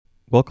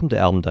Welcome to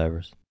Album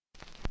Divers.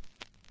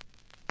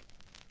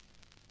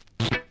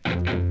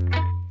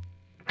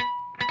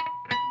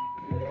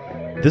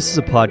 This is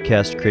a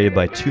podcast created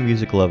by two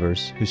music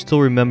lovers who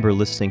still remember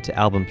listening to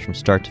albums from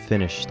start to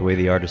finish the way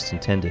the artist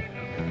intended.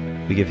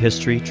 We give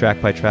history,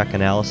 track-by-track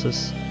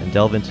analysis, and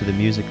delve into the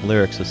music and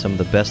lyrics of some of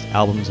the best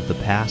albums of the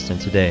past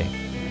and today.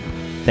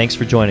 Thanks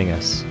for joining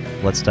us.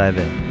 Let's dive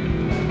in.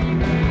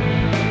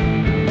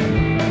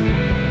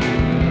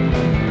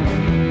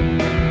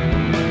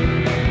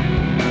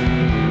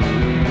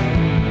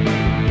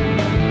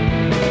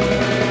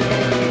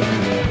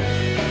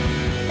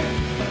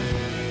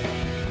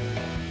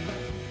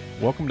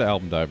 Welcome to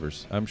Album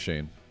Divers. I'm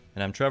Shane.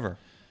 And I'm Trevor.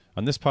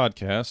 On this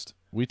podcast,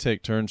 we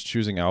take turns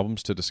choosing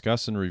albums to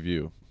discuss and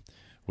review.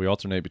 We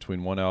alternate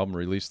between one album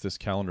released this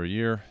calendar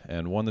year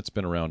and one that's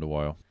been around a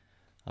while.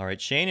 All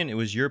right, Shane, and it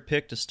was your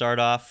pick to start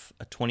off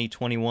a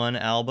 2021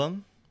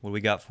 album. What do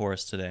we got for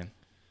us today?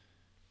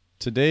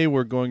 Today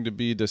we're going to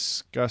be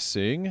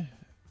discussing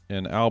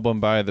an album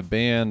by the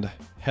band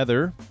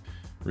Heather,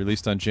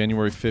 released on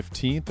January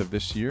 15th of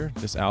this year.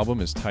 This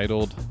album is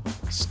titled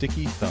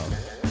Sticky Thumb.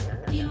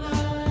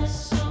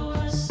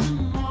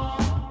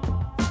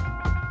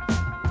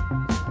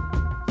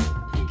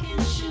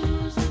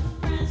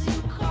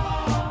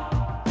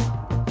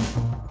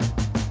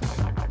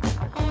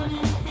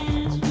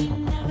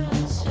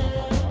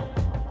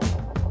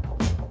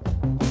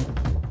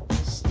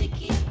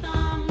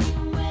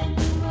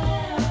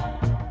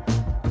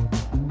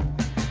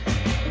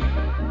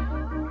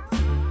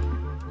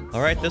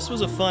 All right, this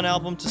was a fun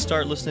album to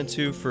start listening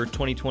to for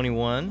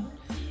 2021.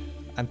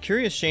 I'm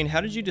curious, Shane, how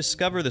did you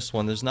discover this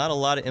one? There's not a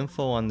lot of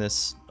info on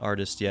this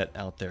artist yet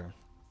out there.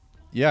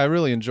 Yeah, I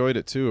really enjoyed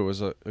it too. It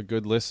was a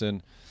good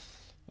listen.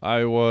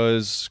 I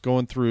was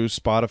going through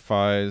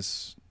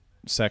Spotify's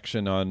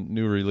section on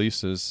new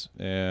releases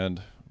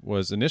and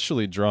was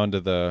initially drawn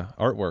to the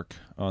artwork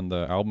on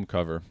the album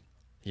cover.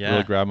 Yeah.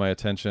 Really grabbed my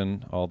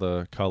attention. All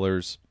the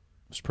colors.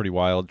 It was pretty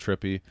wild,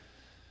 trippy.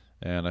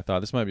 And I thought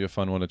this might be a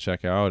fun one to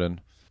check out.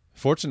 And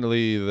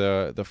fortunately,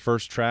 the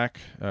first track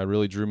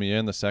really drew me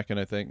in. The second,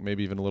 I think,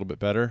 maybe even a little bit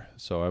better.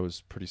 So I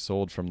was pretty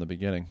sold from the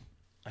beginning.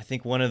 I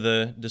think one of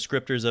the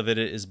descriptors of it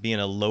is being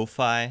a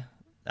lo-fi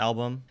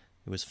album.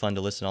 It was fun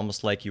to listen,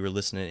 almost like you were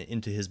listening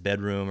into his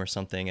bedroom or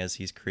something as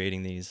he's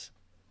creating these.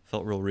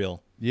 Felt real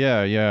real.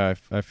 Yeah,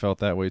 I felt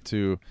that way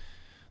too.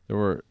 There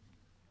were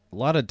a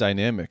lot of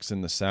dynamics in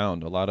the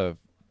sound, a lot of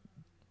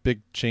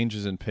big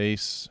changes in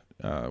pace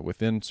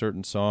within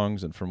certain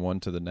songs and from one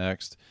to the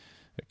next.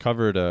 It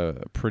covered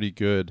a pretty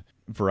good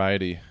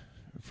variety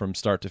from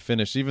start to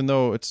finish, even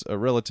though it's a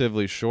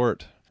relatively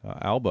short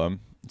album.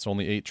 It's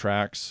only 8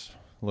 tracks,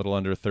 a little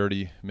under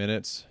 30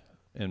 minutes.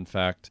 In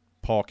fact,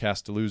 Paul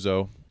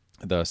Castelluzzo,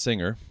 the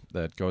singer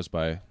that goes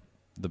by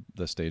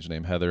the stage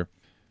name Heather,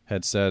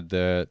 had said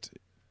that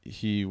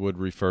he would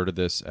refer to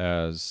this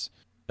as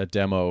a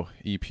demo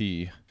EP.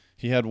 He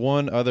had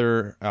one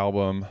other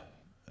album,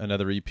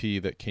 another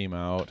EP that came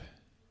out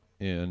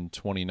in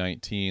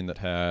 2019 that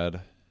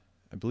had,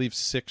 I believe,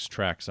 6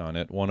 tracks on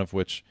it, one of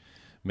which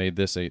made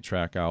this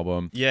 8-track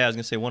album. Yeah, I was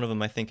going to say one of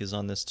them I think is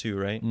on this too,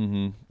 right?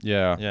 Mm-hmm.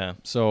 Yeah. Yeah.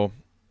 So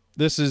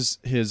this is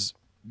his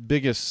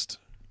biggest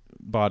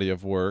body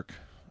of work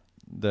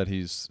that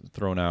he's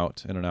thrown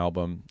out in an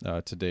album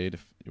to date,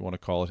 if you want to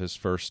call it his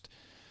first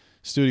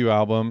studio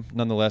album.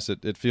 Nonetheless,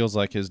 it feels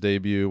like his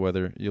debut,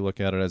 whether you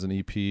look at it as an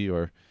EP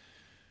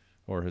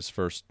or his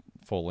first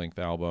full-length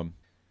album.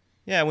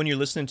 Yeah, when you're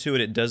listening to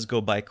it, it does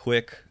go by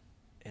quick.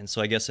 And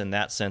so I guess in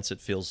that sense,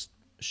 it feels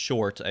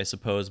short, I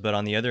suppose. But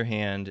on the other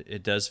hand,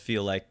 it does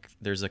feel like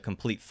there's a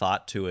complete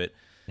thought to it.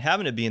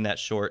 Having it being that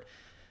short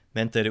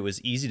meant that it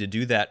was easy to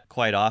do that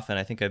quite often.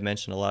 I think I've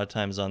mentioned a lot of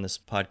times on this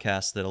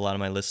podcast that a lot of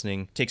my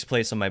listening takes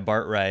place on my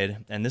BART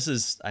ride. And this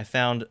is, I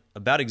found,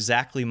 about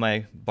exactly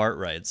my BART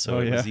ride. So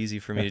it was easy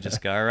for me to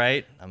just go, all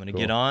right, I'm going to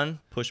get on,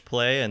 push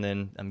play, and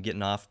then I'm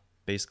getting off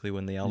basically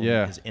when the album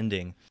is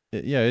ending.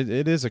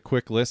 It is a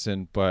quick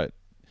listen, but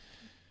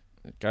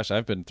gosh,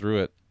 I've been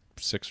through it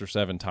 6 or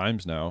 7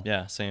 times now.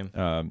 Yeah, same.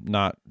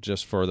 Not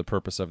just for the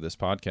purpose of this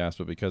podcast,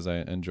 but because I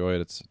enjoy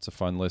it. It's a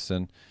fun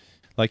listen.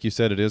 Like you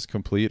said, it is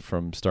complete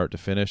from start to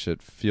finish.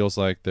 It feels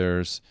like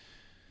there's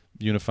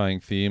unifying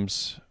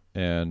themes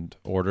and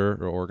order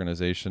or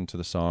organization to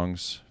the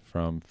songs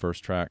from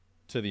first track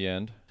to the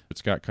end.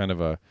 It's got kind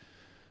of a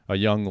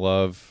young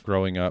love,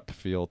 growing up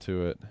feel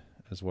to it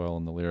as well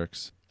in the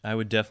lyrics. I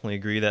would definitely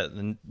agree that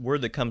the word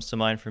that comes to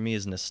mind for me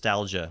is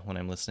nostalgia when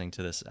I'm listening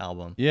to this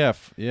album. Yeah.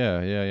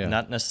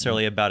 Not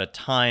necessarily about a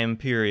time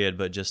period,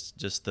 but just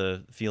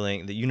the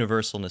feeling, the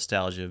universal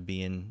nostalgia of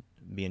being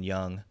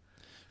young.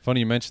 Funny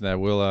you mentioned that.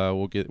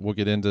 We'll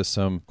get into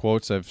some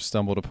quotes I've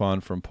stumbled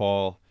upon from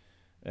Paul,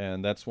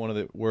 and that's one of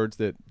the words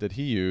that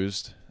he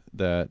used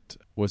that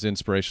was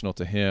inspirational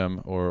to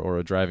him or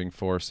a driving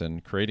force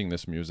in creating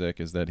this music,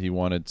 is that he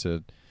wanted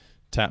to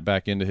tap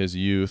back into his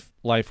youth.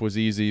 Life was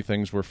easy,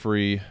 things were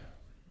free.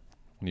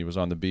 When he was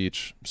on the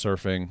beach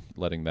surfing,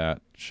 letting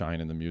that shine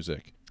in the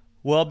music.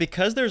 Well,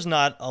 because there's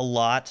not a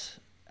lot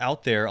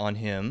out there on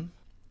him,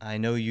 I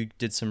know you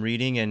did some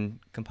reading and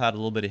compiled a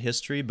little bit of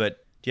history,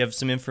 but do you have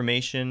some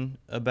information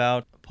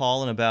about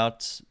Paul and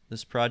about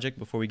this project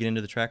before we get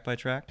into the track by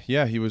track?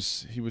 Yeah, he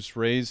was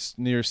raised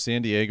near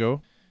San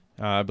Diego.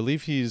 I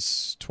believe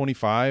he's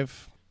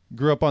 25.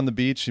 Grew up on the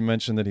beach. He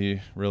mentioned that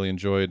he really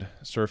enjoyed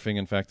surfing.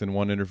 In fact, in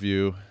one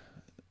interview,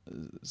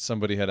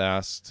 somebody had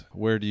asked,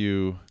 "Where do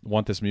you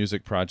want this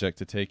music project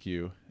to take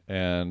you?"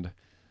 And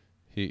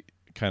he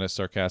kind of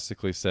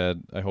sarcastically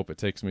said, "I hope it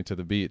takes me to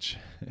the beach."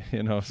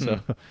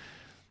 So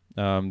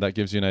that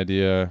gives you an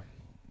idea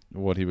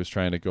what he was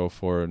trying to go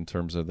for in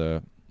terms of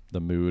the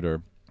mood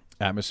or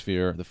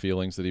atmosphere, the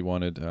feelings that he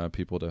wanted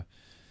people to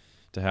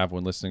have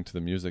when listening to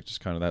the music, just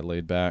kind of that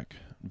laid back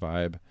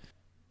vibe.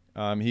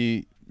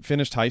 He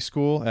finished high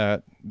school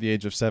at the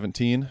age of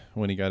 17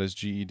 when he got his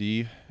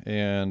GED,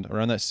 and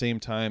around that same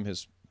time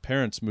his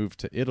parents moved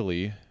to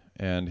Italy,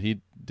 and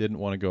he didn't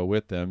want to go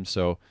with them,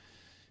 so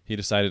he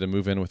decided to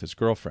move in with his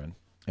girlfriend.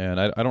 And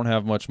I don't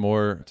have much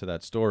more to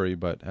that story,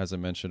 but as I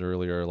mentioned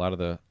earlier, a lot of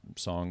the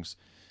songs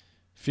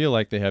feel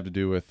like they have to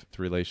do with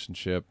the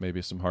relationship,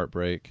 maybe some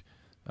heartbreak,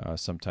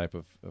 some type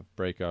of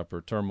breakup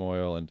or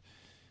turmoil,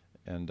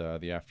 and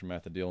the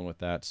aftermath of dealing with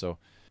that. So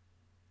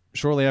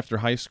shortly after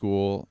high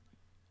school,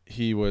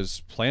 he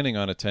was planning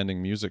on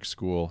attending music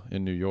school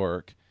in New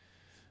York,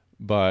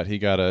 but he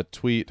got a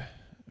tweet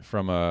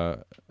from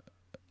I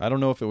don't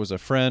know if it was a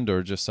friend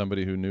or just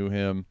somebody who knew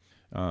him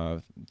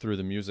through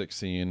the music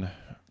scene,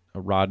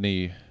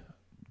 Rodney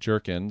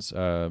Jerkins,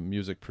 a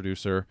music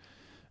producer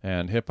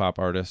and hip-hop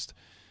artist,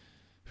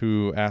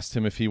 who asked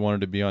him if he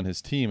wanted to be on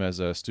his team as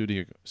a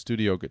studio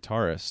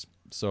guitarist.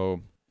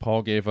 So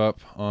Paul gave up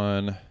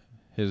on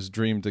his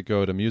dream to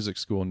go to music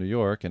school in New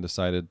York and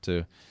decided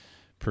to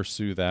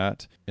pursue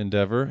that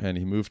endeavor, and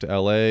he moved to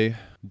LA,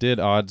 did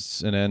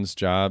odds and ends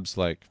jobs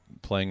like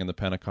playing in the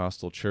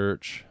Pentecostal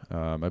church.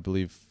 I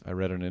believe I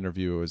read an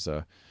interview, it was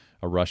a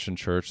Russian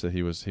church that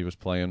he was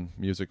playing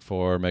music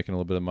for, making a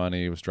little bit of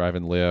money. He was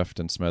driving Lyft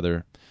and some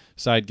other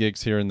side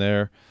gigs here and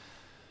there.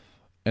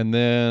 And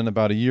then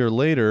about a year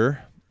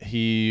later,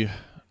 he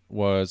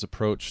was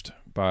approached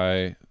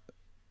by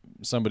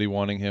somebody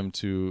wanting him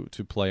to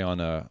play on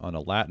a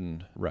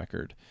Latin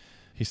record.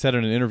 He said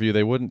in an interview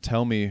they wouldn't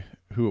tell me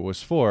who it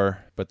was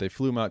for, but they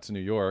flew him out to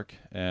New York,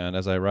 and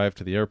as I arrived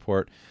to the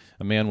airport,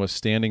 a man was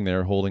standing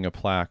there holding a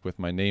plaque with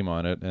my name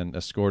on it and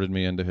escorted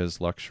me into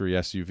his luxury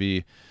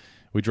SUV.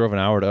 We drove an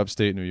hour to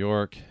upstate New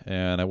York,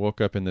 and I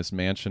woke up in this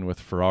mansion with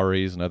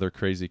Ferraris and other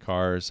crazy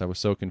cars. I was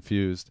so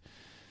confused.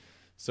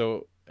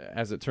 So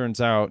as it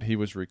turns out, he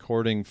was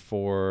recording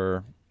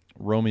for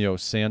Romeo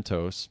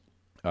Santos,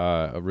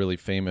 a really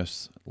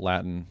famous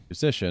Latin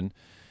musician,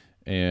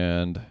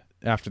 and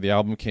after the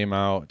album came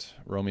out,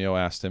 Romeo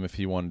asked him if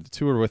he wanted to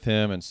tour with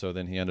him, and so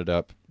then he ended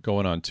up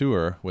going on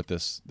tour with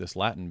this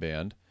Latin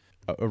band.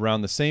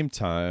 Around the same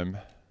time,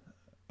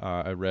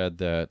 I read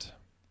that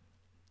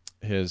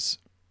his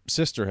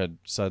sister had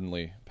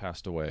suddenly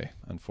passed away,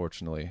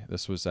 unfortunately.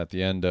 This was at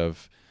the end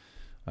of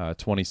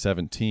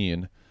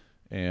 2017,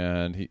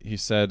 and he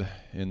said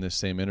in this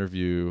same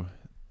interview,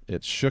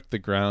 "It shook the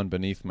ground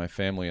beneath my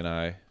family and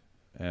I.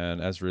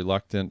 And as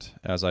reluctant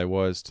as I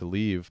was to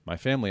leave my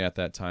family at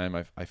that time,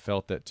 I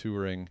felt that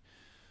touring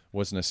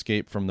was an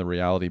escape from the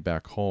reality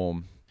back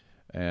home.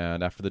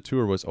 And after the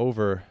tour was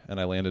over and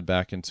I landed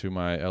back into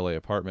my LA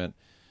apartment,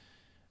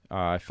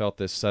 I felt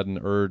this sudden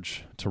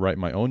urge to write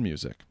my own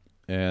music.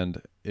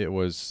 And it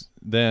was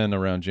then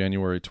around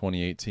January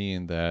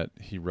 2018 that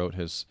he wrote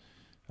his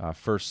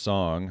first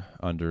song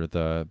under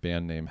the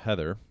band name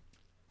Heather.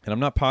 And I'm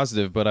not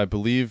positive, but I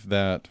believe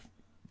that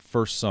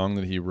first song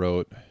that he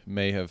wrote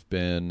may have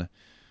been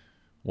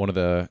one of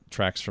the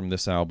tracks from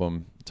this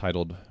album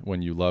titled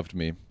When You Loved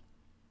Me.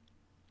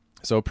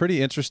 So a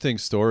pretty interesting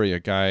story. A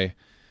guy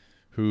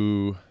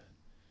who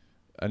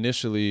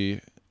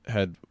initially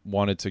had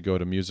wanted to go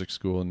to music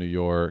school in New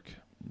York,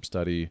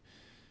 study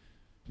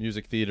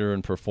music theater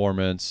and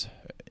performance,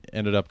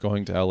 ended up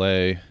going to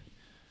LA,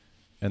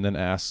 and then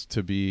asked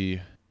to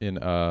be in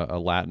a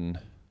Latin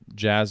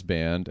jazz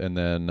band, and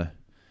then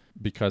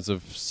because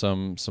of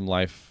some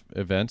life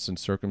events and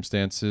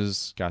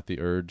circumstances, got the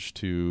urge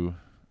to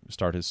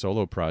start his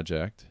solo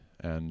project,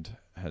 and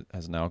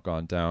has now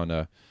gone down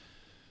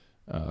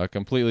a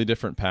completely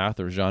different path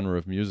or genre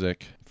of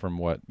music from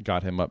what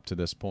got him up to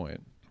this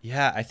point.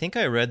 Yeah, I think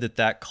I read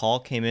that call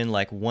came in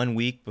like 1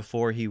 week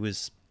before he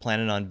was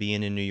planning on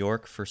being in New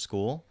York for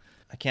school.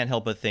 I can't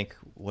help but think,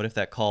 what if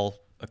that call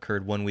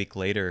occurred 1 week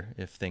later,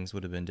 if things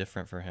would have been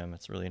different for him?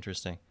 It's really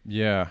interesting.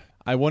 Yeah.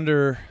 I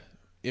wonder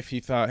if he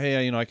thought,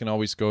 hey, I can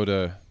always go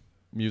to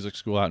music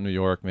school out in New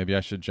York. Maybe I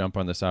should jump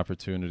on this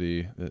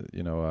opportunity.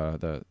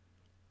 The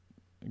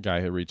guy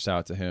who reached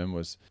out to him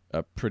was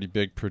a pretty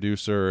big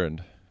producer,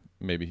 and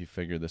maybe he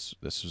figured this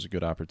was a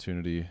good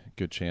opportunity,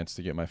 good chance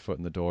to get my foot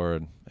in the door,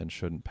 and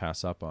shouldn't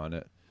pass up on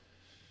it.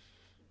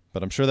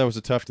 But I'm sure that was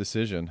a tough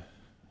decision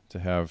to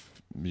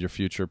have your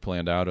future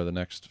planned out over the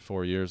next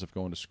 4 years of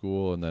going to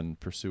school and then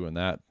pursuing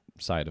that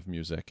side of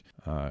music,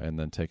 and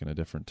then taking a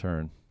different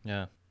turn.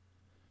 Yeah.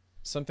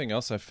 Something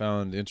else I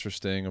found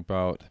interesting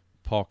about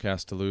Paul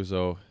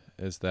Castelluzzo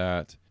is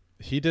that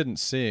he didn't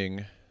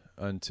sing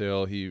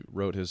until he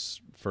wrote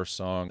his first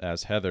song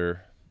as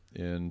Heather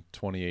in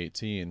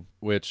 2018,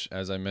 which,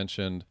 as I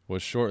mentioned,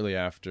 was shortly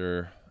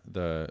after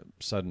the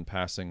sudden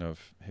passing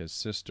of his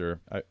sister.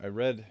 I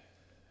read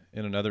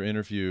in another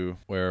interview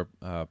where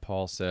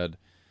Paul said,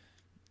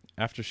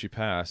 after she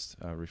passed,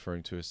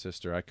 referring to his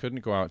sister, I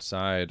couldn't go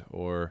outside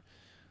or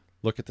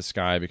look at the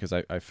sky because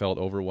I felt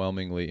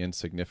overwhelmingly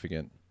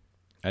insignificant.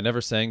 I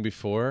never sang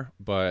before,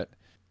 but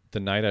the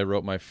night I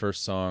wrote my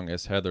first song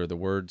as Heather, the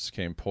words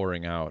came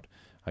pouring out.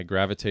 I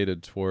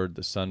gravitated toward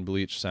the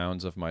sun-bleached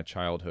sounds of my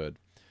childhood.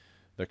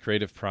 The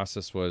creative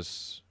process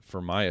was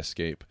for my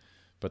escape,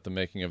 but the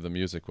making of the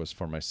music was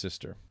for my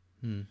sister.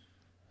 So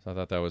I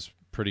thought that was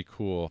pretty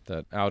cool,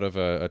 that out of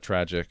a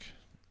tragic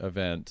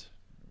event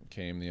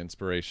came the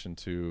inspiration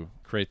to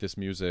create this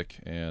music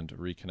and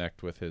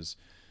reconnect with his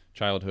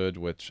childhood,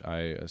 which I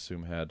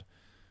assume had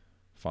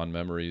fond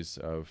memories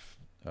of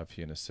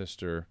he and his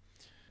sister.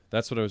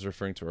 That's what I was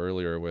referring to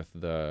earlier with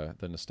the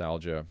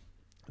nostalgia,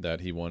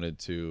 that he wanted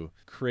to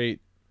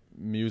create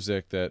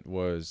music that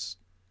was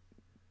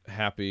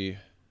happy,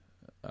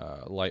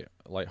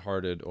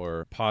 lighthearted,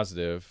 or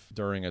positive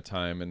during a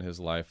time in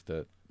his life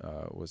that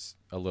was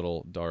a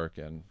little dark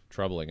and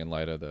troubling in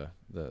light of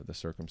the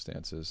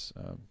circumstances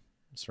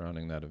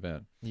surrounding that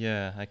event.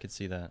 Yeah, I could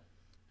see that.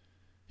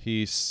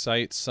 He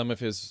cites some of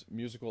his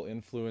musical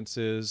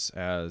influences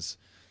as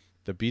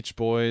the Beach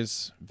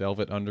Boys,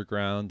 Velvet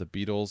Underground, the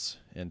Beatles,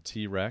 and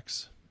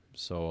T-Rex.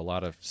 So a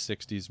lot of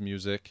 60s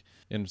music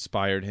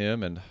inspired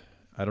him, and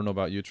I don't know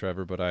about you,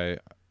 Trevor, but I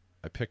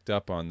picked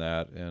up on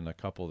that in a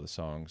couple of the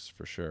songs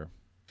for sure.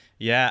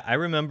 Yeah, I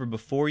remember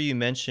before you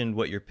mentioned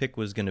what your pick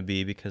was going to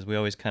be, because we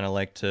always kind of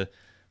like to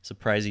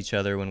surprise each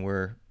other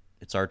when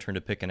it's our turn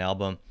to pick an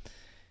album.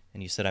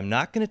 And you said, I'm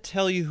not going to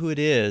tell you who it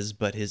is,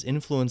 but his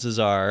influences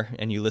are,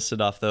 and you listed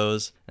off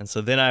those. And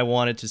so then I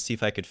wanted to see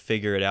if I could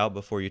figure it out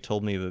before you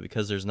told me, but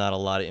because there's not a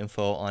lot of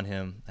info on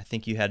him, I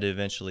think you had to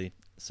eventually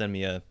send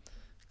me a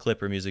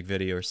clip or music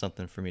video or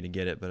something for me to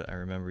get it. But I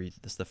remember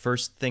this, the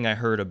first thing I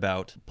heard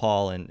about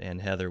Paul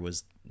and Heather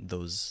was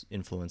those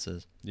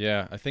influences.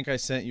 Yeah, I think I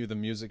sent you the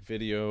music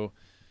video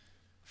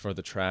for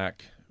the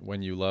track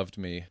When You Loved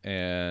Me,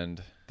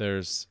 and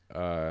there's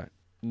a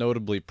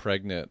notably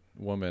pregnant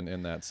woman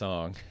in that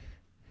song.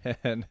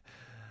 And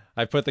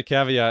I put the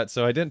caveat,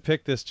 so I didn't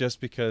pick this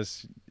just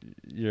because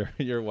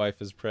your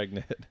wife is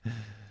pregnant.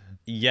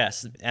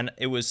 Yes, and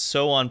it was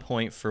so on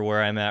point for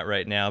where I'm at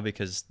right now,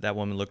 because that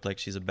woman looked like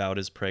she's about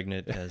as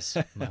pregnant as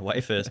my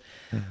wife is,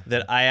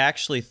 that I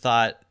actually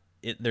thought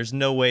there's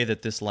no way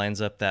that this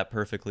lines up that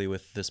perfectly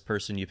with this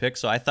person you picked.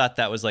 So I thought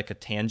that was like a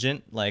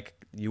tangent, like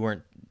you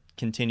weren't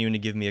continuing to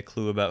give me a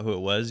clue about who it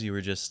was. You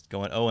were just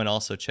going, oh, and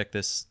also check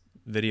this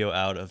video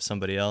out of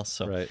somebody else.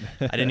 So right.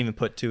 I didn't even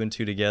put two and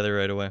two together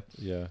right away.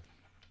 Yeah.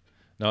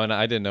 No, and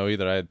I didn't know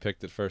either. I had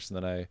picked it first, and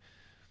then I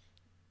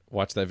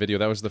watched that video.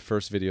 That was the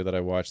first video that I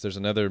watched. There's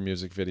another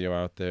music video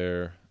out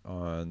there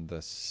on the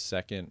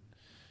second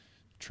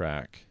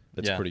track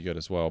that's pretty good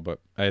as well. But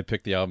I had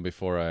picked the album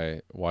before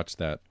I watched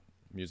that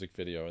music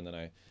video, and then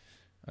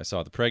I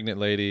saw the pregnant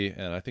lady,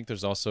 and I think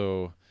there's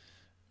also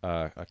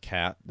a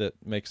cat that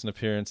makes an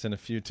appearance in a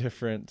few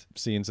different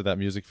scenes of that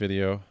music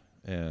video.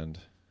 And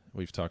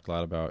we've talked a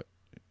lot about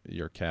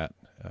your cat,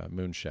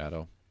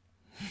 Moonshadow.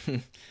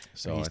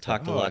 So he's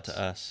talked a lot to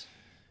us.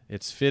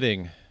 It's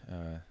fitting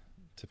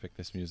to pick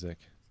this music.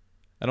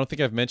 I don't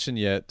think I've mentioned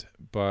yet,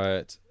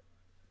 but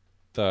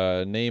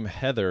the name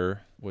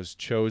Heather was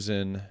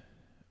chosen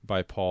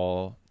by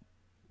Paul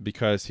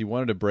because he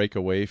wanted to break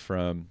away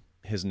from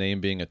his name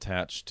being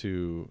attached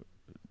to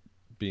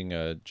being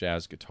a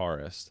jazz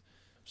guitarist.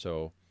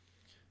 So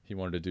he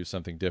wanted to do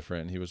something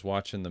different. He was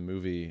watching the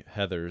movie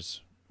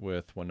Heathers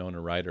with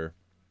Winona Ryder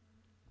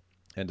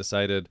and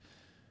decided,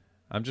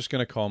 I'm just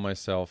going to call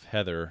myself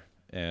Heather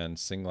and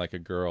sing like a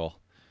girl.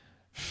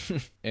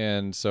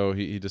 And so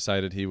he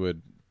decided he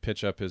would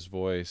pitch up his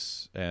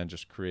voice and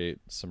just create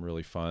some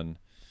really fun,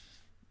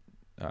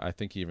 I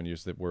think he even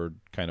used the word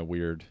kind of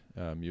weird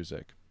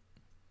music.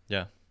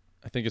 Yeah.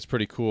 I think it's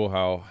pretty cool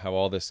how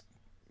all this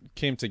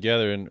came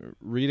together. And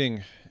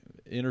reading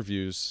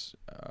interviews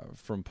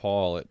from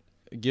Paul, it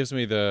gives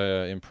me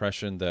the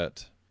impression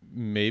that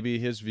maybe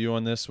his view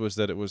on this was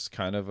that it was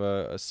kind of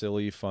a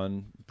silly,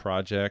 fun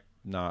project,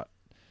 not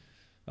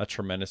a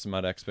tremendous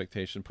amount of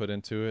expectation put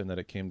into it, and that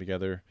it came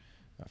together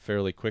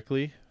fairly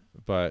quickly.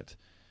 But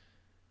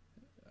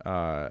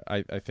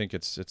I think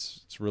it's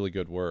really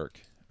good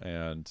work,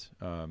 and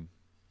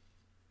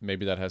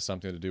maybe that has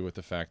something to do with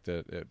the fact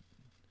that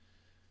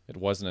it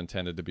wasn't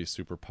intended to be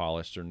super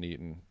polished or neat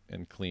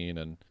and clean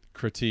and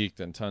critiqued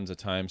and tons of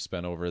time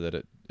spent over,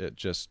 that it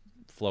just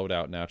flowed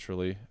out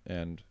naturally,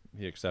 and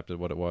he accepted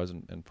what it was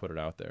and put it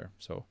out there.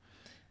 So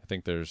I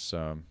think there's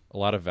a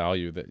lot of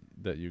value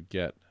that you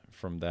get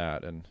from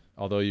that. And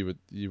although you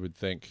would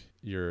think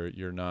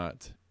you're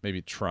not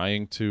maybe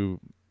trying to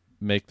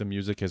make the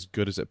music as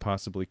good as it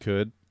possibly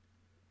could,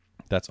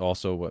 that's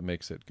also what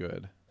makes it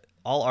good.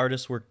 All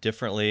artists work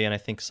differently, and I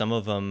think some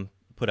of them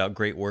put out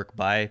great work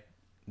by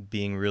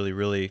being really,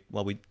 really,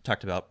 well, we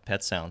talked about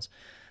Pet Sounds.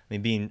 I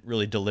mean, being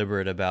really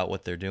deliberate about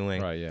what they're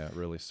doing. Right, yeah,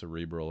 really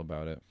cerebral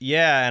about it.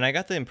 Yeah, and I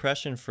got the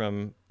impression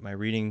from my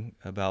reading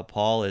about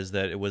Paul is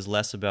that it was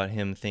less about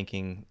him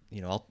thinking,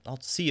 I'll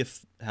see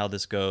if how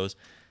this goes,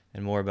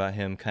 and more about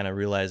him kind of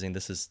realizing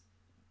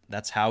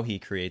that's how he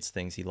creates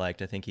things he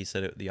liked. I think he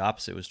said the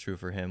opposite was true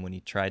for him when he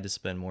tried to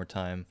spend more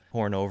time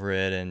pouring over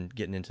it and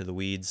getting into the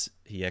weeds.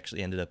 He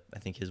actually ended up, I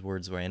think his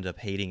words were, I ended up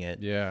hating it.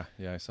 Yeah,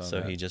 I saw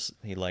so that. So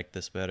he liked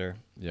this better.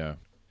 Yeah.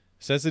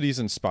 Says that he's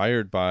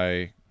inspired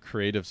by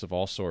creatives of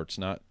all sorts,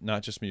 not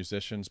just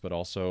musicians, but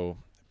also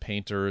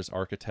painters,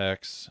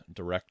 architects,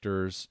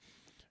 directors.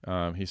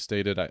 He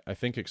stated, I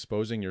think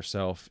exposing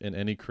yourself in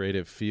any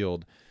creative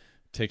field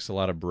takes a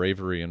lot of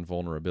bravery and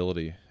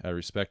vulnerability. I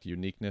respect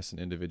uniqueness and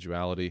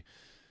individuality,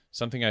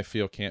 something I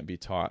feel can't be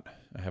taught.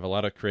 I have a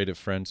lot of creative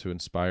friends who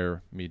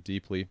inspire me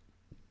deeply,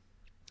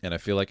 and I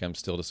feel like I'm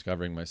still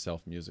discovering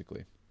myself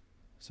musically.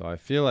 So I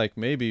feel like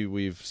maybe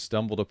we've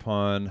stumbled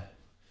upon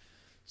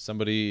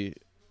somebody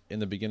in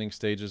the beginning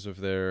stages of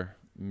their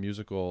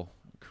musical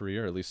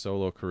career, at least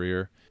solo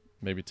career.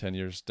 Maybe 10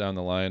 years down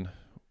the line,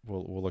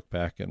 we'll look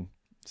back and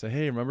say,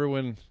 hey, remember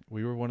when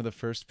we were one of the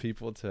first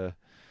people to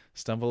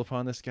stumble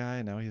upon this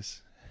guy? Now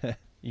he's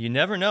You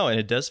never know, and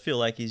it does feel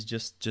like he's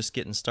just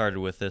getting started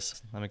with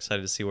this. I'm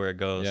excited to see where it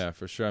goes. Yeah,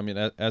 for sure. I mean,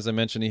 as I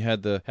mentioned, he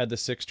had the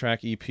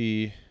 6-track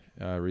EP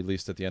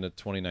released at the end of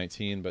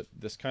 2019, but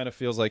this kind of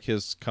feels like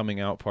his coming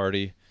out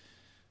party.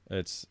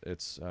 It's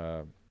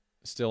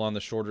still on the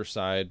shorter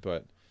side,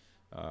 but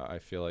I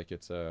feel like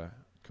it's a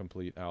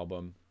complete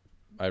album.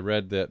 I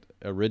read that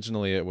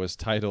originally it was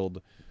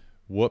titled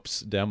Whoops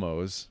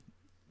Demos,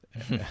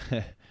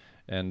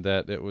 and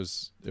that it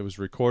was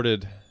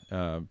recorded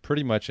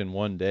pretty much in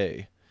one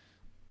day.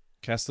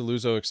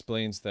 Castelluzzo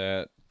explains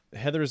that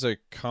Heather is a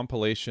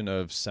compilation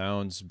of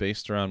sounds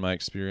based around my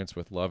experience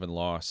with love and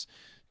loss,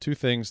 two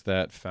things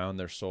that found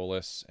their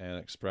solace and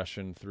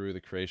expression through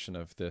the creation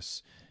of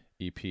this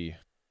EP.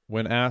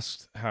 When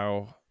asked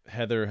how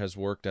Heather has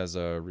worked as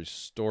a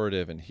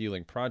restorative and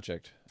healing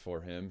project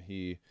for him,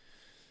 he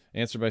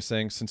answered by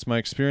saying, since my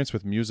experience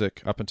with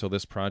music up until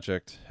this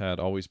project had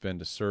always been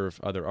to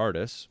serve other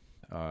artists,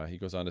 he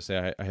goes on to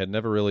say, I had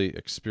never really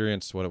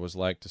experienced what it was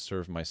like to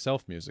serve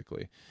myself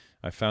musically.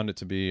 I found it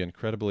to be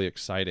incredibly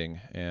exciting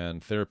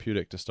and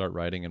therapeutic to start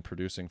writing and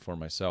producing for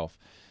myself.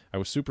 I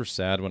was super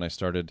sad when I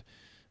started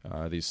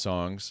these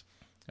songs,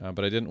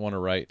 but I didn't want to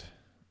write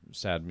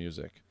sad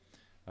music.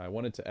 I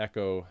wanted to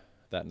echo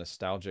that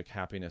nostalgic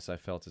happiness I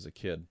felt as a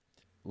kid.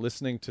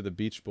 Listening to the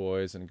Beach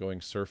Boys and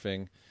going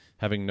surfing,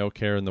 having no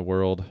care in the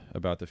world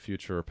about the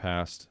future or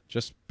past,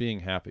 just being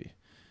happy.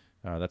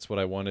 That's what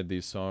I wanted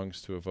these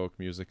songs to evoke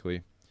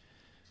musically.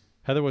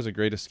 Heather was a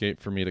great escape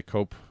for me to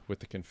cope with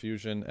the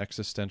confusion,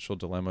 existential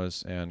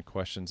dilemmas, and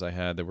questions I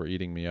had that were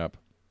eating me up.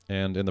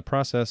 And in the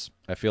process,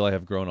 I feel I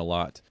have grown a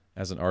lot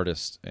as an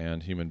artist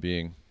and human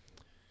being.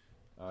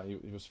 He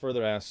was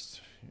further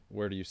asked,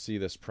 where do you see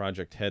this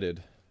project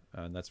headed?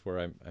 And that's where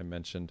I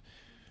mentioned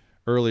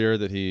earlier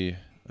that he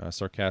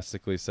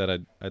sarcastically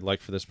said, I'd like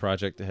for this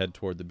project to head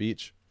toward the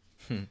beach.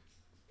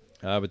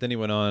 But then he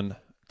went on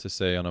to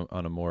say on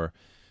a more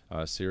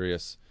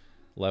serious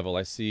level,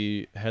 I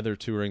see Heather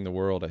touring the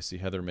world. I see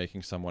Heather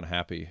making someone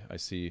happy. I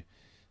see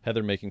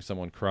Heather making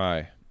someone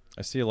cry.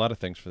 I see a lot of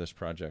things for this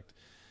project.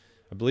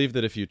 I believe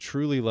that if you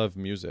truly love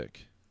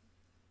music,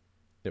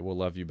 it will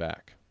love you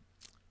back.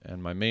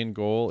 And my main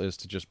goal is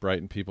to just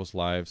brighten people's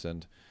lives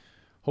and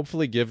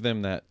hopefully give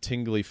them that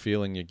tingly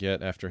feeling you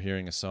get after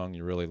hearing a song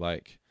you really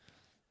like.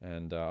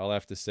 And I'll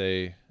have to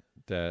say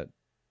that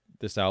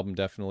this album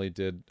definitely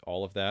did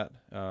all of that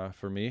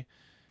for me.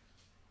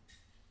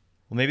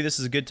 Well, maybe this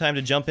is a good time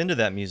to jump into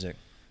that music.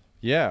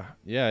 Yeah,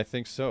 I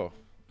think so.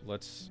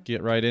 Let's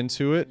get right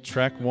into it.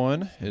 Track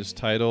 1 is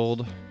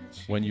titled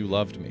When You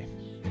Loved Me.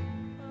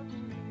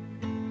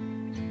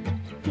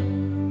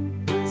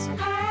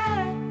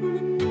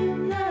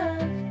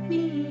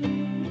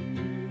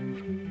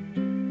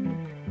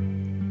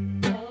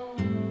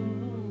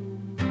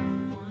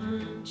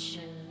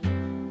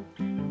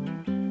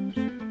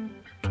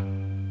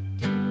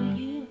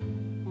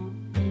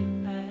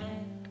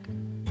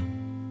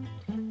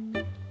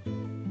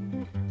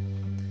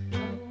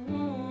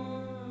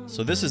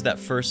 So this is that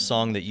first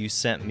song that you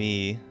sent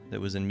me that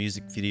was in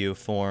music video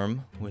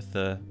form with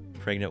the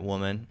pregnant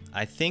woman.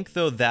 I think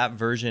though that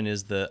version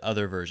is the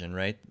other version,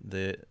 right?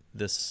 That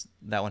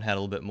one had a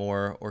little bit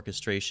more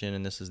orchestration,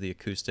 and this is the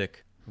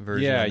acoustic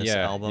version on this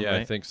album, right?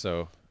 I think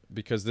so.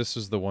 Because this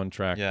is the one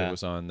track that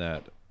was on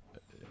that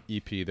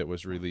EP that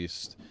was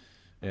released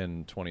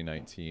in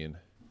 2019.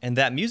 And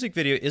that music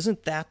video,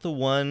 isn't that the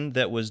one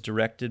that was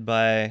directed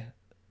by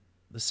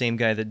the same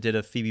guy that did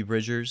a Phoebe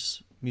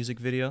Bridgers music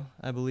video,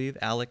 I believe,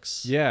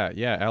 Alex? Yeah,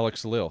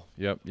 Alex Lil.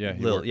 Yep, yeah,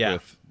 he worked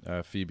with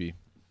Phoebe.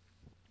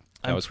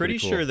 I'm pretty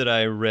cool. sure that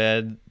I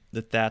read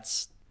that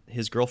that's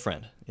his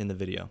girlfriend in the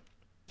video.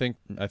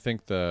 I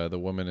think the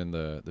woman in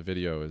the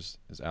video is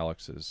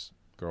Alex's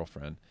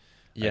girlfriend.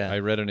 Yeah, I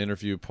read an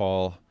interview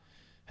Paul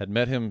had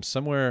met him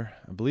somewhere,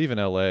 I believe in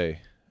LA,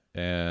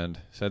 and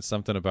said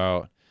something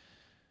about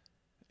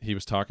he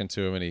was talking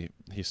to him, and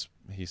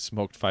he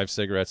smoked 5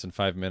 cigarettes in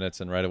 5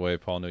 minutes, and right away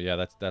Paul knew,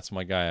 yeah, that's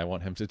my guy. I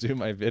want him to do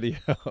my video.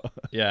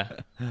 Yeah.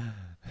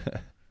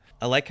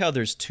 I like how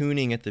there's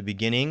tuning at the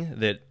beginning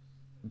that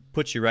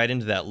puts you right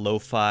into that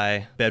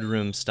lo-fi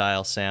bedroom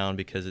style sound,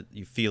 because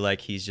you feel like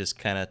he's just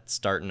kind of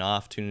starting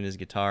off tuning his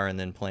guitar and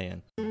then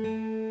playing.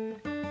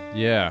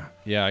 Yeah,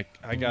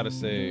 I gotta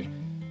say,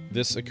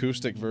 this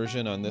acoustic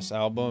version on this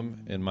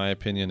album, in my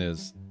opinion,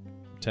 is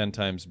 10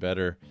 times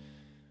better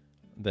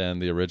than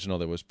the original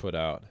that was put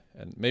out.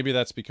 And maybe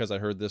that's because I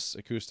heard this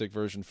acoustic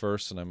version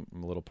first and I'm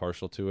a little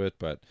partial to it,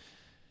 but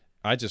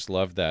I just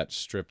love that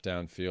stripped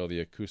down feel, the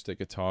acoustic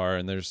guitar,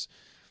 and there's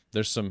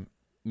some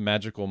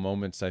magical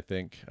moments, I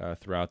think,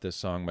 throughout this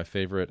song. My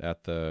favorite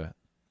at the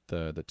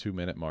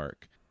 2-minute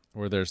mark,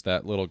 where there's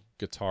that little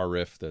guitar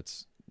riff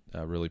that's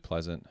really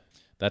pleasant.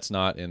 That's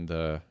not in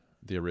the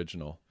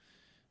original,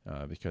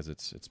 because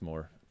it's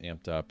more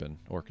amped up and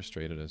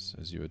orchestrated,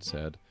 as you had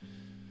said.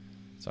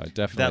 So I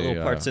definitely, that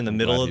little part's in the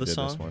middle of the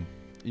song. This one.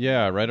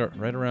 Yeah, right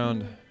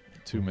around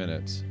 2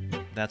 minutes.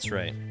 That's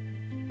right.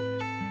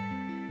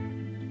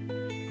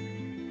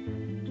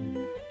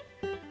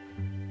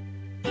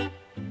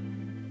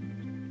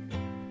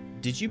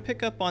 Did you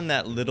pick up on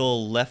that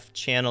little left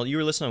channel? You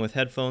were listening with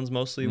headphones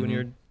mostly when you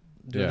were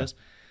doing this.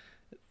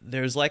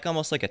 There's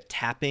almost like a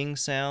tapping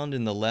sound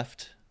in the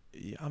left.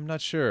 Yeah, I'm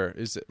not sure.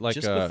 Is it like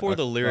just before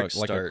the lyrics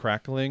like start? A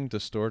crackling,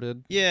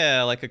 distorted?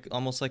 Yeah,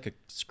 almost like a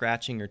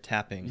scratching or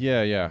tapping.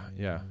 Yeah.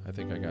 I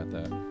think I got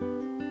that.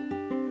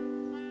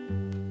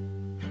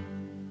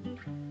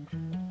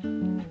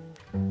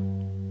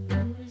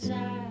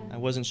 I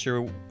wasn't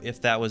sure if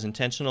that was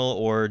intentional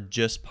or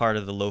just part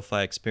of the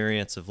lo-fi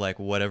experience of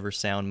whatever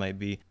sound might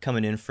be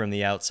coming in from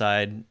the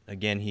outside.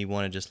 Again, he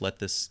wanted to just let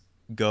this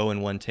go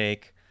in one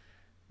take,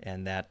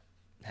 and that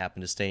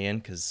happened to stay in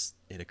because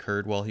it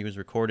occurred while he was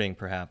recording,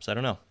 perhaps. I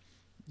don't know.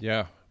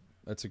 Yeah,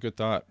 that's a good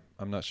thought.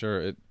 I'm not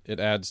sure. It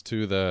adds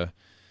to the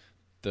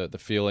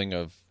feeling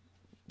of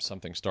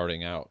something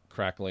starting out,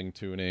 crackling,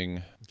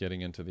 tuning, getting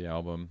into the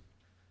album.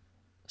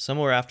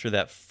 Somewhere after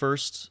that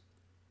first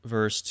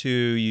verse 2,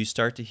 you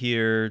start to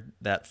hear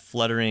that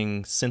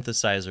fluttering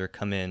synthesizer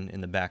come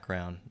in the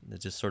background.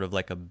 It's just sort of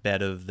like a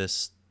bed of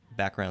this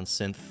background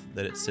synth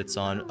that it sits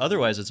on.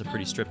 Otherwise, it's a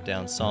pretty stripped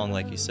down song,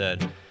 like you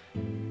said.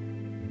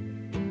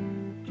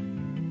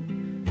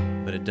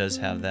 But it does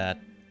have that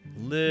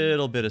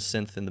little bit of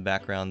synth in the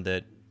background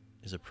that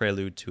is a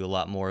prelude to a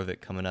lot more of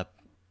it coming up.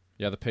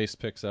 Yeah, the pace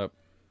picks up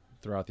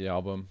throughout the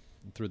album,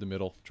 through the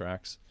middle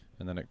tracks,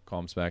 and then it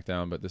calms back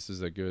down. But this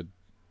is a good,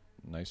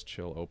 nice,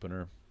 chill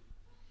opener.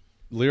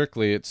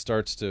 Lyrically, it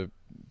starts to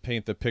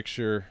paint the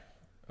picture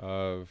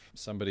of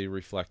somebody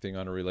reflecting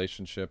on a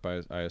relationship.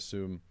 I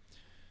assume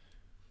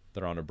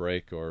they're on a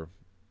break or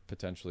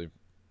potentially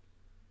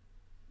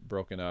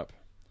broken up.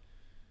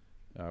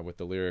 With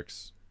the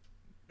lyrics,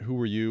 who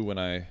were you when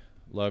I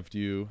loved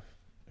you?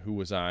 Who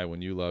was I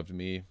when you loved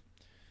me?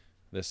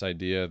 This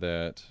idea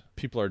that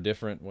people are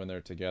different when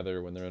they're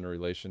together, when they're in a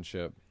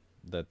relationship,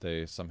 that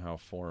they somehow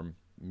form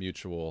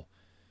mutual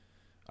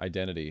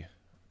identity.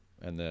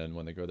 And then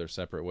when they go their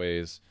separate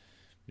ways,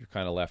 you're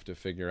kind of left to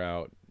figure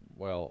out,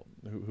 well,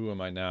 who am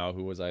I now?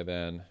 Who was I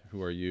then?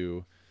 Who are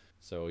you?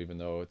 So even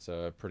though it's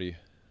a pretty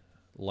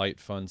light,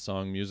 fun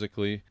song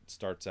musically, it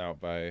starts out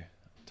by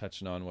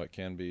touching on what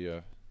can be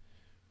a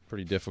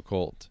pretty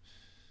difficult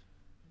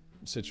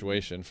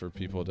situation for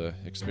people to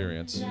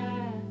experience.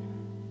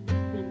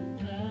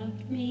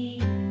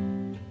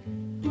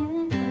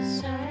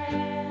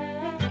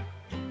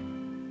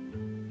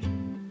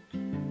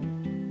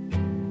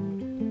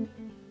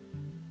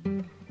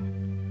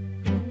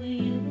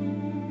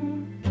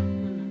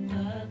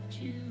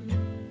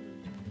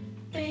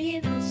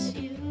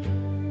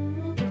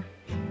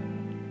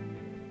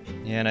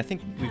 Yeah, and I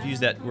think we've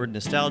used that word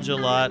nostalgia a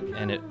lot,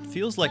 and it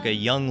feels like a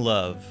young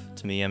love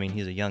to me. I mean,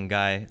 he's a young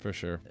guy. For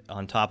sure.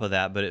 On top of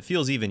that, but it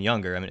feels even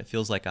younger. I mean, it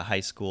feels like a high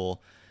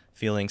school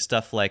feeling.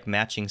 Stuff like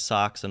matching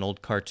socks and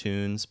old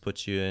cartoons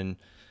puts you in,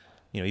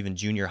 even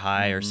junior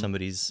high or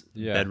somebody's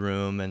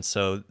bedroom. And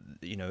so,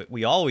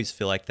 we always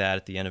feel like that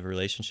at the end of a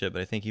relationship,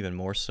 but I think even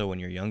more so when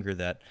you're younger,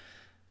 that,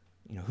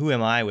 who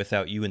am I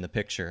without you in the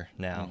picture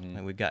now?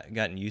 And we've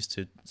gotten used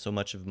to so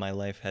much of my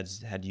life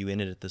has had you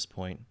in it at this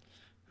point.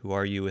 Who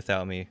are you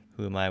without me?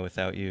 Who am I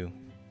without you?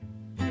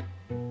 I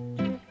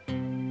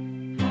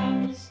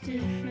was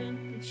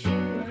different, but you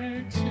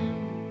were too.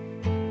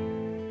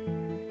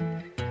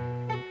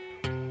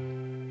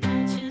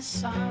 I just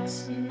saw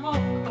some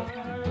old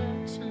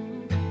cartoons.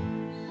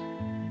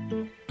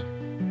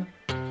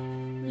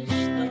 Wish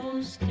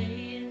those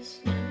days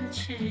never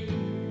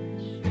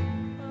changed.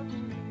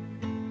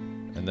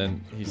 And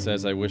then he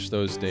says, I wish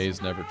those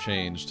days never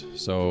changed.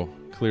 So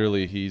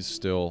clearly he's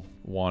still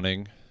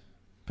wanting,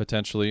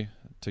 potentially,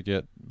 to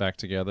get back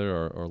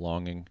together or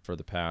longing for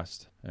the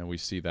past. And we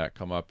see that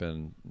come up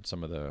in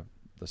some of the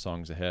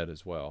songs ahead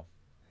as well.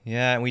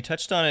 Yeah, and we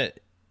touched on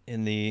it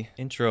in the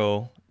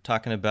intro,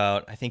 talking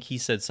about, I think he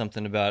said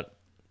something about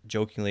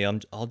jokingly,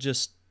 I'll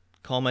just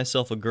call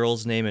myself a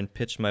girl's name and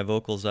pitch my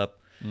vocals up.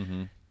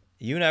 Mm-hmm.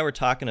 You and I were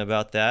talking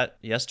about that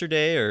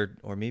yesterday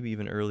or maybe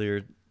even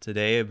earlier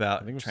today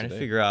about trying to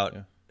figure out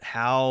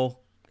how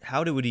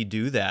would he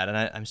do that? And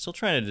I'm still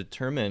trying to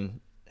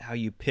determine how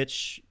you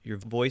pitch your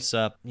voice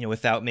up,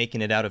 without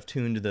making it out of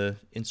tune to the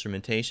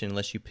instrumentation,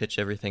 unless you pitch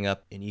everything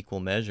up in equal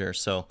measure.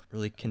 So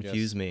really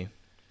confused me.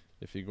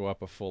 If you go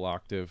up a full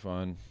octave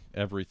on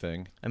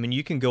everything. I mean,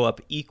 you can go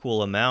up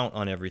equal amount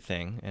on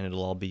everything and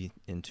it'll all be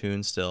in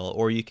tune still,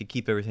 or you could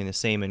keep everything the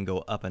same and go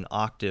up an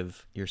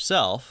octave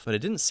yourself, but it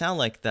didn't sound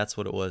like that's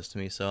what it was to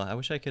me, so I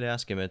wish I could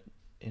ask him. An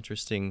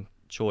interesting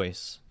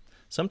choice.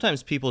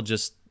 Sometimes people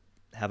just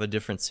have a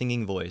different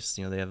singing voice,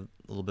 they have a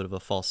little bit of a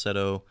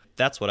falsetto.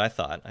 That's what I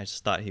thought. I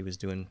just thought he was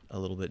doing a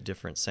little bit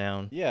different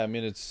sound. Yeah, I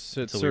mean, it's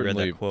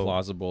certainly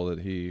plausible that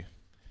he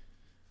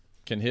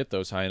can hit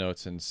those high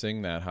notes and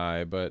sing that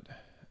high, but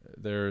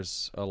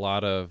there's a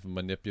lot of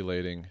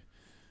manipulating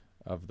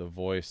of the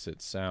voice,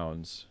 it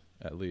sounds,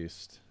 at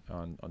least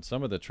on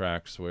some of the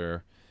tracks,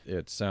 where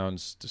it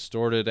sounds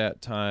distorted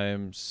at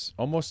times,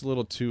 almost a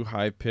little too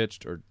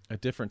high-pitched, or a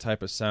different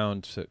type of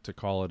sound to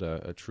call it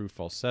a true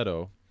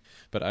falsetto.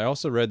 But I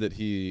also read that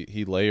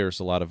he layers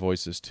a lot of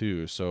voices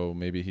too, so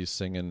maybe he's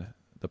singing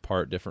the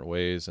part different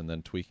ways and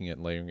then tweaking it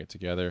and layering it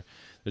together.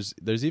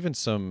 There's even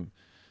some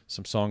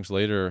songs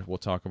later we'll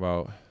talk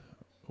about.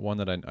 One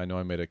that I know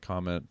I made a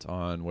comment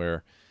on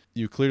where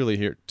you clearly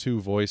hear two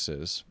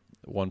voices.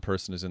 One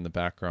person is in the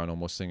background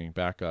almost singing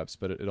backups,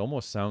 but it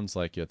almost sounds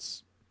like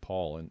it's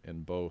Paul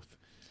in both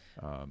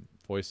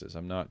voices.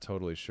 I'm not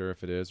totally sure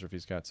if it is or if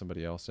he's got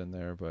somebody else in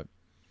there, but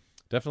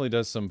definitely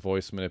does some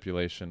voice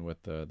manipulation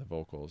with the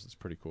vocals. It's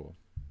pretty cool.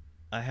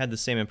 I had the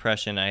same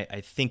impression.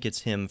 I think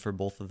it's him for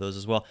both of those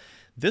as well.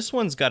 This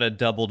one's got a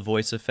doubled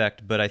voice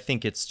effect, but I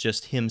think it's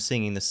just him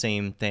singing the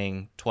same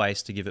thing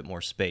twice to give it more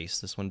space.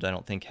 This one I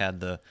don't think had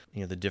the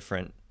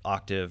different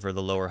octave or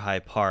the lower high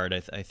part.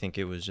 I think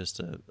it was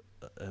just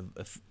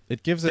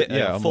it gives it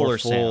a more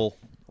full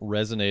sound.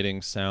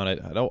 Resonating sound.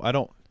 I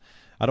don't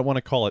want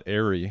to call it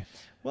airy.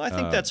 Well, I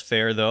think that's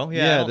fair though.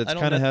 Yeah, that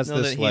kind of has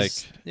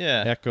this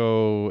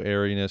echo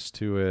airiness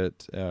to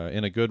it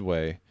in a good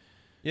way.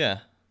 Yeah.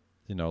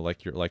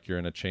 Like you're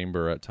in a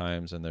chamber at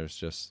times, and there's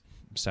just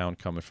sound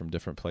coming from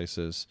different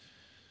places.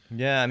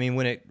 Yeah, I mean,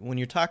 when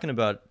you're talking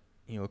about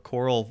a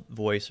choral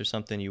voice or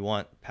something, you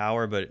want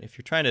power, but if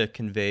you're trying to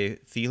convey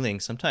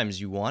feeling,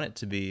 sometimes you want it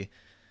to be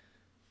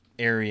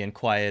airy and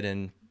quiet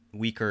and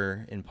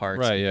weaker in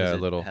parts. Right? Yeah,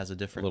 it has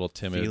a little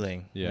timid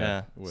feeling.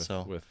 Yeah.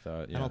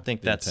 I don't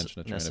think that's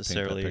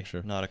necessarily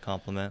not a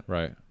compliment.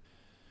 Right.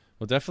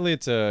 Well, definitely,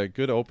 it's a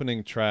good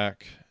opening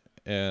track.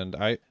 And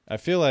I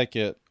feel like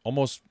it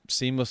almost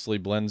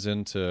seamlessly blends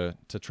into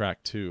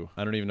track 2.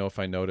 I don't even know if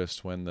I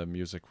noticed when the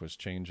music was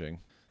changing. Are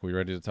we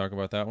ready to talk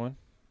about that one?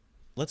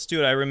 Let's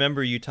do it. I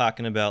remember you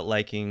talking about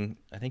liking,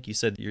 I think you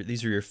said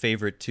these are your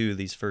favorite two,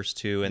 these first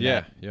two, and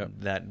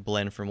that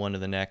blend from one to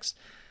the next.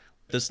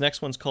 This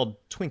next one's called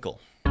Twinkle.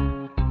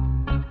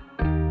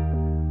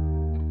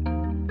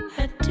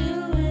 I'd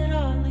do it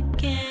all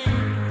again.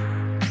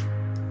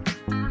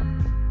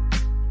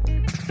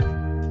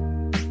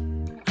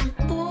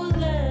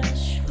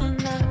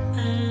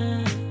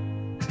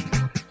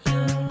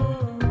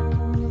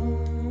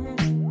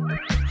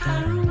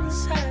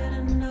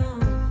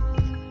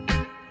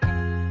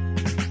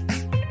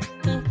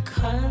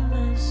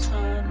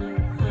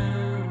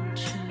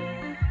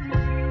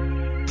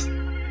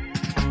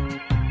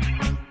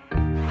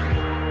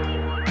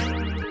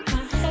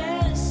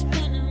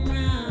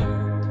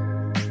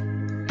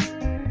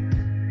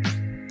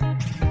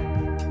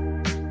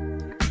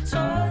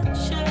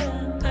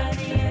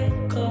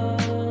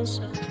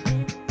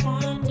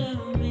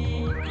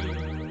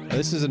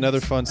 This is another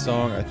fun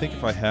song. I think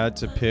if I had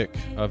to pick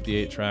of the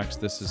 8 tracks,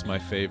 this is my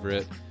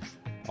favorite.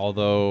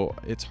 Although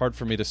it's hard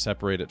for me to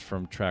separate it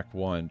from track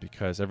 1,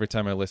 because every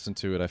time I listen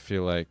to it, I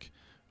feel like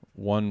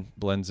one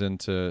blends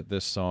into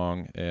this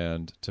song,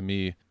 and to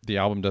me, the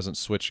album doesn't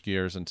switch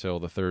gears until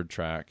the 3rd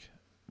track.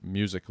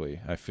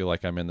 Musically, I feel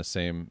like I'm in the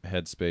same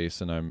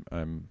headspace, and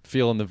I'm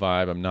feeling the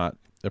vibe. I'm not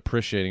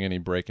appreciating any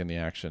break in the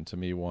action. To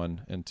me,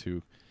 1 and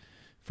 2,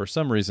 for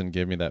some reason,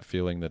 gave me that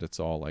feeling that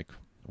it's all like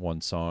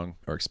one song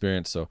or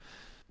experience. So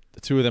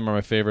the 2 of them are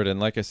my favorite, and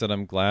like I said,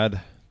 I'm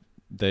glad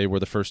they were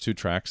the first 2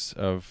 tracks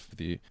of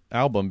the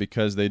album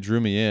because they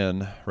drew me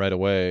in right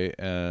away.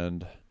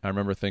 And I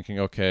remember thinking,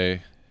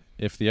 okay,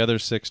 if the other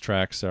 6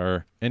 tracks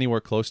are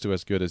anywhere close to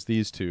as good as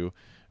these 2,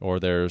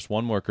 or there's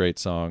one more great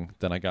song,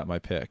 then I got my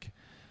pick.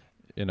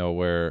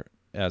 Where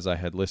as I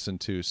had listened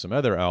to some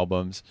other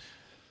albums,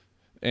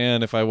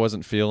 and if I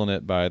wasn't feeling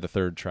it by the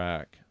 3rd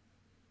track,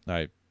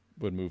 I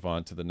would move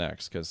on to the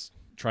next, because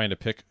trying to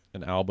pick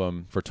an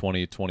album for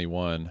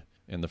 2021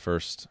 in the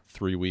first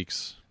 3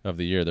 weeks of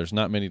the year, there's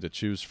not many to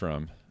choose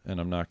from, and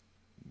I'm not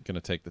going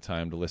to take the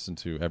time to listen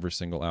to every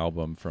single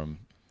album from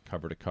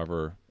cover to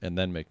cover and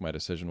then make my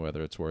decision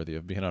whether it's worthy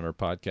of being on our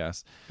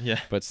podcast. Yeah.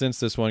 But since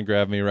this one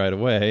grabbed me right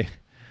away,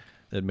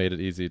 it made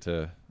it easy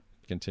to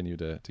continue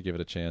to give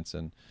it a chance,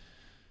 and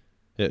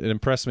it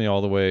impressed me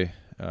all the way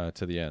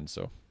to the end.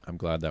 So I'm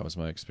glad that was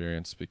my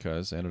experience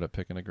because I ended up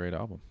picking a great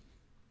album.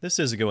 This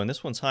is a good one.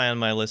 This one's high on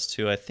my list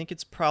too. I think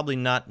it's probably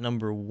not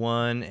number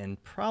one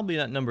and probably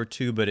not number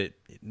two, but it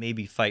may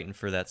be fighting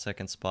for that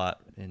second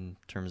spot in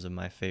terms of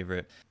my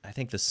favorite. I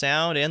think the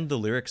sound and the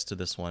lyrics to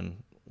this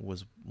one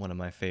was one of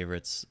my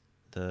favorites.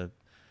 The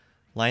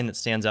line that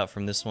stands out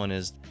from this one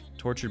is,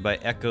 tortured by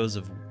echoes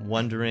of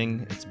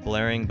wondering, it's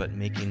blaring but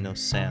making no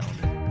sound.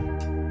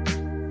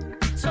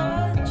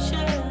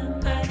 Tortured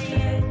by the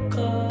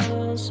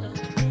echoes of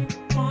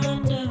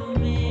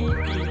wandering,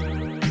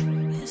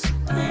 it's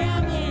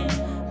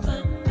blaring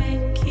but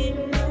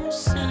making no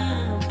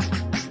sound.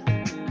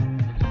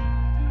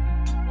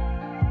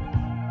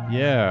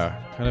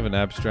 Yeah, kind of an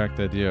abstract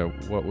idea.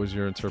 What was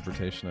your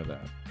interpretation of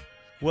that?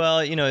 Well,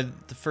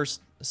 the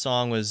first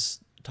song was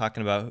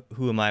talking about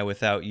who am I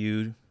without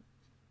you,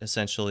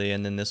 essentially,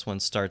 and then this one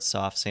starts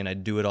off saying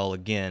I'd do it all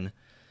again.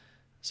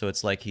 So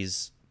it's like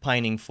he's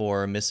pining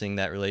for, missing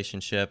that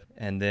relationship.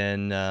 And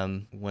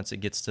then once it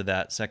gets to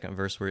that second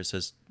verse where it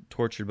says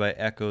tortured by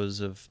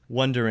echoes of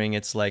wondering,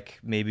 it's like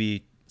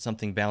maybe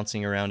something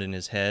bouncing around in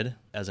his head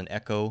as an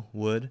echo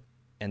would.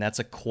 And that's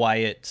a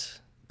quiet,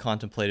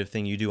 contemplative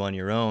thing you do on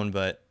your own,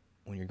 but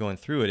when you're going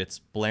through it, it's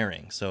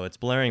blaring. So it's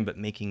blaring but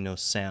making no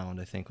sound,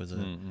 I think was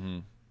a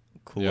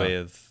cool way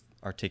of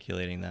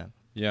articulating that.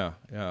 Yeah,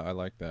 I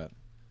like that.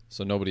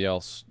 So nobody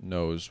else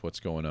knows what's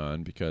going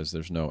on because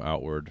there's no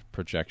outward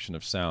projection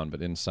of sound,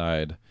 but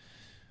inside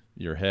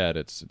your head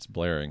it's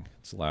blaring,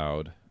 it's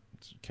loud,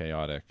 it's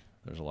chaotic.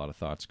 There's a lot of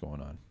thoughts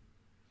going on.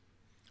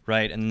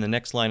 Right, and the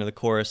next line of the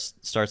chorus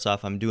starts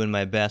off, I'm doing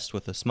my best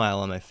with a smile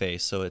on my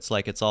face. So it's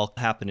like it's all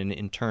happening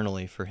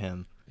internally for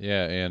him.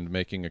 Yeah, and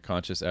making a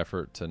conscious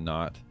effort to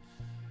not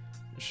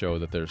show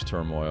that there's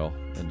turmoil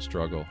and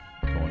struggle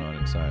going on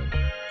inside.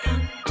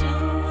 I'm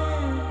doing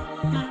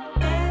my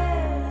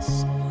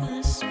best with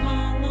a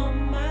smile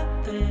on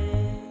my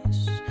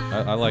face.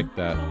 I like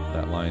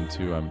that line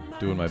too. I'm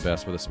doing my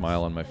best with a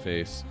smile on my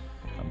face.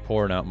 I'm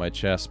pouring out my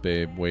chest,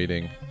 babe,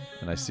 waiting,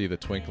 and I see the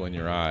twinkle in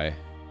your eye.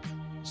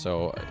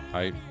 So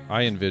I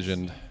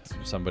envisioned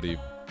somebody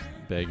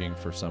begging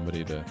for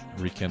somebody to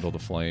rekindle the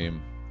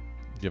flame,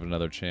 give it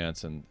another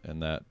chance, and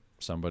that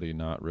somebody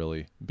not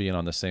really being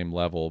on the same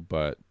level,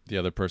 but the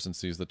other person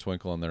sees the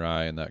twinkle in their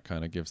eye, and that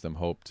kind of gives them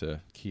hope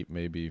to keep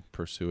maybe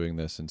pursuing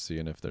this and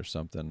seeing if there's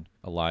something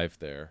alive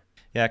there.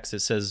 Yeah, because it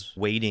says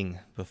waiting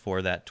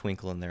before that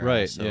twinkle in their eye.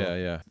 Right, So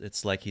yeah.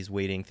 it's like he's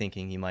waiting,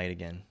 thinking he might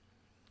again.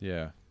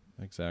 Yeah,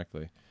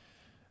 exactly.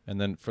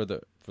 And then for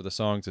the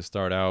song to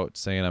start out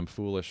saying I'm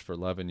foolish for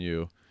loving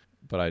you,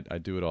 but I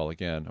do it all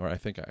again, or I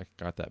think I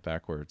got that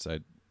backwards.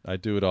 I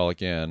do it all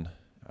again.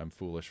 I'm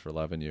foolish for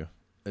loving you.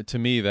 To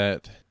me,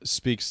 that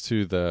speaks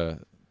to the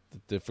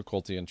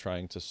difficulty in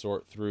trying to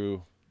sort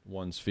through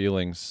one's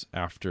feelings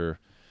after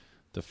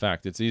the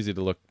fact. It's easy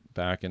to look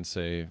back and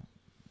say,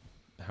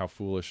 how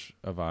foolish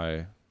of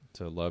I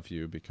to love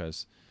you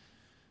because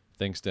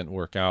things didn't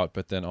work out,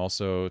 but then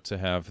also to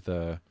have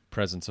the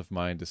presence of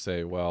mind to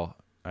say, well,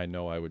 I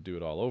know I would do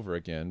it all over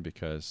again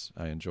because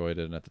I enjoyed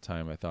it, and at the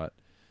time I thought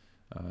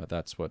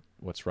that's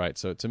what's right.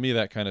 So to me,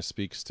 that kind of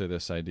speaks to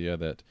this idea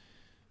that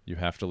you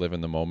have to live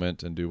in the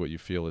moment and do what you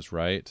feel is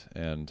right,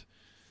 and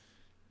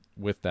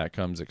with that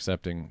comes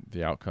accepting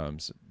the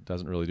outcomes. It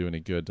doesn't really do any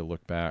good to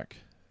look back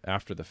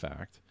after the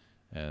fact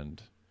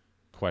and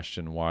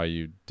question why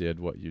you did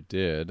what you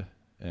did.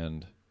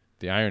 And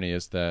the irony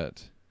is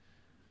that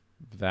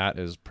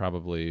is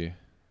probably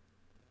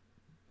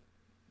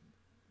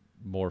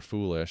more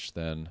foolish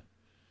than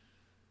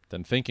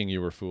thinking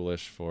you were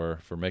foolish for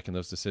making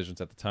those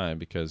decisions at the time,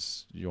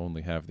 because you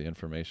only have the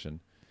information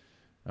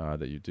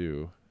that you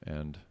do,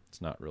 and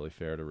it's not really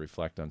fair to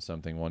reflect on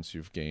something once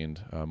you've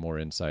gained more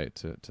insight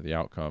to the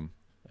outcome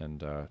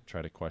and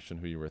try to question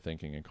who you were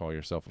thinking and call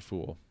yourself a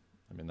fool.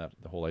 I mean,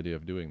 the whole idea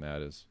of doing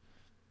that is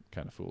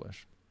kind of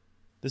foolish.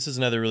 This is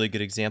another really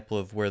good example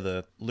of where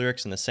the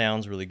lyrics and the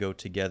sounds really go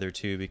together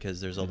too,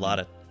 because there's a lot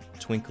of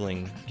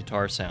twinkling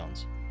guitar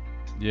sounds.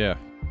 Yeah.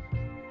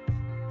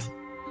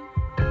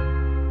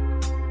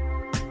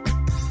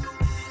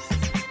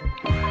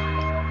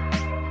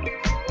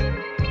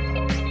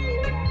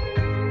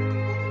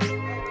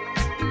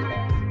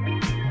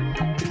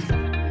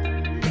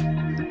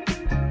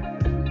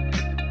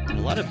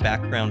 A lot of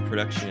background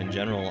production in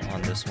general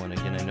on this one.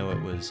 Again, I know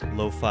it was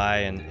lo-fi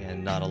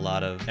and not a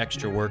lot of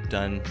extra work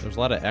done. There's a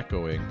lot of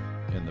echoing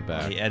in the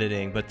back. The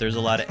editing, but there's a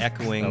lot of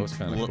echoing. That was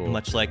kinda cool.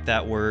 Much like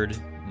that word,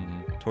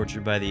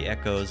 tortured by the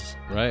echoes.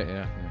 Right,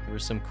 yeah. There were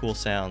some cool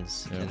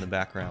sounds in the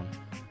background.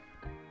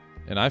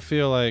 And I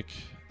feel like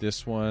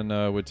this one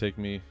would take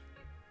me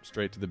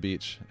straight to the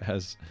beach,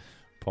 as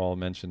Paul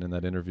mentioned in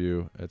that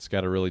interview. It's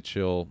got a really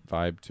chill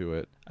vibe to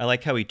it. I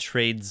like how he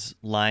trades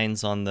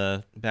lines on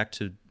the back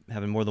to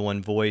having more than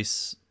one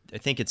voice. I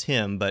think it's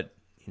him, but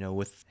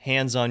with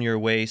hands on your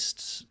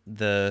waist,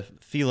 the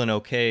feeling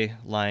okay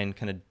line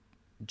kind of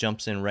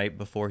jumps in right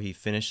before he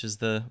finishes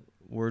the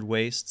word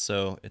waist,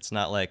 so it's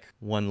not like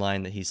one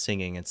line that he's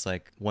singing. It's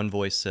like one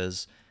voice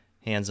says,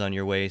 hands on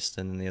your waist,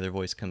 and then the other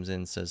voice comes in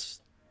and says,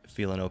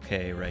 feeling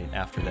okay right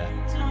after that.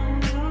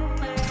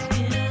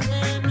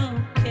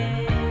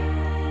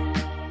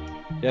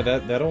 Yeah,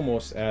 that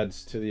almost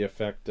adds to the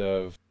effect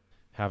of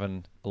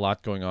having a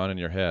lot going on in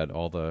your head.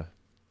 All the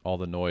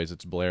noise,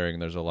 it's blaring.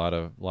 There's a lot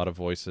of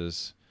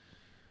voices,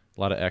 a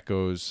lot of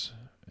echoes,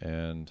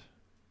 and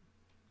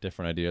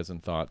different ideas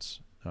and thoughts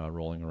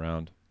rolling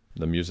around.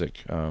 The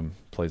music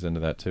plays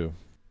into that too.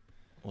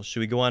 Well,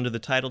 should we go on to the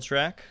title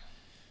track?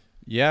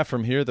 Yeah,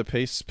 from here the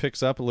pace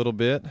picks up a little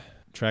bit.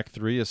 Track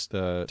 3 is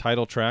the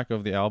title track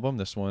of the album.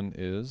 This one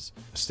is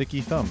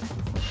Sticky Thumb.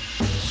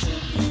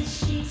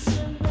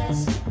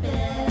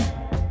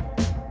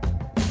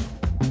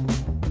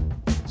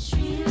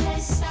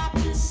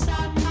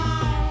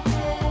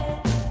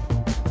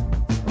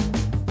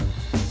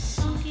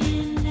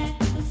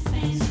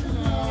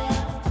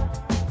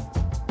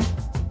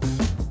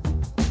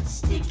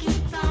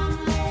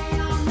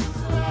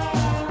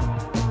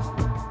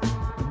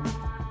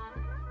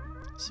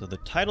 So the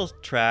title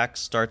track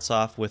starts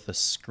off with a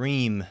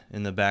scream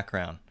in the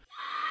background.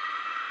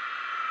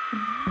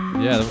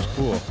 Yeah, that was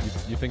cool.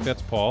 You think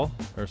that's Paul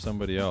or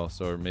somebody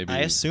else, or maybe? I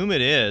assume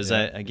it is.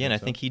 Yeah, I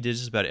think he did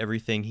just about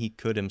everything he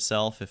could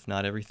himself, if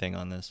not everything,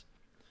 on this.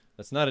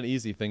 That's not an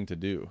easy thing to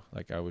do.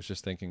 Like, I was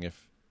just thinking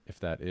if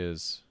that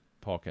is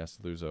Paul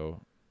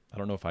Castelluzzo, I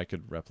don't know if I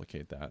could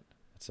replicate that.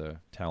 It's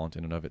a talent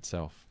in and of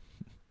itself.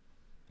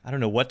 I don't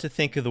know what to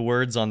think of the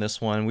words on this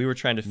one. We were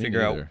trying to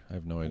figure out I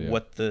have no idea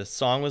what the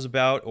song was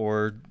about,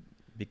 or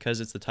because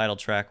it's the title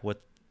track,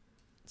 what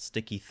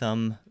Sticky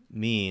Thumb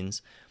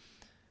means.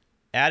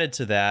 Added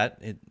to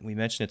that, we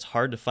mentioned it's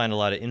hard to find a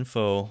lot of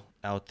info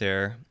out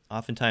there.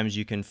 Oftentimes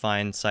you can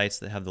find sites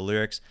that have the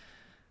lyrics.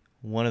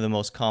 One of the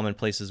most common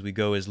places we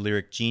go is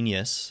Lyric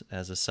Genius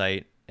as a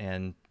site,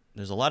 and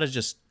there's a lot of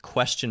just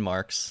question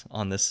marks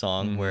on this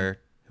song where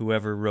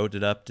whoever wrote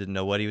it up didn't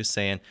know what he was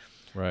saying.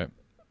 Right.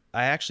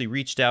 I actually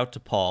reached out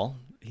to Paul.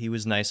 He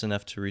was nice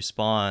enough to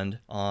respond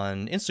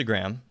on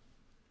Instagram,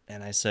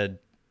 and I said,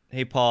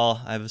 hey,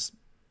 Paul, I have a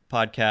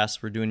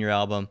podcast. We're doing your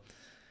album.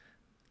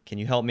 Can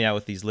you help me out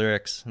with these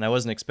lyrics? And I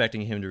wasn't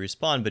expecting him to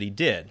respond, but he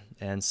did.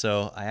 And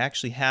so I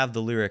actually have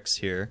the lyrics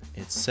here.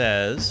 It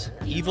says,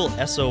 evil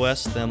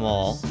SOS them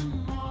all.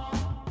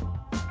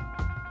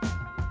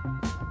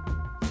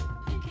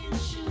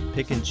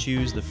 Pick and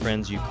choose the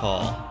friends you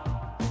call.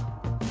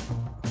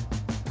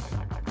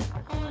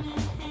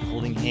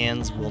 Holding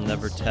hands will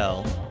never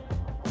tell.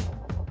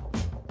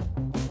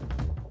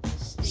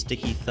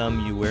 Sticky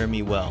thumb, you wear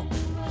me well.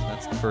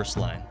 That's the first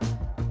line.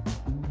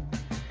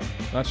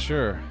 Not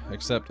sure,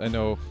 except I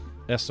know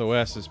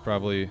SOS is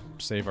probably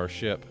save our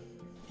ship.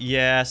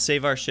 Yeah,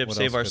 save our ship, What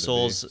save else our could it be?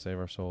 souls. Save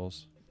our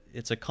souls.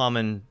 It's a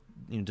common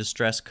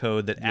distress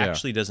code that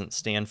actually doesn't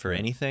stand for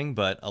anything,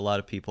 but a lot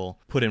of people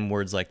put in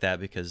words like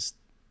that because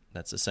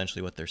that's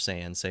essentially what they're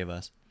saying, save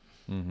us.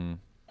 Mm-hmm.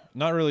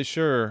 Not really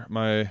sure.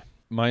 My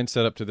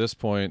mindset up to this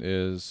point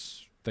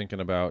is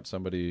thinking about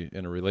somebody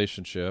in a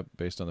relationship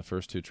based on the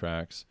first two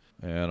tracks,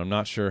 and I'm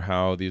not sure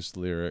how these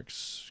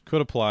lyrics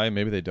could apply.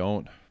 Maybe they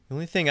don't. The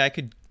only thing I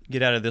could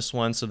get out of this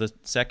one, so the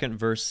second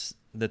verse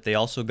that they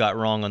also got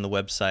wrong on the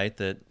website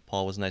that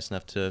Paul was nice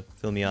enough to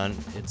fill me on,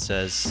 it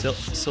says,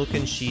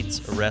 silken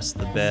sheets arrest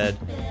the bed.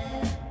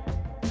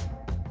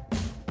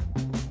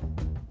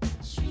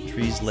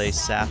 Trees lay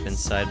sap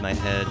inside my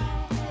head.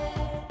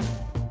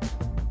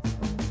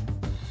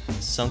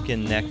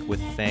 Sunken neck with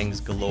fangs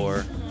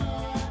galore.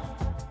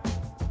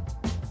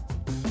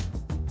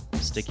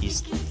 Sticky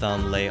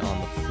thumb lay on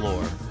the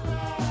floor.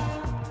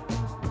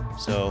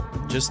 So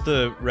just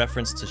the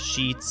reference to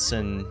sheets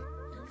and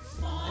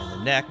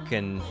the neck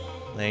and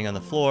laying on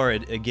the floor,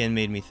 it again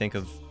made me think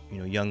of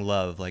young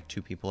love, like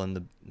two people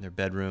in their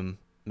bedroom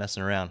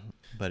messing around.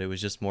 But it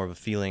was just more of a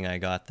feeling I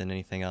got than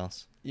anything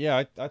else.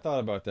 Yeah, I thought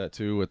about that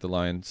too with the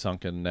line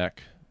sunken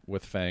neck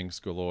with fangs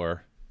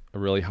galore. A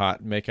really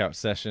hot makeout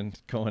session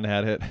going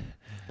at it.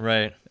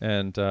 Right.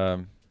 And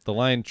the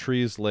line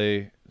trees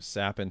lay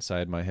sap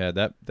inside my head,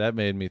 that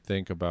made me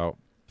think about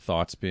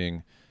thoughts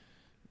being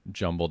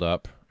jumbled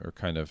up or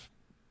kind of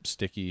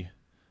sticky.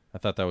 I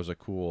thought that was a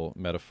cool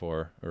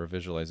metaphor or a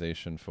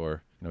visualization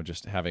for,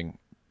 just having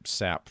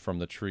sap from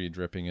the tree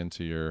dripping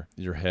into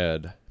your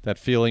head. That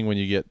feeling when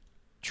you get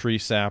tree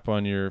sap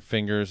on your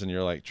fingers and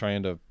you're like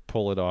trying to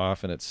pull it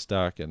off and it's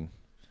stuck and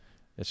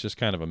it's just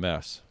kind of a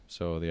mess.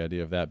 So the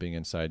idea of that being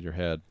inside your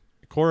head.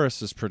 The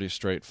chorus is pretty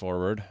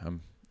straightforward.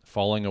 I'm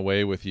falling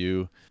away with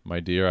you, my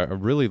dear. I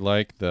really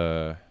like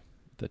the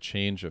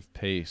change of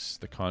pace,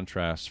 the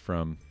contrast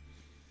from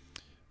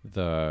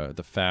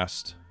the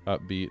fast,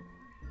 upbeat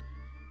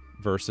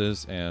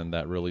verses and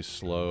that really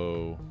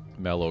slow,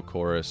 mellow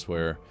chorus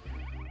where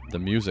the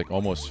music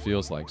almost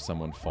feels like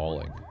someone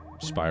falling,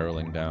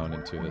 spiraling down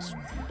into this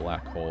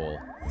black hole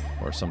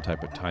or some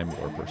type of time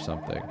warp or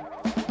something.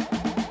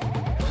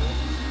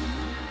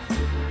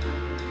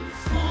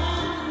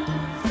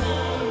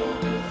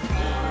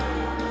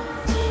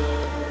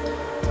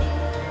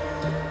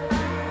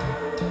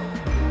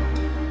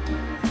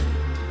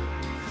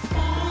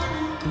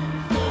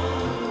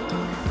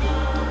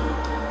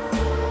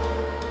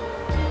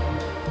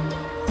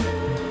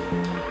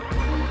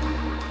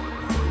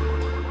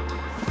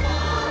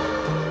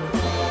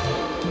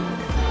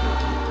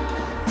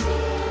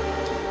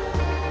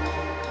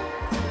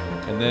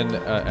 And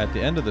then at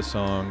the end of the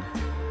song,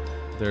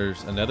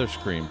 there's another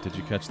scream. Did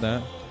you catch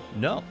that?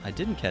 No, I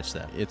didn't catch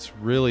that. It's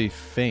really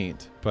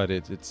faint, but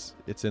it's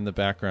in the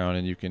background,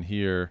 and you can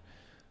hear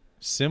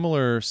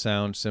similar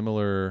sound,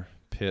 similar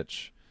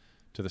pitch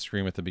to the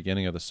scream at the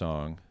beginning of the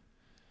song.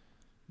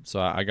 So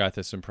I got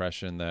this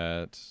impression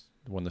that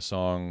when the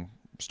song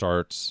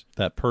starts,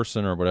 that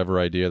person or whatever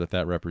idea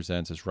that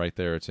represents is right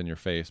there. It's in your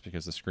face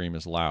because the scream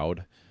is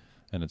loud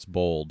and it's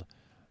bold.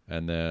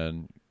 And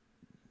then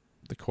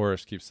the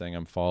chorus keeps saying,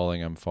 I'm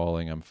falling, I'm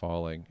falling, I'm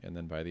falling. And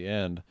then by the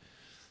end,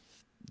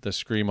 the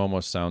scream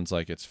almost sounds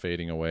like it's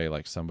fading away,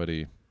 like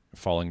somebody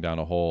falling down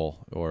a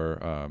hole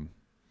or,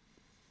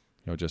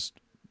 just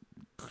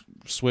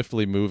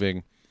swiftly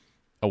moving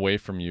away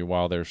from you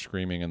while they're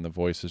screaming, and the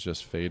voice is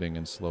just fading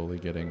and slowly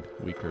getting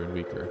weaker and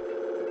weaker.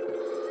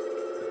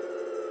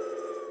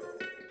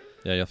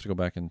 Yeah, you have to go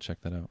back and check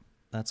that out.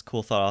 That's a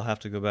cool thought. I'll have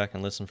to go back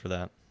and listen for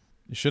that.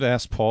 You should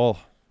ask Paul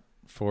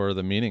for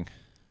the meaning.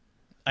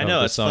 I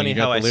know, it's funny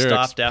how I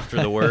stopped after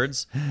the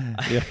words.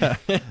 Yeah,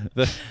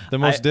 the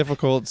most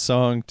difficult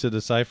song to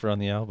decipher on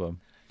the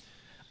album.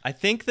 I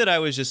think that I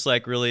was just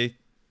like really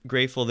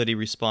grateful that he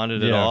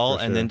responded at all,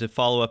 for and then to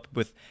follow up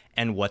with,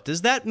 and what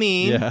does that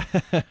mean? Yeah,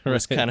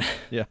 was kind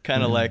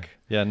of like,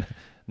 yeah.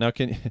 Now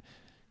can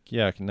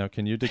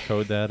you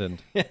decode that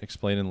and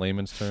explain in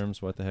layman's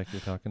terms what the heck you're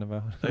talking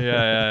about?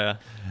 Yeah.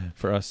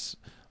 For us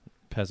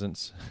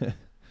peasants.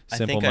 I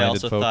think I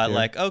also thought here.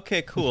 like,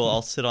 okay, cool,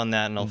 I'll sit on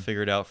that and I'll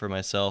figure it out for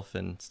myself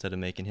instead of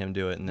making him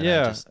do it. And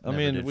then I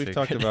mean, we've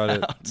talked about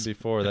it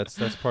before. That's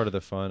part of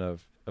the fun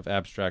of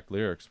abstract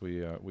lyrics.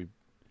 We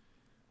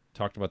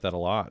talked about that a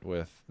lot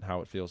with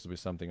how it feels to be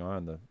something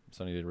on the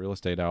Sunny Day Real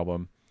Estate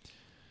album.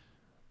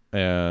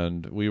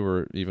 And we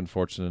were even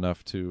fortunate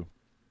enough to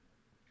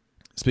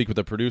speak with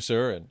a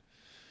producer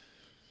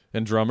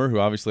and drummer who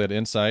obviously had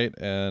insight,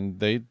 and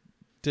they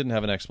didn't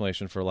have an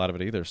explanation for a lot of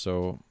it either.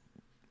 So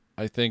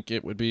I think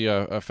it would be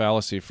a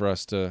fallacy for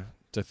us to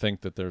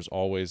think that there's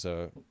always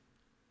a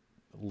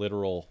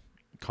literal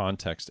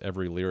context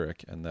every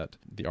lyric, and that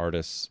the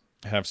artists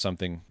have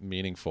something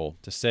meaningful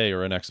to say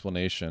or an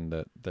explanation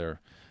that they're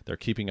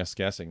keeping us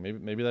guessing.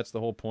 Maybe that's the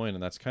whole point,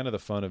 and that's kind of the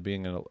fun of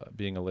being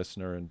a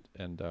listener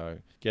and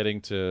getting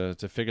to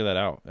figure that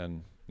out.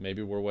 And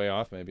maybe we're way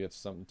off. Maybe it's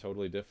something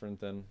totally different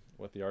than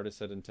what the artist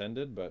had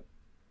intended, but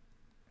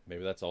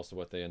maybe that's also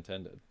what they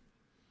intended.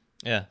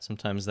 Yeah,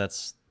 sometimes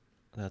that's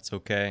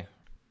okay.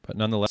 But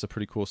nonetheless, a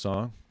pretty cool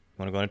song.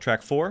 Want to go on to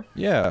track 4?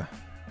 Yeah.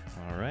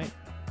 All right.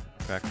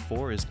 Track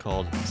 4 is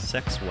called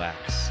Sex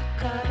Wax.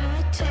 Got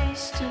a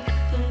taste of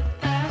the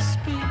last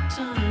big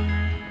time.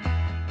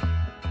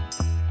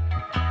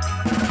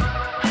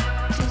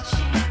 Did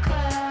you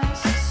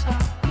glasses all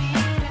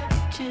beat up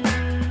too?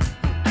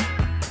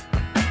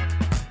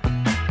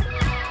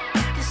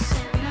 The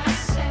sin of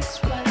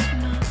sex was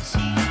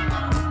melting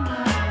on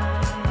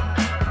mine.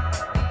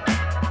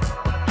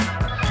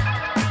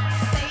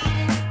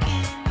 Faded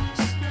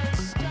canvas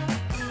list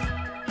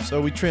of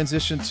So we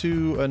transition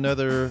to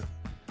another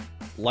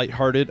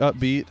lighthearted,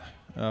 upbeat,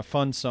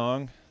 fun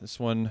song. This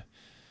one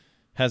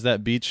has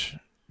that beach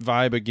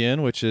vibe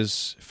again, which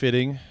is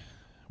fitting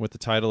with the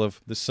title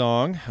of the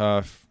song.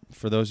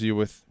 For those of you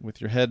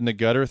with your head in the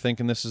gutter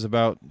thinking this is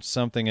about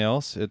something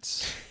else,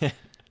 it's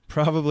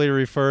probably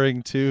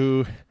referring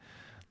to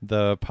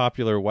the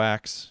popular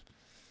wax,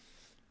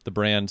 the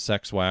brand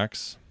Sex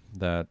Wax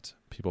that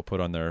people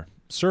put on their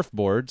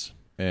surfboards.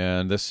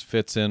 And this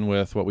fits in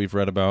with what we've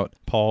read about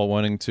Paul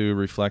wanting to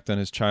reflect on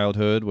his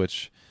childhood,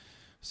 which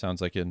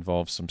sounds like it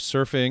involves some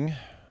surfing.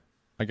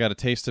 I got a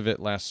taste of it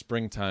last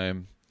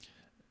springtime.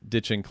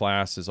 Ditching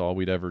class is all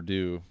we'd ever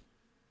do.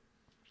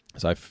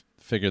 So I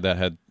figured that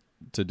had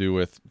to do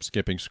with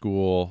skipping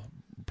school,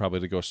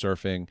 probably to go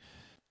surfing.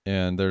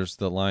 And there's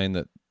the line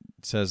that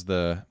says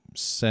the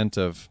scent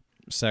of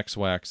sex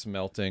wax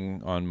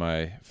melting on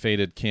my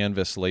faded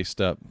canvas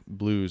laced up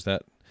blues.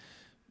 That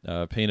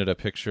painted a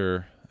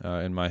picture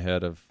in my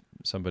head of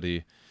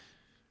somebody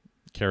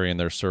carrying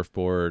their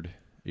surfboard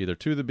either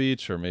to the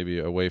beach or maybe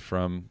away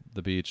from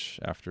the beach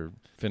after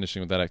finishing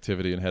with that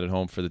activity and headed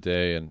home for the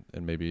day, and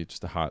maybe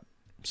just a hot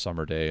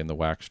summer day and the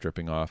wax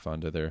dripping off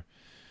onto their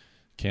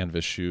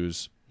canvas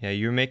shoes. Yeah,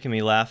 you're making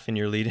me laugh in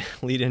your lead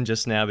in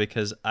just now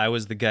because I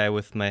was the guy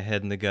with my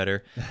head in the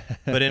gutter.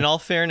 But in all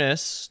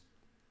fairness,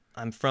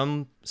 I'm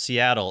from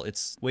Seattle.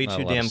 It's way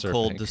too damn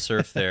cold to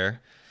surf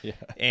there. Yeah.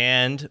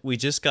 And we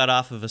just got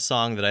off of a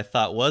song that I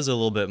thought was a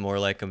little bit more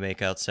like a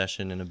makeout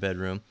session in a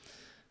bedroom.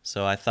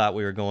 So I thought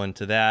we were going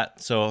to that.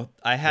 So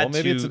I had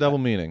maybe it's a double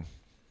meaning.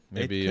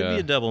 Maybe it could be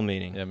a double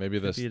meaning. Yeah, maybe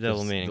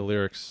the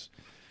lyrics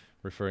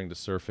referring to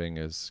surfing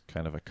is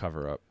kind of a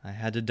cover-up. I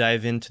had to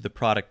dive into the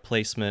product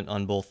placement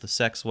on both the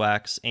Sex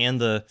Wax and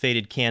the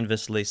faded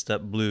canvas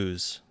laced-up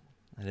blues.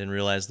 I didn't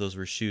realize those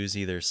were shoes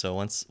either. So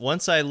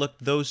once I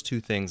looked those two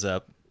things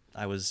up,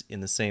 I was in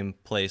the same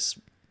place,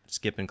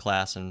 skipping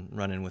class and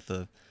running with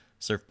the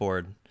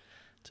surfboard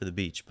to the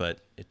beach. But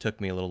it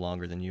took me a little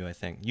longer than you, I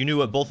think. You knew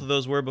what both of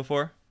those were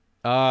before?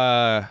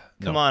 No.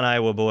 Come on,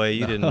 Iowa boy.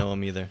 You didn't know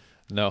them either.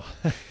 No,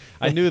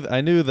 I knew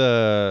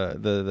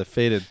the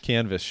faded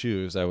canvas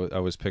shoes. I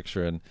was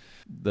picturing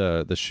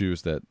the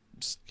shoes that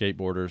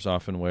skateboarders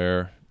often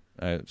wear.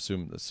 I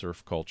assume the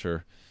surf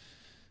culture.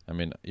 I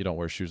mean, you don't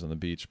wear shoes on the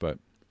beach, but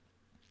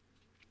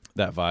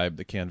that vibe,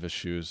 the canvas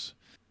shoes.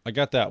 I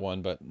got that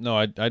one, but no,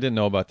 I didn't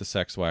know about the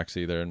sex wax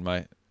either, and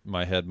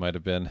my head might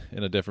have been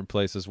in a different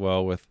place as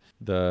well with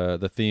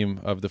the theme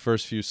of the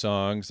first few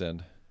songs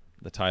and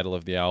the title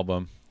of the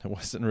album. I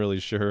wasn't really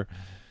sure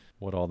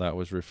what all that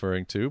was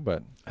referring to,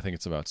 but I think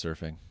it's about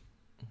surfing.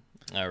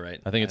 All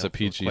right. I think it's a don't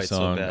feel peachy quite so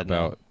song bad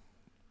about now.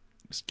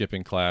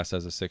 skipping class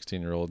as a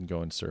 16-year-old and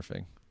going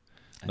surfing.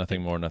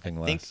 Nothing more, nothing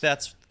less. I think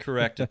that's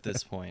correct at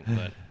this point,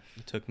 but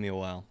it took me a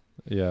while.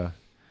 Yeah.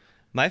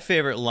 My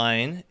favorite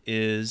line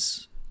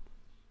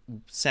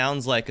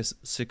sounds like a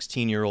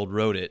 16-year-old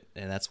wrote it,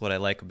 and that's what I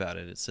like about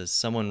it. It says,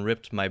 "Someone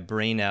ripped my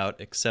brain out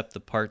except the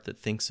part that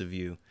thinks of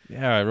you."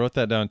 Yeah, I wrote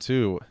that down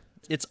too.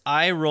 It's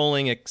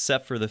eye-rolling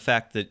except for the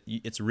fact that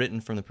it's written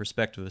from the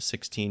perspective of a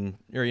 16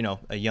 or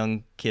a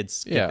young kid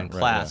skipping right,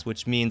 class, yeah.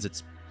 which means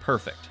it's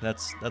perfect.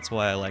 That's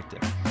why I liked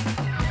it.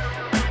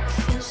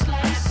 Feels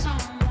like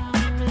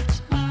someone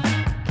ripped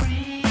my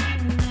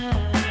brain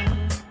out.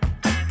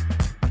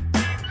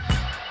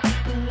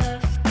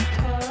 Left the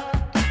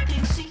part that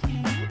thinks of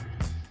you.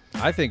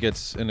 I think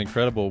it's an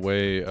incredible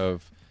way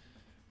of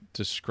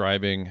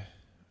describing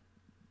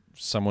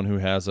someone who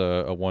has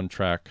a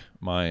one-track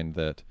mind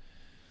that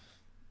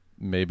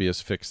maybe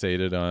is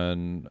fixated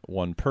on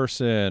one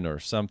person or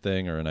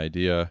something or an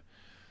idea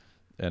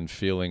and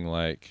feeling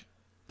like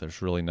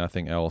there's really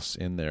nothing else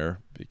in there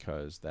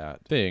because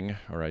that thing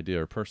or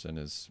idea or person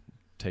is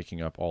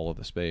taking up all of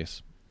the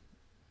space.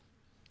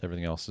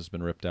 Everything else has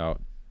been ripped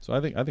out. So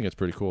I think it's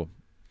pretty cool.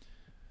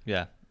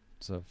 Yeah.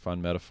 It's a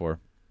fun metaphor.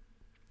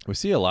 We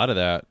see a lot of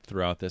that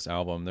throughout this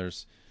album.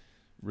 There's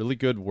really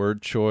good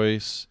word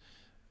choice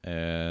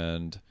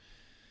and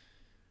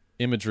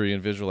imagery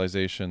and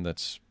visualization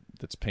that's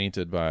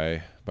painted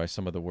by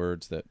some of the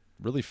words that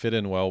really fit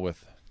in well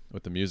with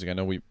the music. I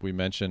know we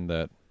mentioned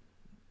that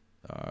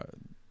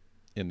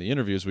in the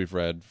interviews we've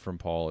read from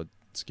Paul,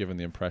 it's given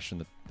the impression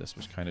that this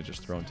was kind of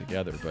just thrown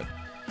together, but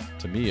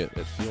to me it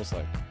feels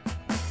like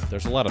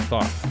there's a lot of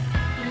thought.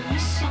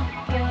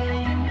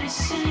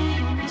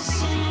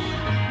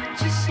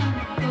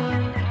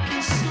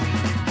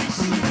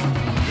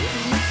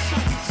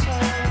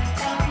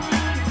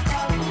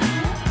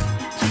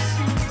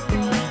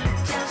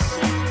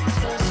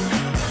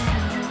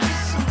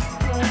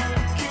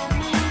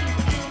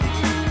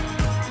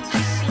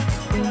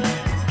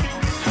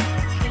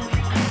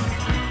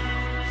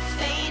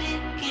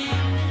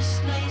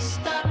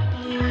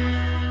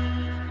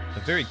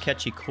 A very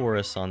catchy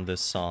chorus on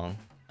this song.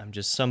 "I'm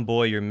just some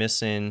boy you're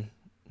missing,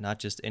 not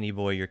just any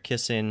boy you're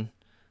kissing.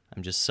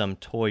 I'm just some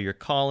toy you're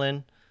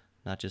calling,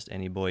 not just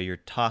any boy you're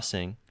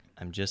tossing.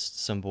 I'm just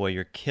some boy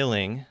you're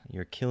killing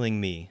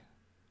me."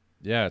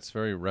 Yeah, it's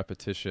very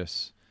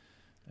repetitious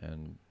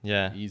and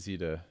Yeah. easy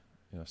to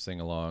sing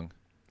along.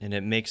 And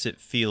it makes it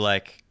feel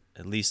like,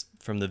 at least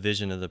from the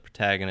vision of the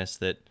protagonist,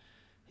 that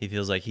he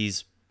feels like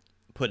he's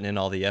putting in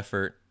all the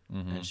effort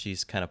and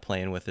she's kind of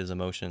playing with his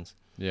emotions.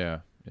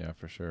 Yeah,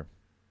 for sure.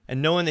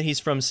 And knowing that he's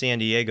from San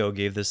Diego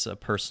gave this a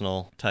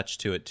personal touch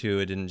to it too.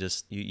 It didn't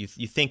just you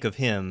think of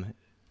him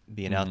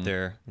being out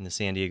there in the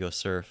San Diego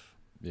surf.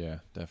 Yeah,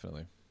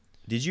 definitely.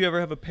 Did you ever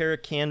have a pair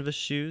of canvas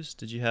shoes?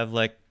 Did you have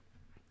like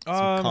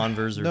some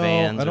Converse or no,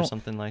 Vans I or don't-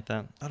 something like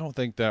that? I don't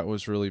think that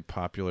was really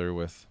popular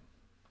with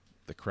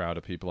the crowd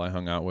of people I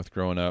hung out with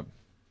growing up.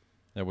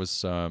 That was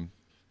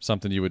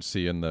something you would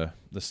see in the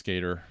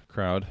skater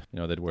crowd.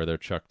 They'd wear their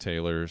Chuck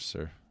Taylors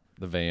or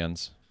the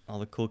Vans. All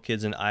the cool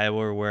kids in Iowa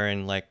were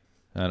wearing like,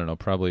 I don't know,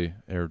 probably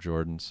Air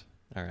Jordans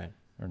all right.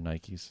 or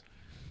Nikes.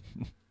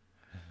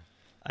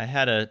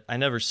 I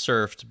never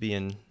surfed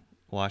being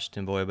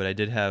Washington boy, but I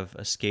did have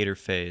a skater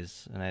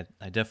phase, and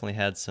I definitely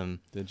had some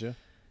Did you?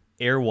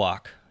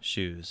 Airwalk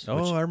shoes. Oh,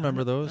 which I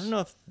remember those. I don't know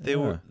if they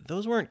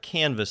those weren't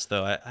canvas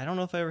though. I don't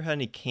know if I ever had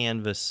any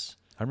canvas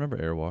I remember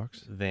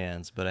Airwalks.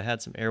 Vans, but I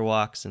had some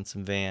Airwalks and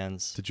some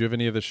Vans. Did you have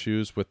any of the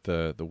shoes with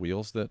the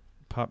wheels that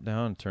popped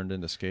down and turned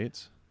into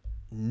skates?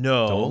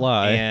 No, Don't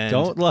lie. and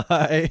Don't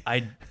lie.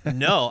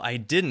 I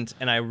didn't,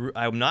 and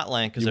I'm not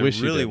lying because You I wish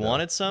you really did, though.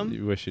 wanted some.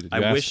 You wish you did. You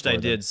I asked wished I for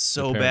them. did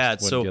so Your bad.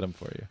 parents wouldn't So get them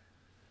for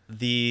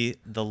you.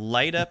 the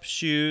light up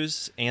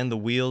shoes and the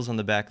wheels on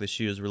the back of the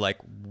shoes were like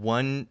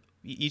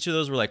each of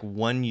those were like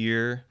 1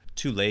 year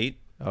too late.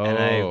 And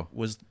Oh.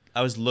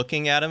 I was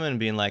looking at them and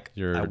being like,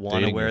 You're I want to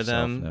dating wear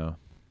yourself them, now.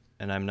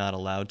 and I'm not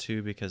allowed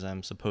to because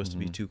I'm supposed to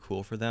be too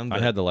cool for them. I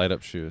But had the light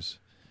up shoes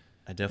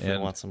I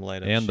definitely want some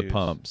light up and shoes. the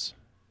pumps.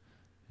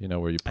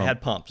 Where you pump. I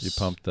had pumps. You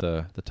pumped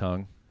the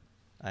tongue.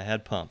 I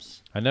had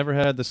pumps. I never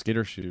had the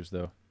skater shoes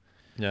though.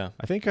 Yeah.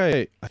 I think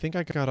I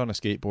got on a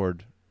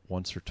skateboard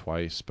once or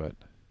twice, but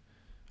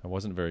I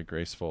wasn't very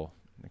graceful.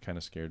 It kind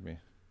of scared me,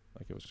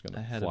 like it was going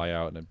I to had fly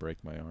out and I'd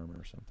break my arm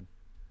or something.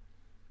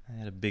 I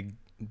had a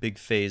big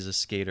phase of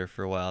skater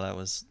for a while. That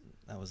was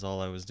all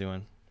I was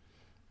doing.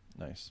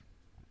 Nice.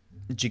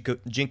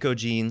 Jinko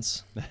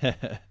jeans,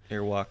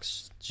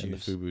 Airwalks and the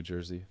shoes, FUBU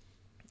jersey.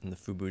 and the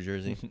FUBU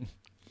jersey.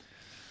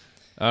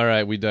 All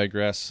right, we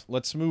digress.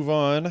 Let's move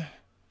on.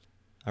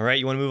 All right,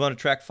 you want to move on to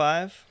track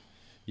 5?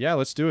 Yeah,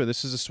 let's do it.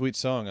 This is a sweet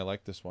song. I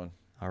like this one.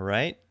 All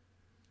right.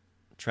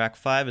 Track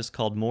 5 is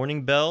called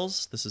Morning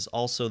Bells. This is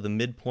also the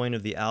midpoint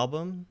of the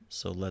album,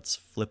 so let's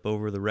flip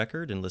over the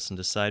record and listen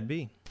to side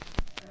B.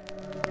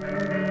 You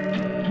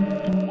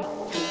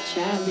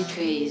drive me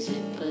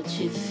crazy, but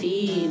you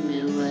feed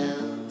me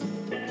well.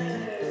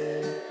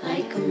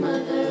 Like a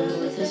mother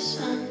with a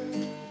son.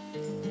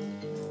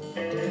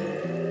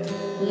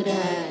 Would I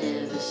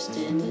ever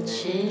stand a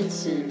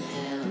chance in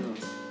hell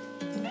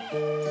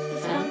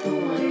without the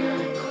one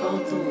I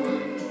called the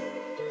one?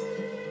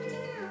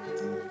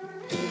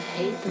 You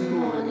hate the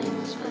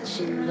mornings, but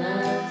you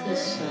love the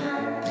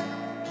sun.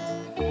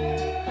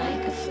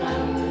 Like a flower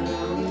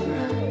on the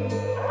run.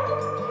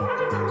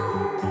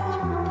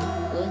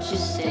 Would you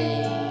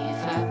stay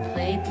if I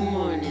played the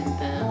morning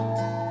bell?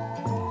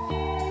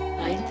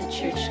 Like the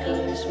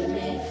churchgoers we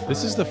made fun.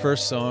 This is the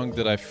first song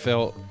that I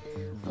felt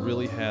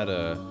really had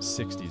a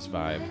 60s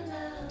vibe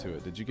to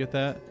it. Did you get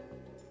that?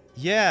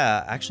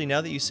 Yeah, actually,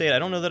 now that you say it, I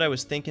don't know that I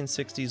was thinking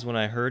 60s when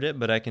I heard it,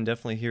 but I can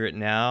definitely hear it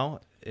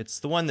now. It's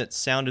the one that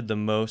sounded the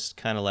most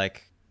kind of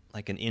like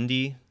an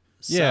indie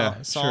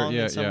song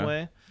in some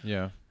way.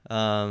 Yeah.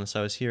 So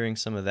I was hearing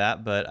some of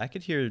that, but I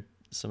could hear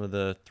some of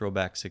the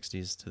throwback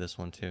 60s to this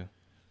one too.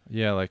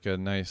 Yeah, like a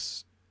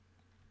nice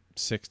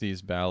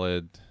 60s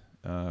ballad,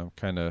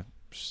 kind of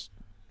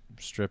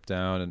stripped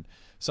down, and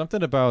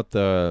something about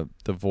the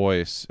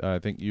voice. I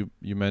think you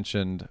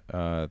mentioned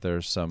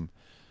there's some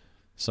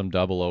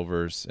double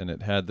overs, and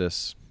it had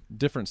this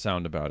different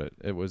sound about it.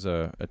 It was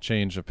a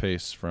change of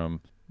pace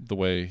from the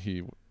way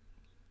he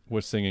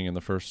was singing in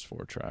the first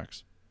 4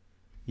 tracks.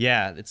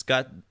 Yeah, it's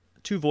got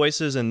 2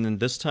 voices, and then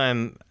this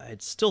time I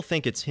still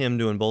think it's him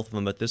doing both of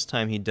them, but this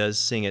time he does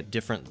sing at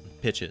different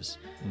pitches.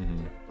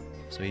 Mm-hmm.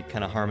 So he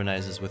kind of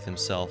harmonizes with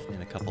himself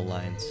in a couple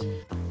lines.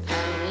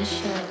 I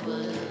wish I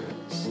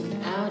was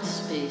an outer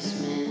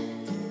space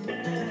man,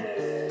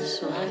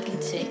 so I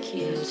could take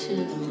you to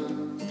the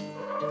moon.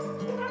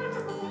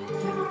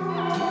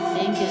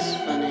 Think it's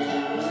funny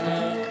when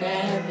I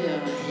grab your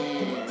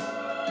hand,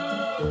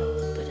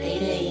 but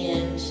 8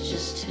 a.m.'s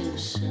just too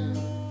soon.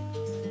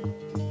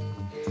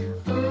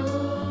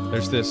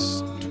 There's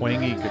this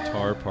twangy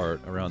guitar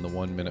part around the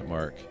 1 minute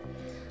mark.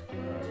 I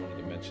wanted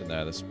to mention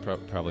that. It's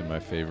probably my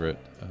favorite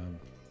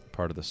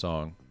part of the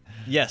song.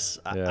 Yes,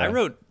 Yeah. I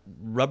wrote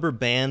rubber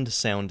band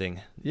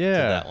sounding to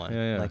that one.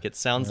 Yeah. Like it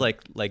sounds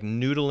like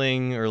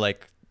noodling or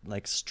like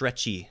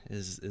stretchy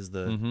is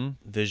the Mm-hmm.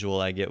 visual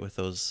I get with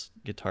those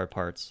guitar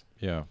parts.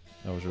 Yeah,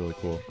 that was really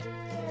cool.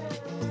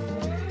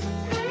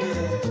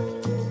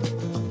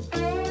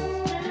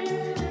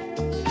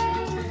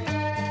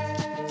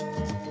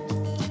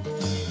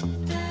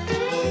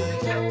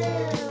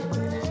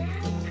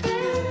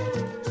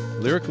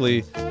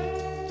 Lyrically,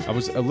 I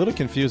was a little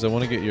confused. I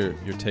want to get your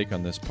take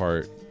on this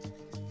part.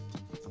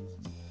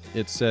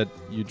 It said,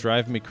 "You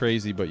drive me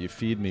crazy, but you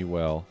feed me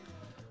well.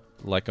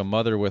 Like a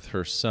mother with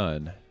her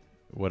son,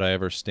 would I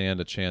ever stand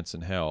a chance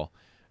in hell?"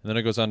 And then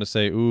it goes on to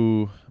say,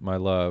 "Ooh, my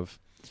love."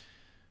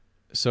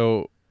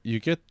 So you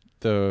get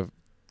the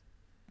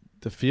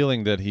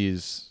feeling that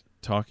he's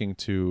talking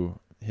to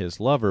his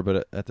lover,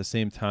 but at the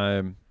same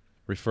time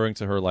referring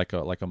to her like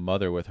a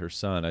mother with her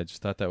son. I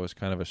just thought that was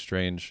kind of a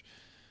strange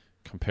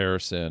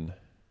comparison.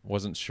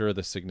 Wasn't sure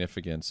the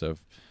significance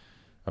of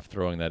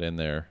throwing that in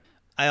there.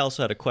 I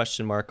also had a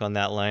question mark on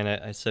that line.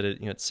 I said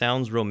it. It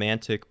sounds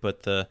romantic,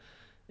 but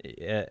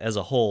as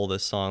a whole,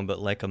 this song,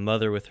 but like a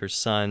mother with her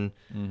son,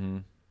 Mm-hmm.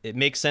 it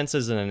makes sense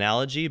as an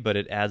analogy, but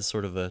it adds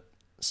sort of a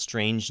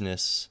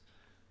strangeness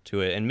to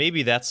it. And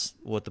maybe that's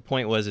what the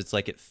point was. It's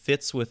like it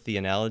fits with the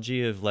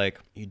analogy of like,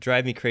 you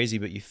drive me crazy,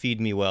 but you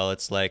feed me well.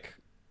 It's like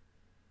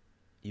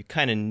you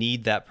kind of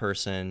need that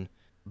person,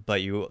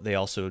 but they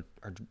also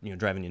are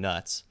driving you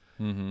nuts.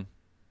 Mm-hmm.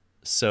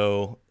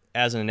 So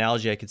as an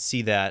analogy, I could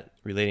see that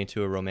relating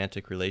to a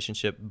romantic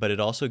relationship, but it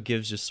also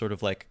gives just sort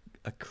of like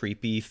a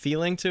creepy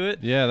feeling to it.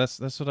 Yeah,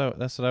 that's what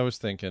I was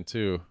thinking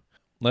too.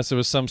 Unless it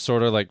was some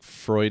sort of like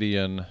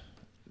Freudian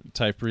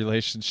type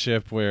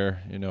relationship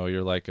where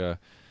you're like a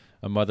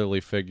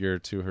motherly figure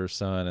to her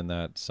son, and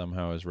that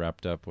somehow is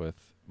wrapped up with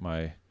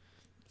my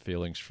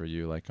feelings for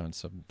you, like on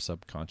some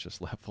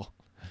subconscious level.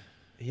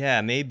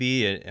 Yeah,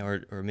 maybe,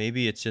 or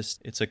maybe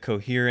it's a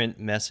coherent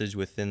message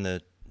within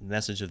the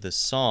message of this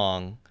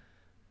song,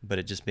 but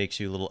it just makes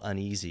you a little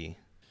uneasy.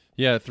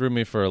 Yeah, it threw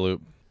me for a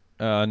loop.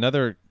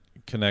 Another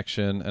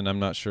connection, and I'm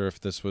not sure if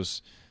this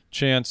was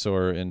chance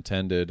or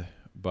intended,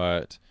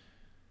 but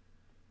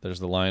there's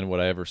the line, "Would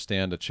I ever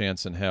stand a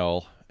chance in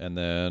hell?" And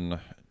then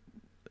a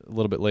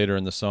little bit later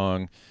in the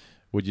song,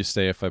 "Would you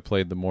stay if I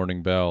played the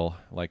morning bell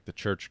like the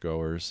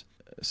churchgoers?"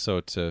 So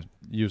to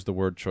use the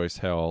word choice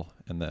hell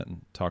and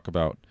then talk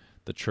about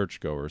the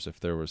churchgoers, if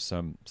there was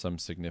some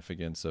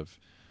significance of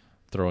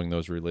throwing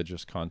those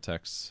religious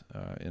contexts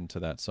into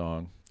that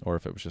song, or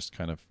if it was just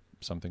kind of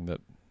something that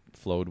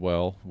flowed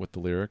well with the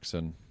lyrics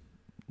and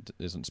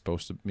isn't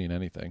supposed to mean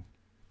anything.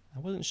 I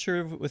wasn't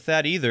sure with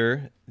that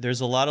either.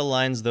 There's a lot of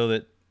lines, though,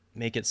 that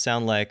make it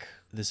sound like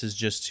this is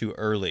just too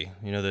early.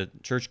 You know, the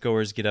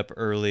churchgoers get up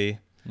early.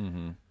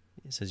 Mm-hmm.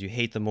 It says you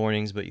hate the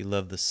mornings, but you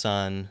love the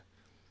sun.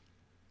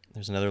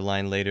 There's another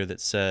line later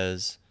that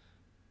says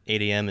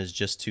 8 a.m. is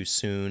just too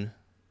soon.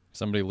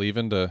 Somebody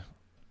leaving to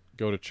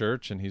go to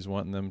church and he's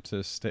wanting them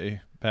to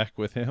stay back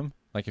with him.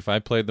 Like if I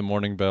played the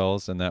morning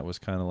bells and that was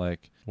kind of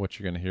like what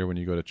you're going to hear when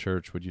you go to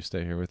church, would you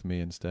stay here with me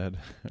instead?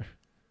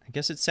 I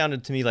guess it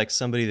sounded to me like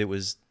somebody that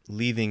was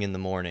leaving in the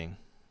morning,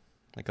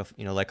 like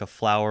a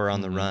flower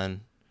on the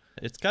run.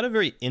 It's got a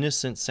very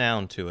innocent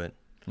sound to it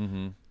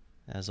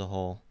as a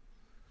whole.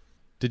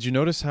 Did you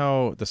notice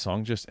how the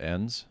song just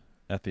ends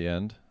at the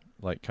end,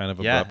 like kind of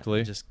abruptly?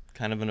 Yeah, just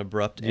kind of an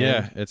abrupt end.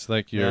 Yeah, it's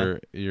like you're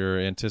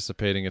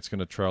anticipating it's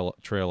going to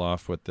trail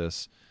off with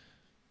this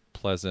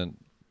pleasant,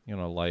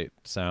 light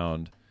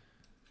sound.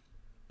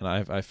 And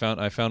I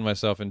found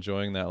myself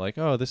enjoying that, like,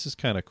 oh, this is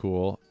kind of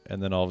cool,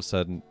 and then all of a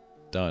sudden,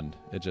 done.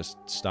 It just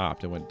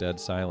stopped and went dead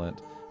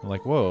silent. I'm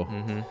like, whoa,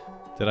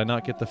 did I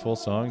not get the full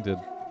song? Did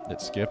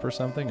it skip or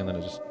something? And then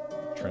it just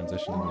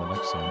transitioned into the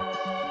next song.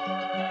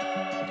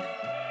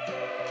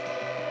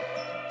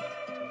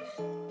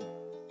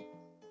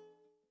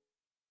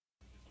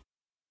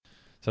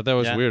 So that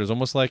was weird. It was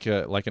almost like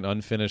an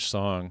unfinished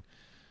song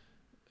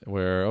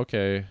where,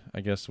 okay,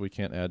 I guess we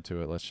can't add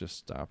to it. Let's just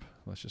stop.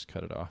 Let's just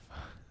cut it off.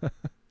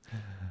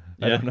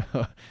 I don't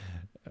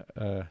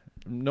know.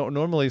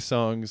 Normally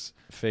songs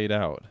fade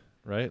out,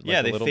 right?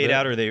 Yeah, they fade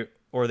out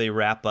or they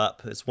wrap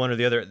up. It's one or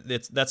the other.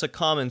 That's a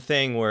common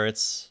thing where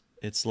it's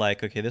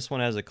like, okay, this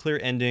one has a clear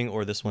ending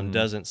or this one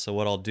doesn't. So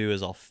what I'll do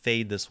is I'll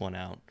fade this one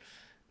out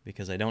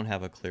because I don't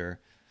have a clear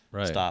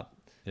stop.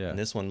 Yeah. And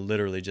this one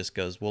literally just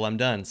goes, well, I'm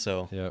done.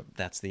 So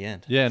that's the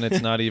end. Yeah, and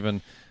it's not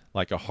even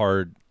like a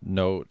hard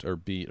note or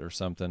beat or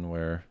something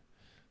where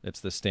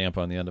it's the stamp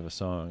on the end of a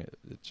song.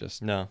 It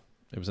just no.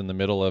 It was in the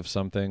middle of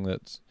something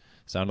that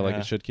sounded like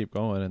it should keep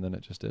going, and then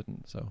it just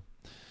didn't. So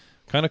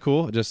kind of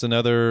cool. Just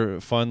another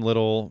fun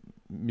little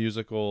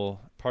musical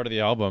part of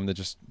the album that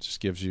just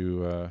gives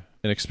you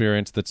an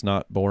experience that's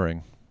not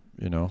boring.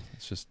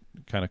 It's just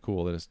kind of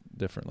cool that it's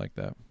different like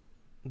that.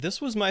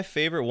 This was my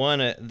favorite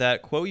one.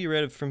 That quote you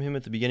read from him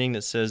at the beginning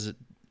that says,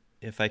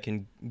 if I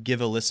can give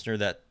a listener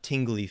that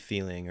tingly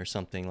feeling or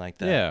something like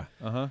that. Yeah.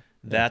 Uh-huh.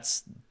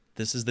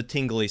 This is the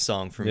tingly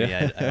song for me.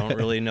 I don't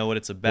really know what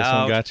it's about. This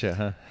one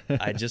gotcha, huh?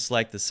 I just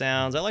like the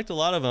sounds. I liked a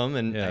lot of them,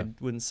 and I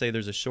wouldn't say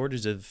there's a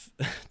shortage of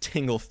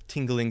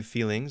tingling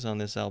feelings on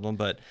this album,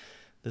 but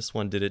this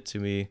one did it to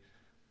me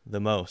the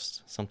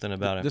most. Something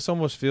about it. This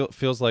almost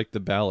feels like the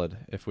ballad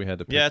if we had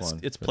to pick one. Yeah,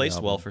 it's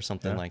placed well for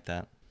something like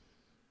that.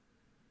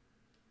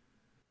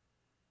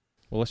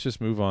 Well, let's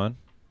just move on.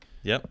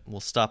 Yep,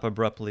 we'll stop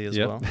abruptly as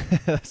well.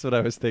 That's what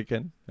I was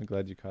thinking. I'm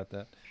glad you caught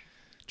that.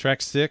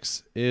 Track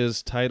 6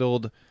 is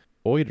titled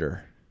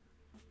Oider.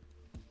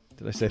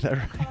 Did I say that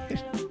right?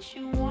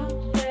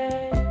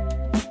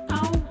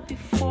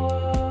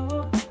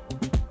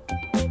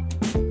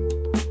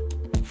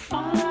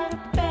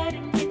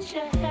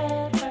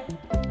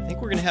 I think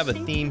we're going to have a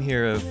theme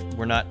here of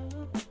we're not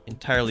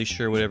entirely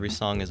sure what every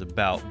song is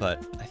about,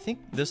 but I think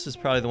this is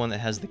probably the one that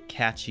has the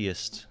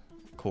catchiest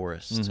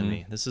chorus to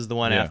me. This is the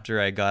one after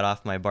I got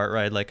off my BART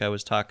ride like I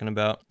was talking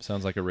about.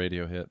 Sounds like a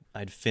radio hit.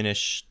 I'd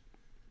finished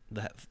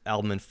the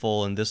album in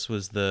full, and this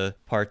was the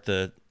part,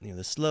 the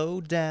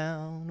slow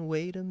down,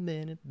 wait a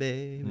minute,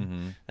 babe.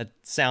 That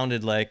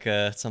sounded like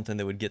something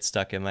that would get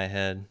stuck in my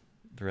head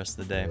the rest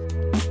of the day.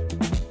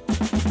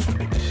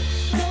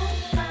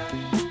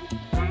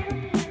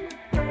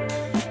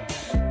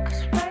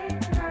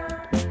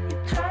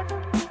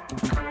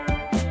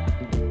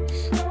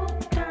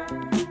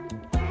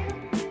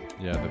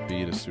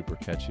 Super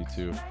catchy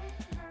too.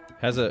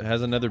 Has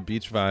another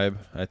beach vibe.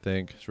 I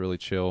think it's really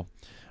chill.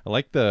 I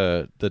like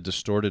the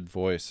distorted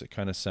voice. It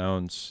kind of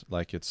sounds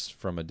like it's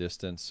from a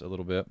distance a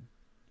little bit.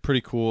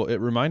 Pretty cool. It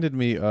reminded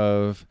me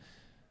of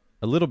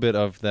a little bit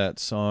of that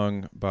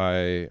song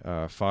by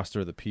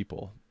Foster the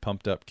People,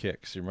 Pumped Up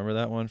Kicks. You remember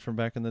that one from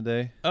back in the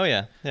day? Oh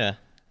yeah.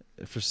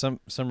 For some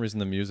reason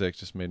the music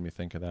just made me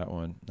think of that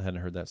one. I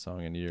hadn't heard that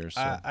song in years.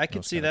 So I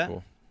could see that.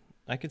 Cool.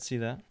 I could see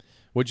that.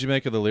 What'd you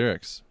make of the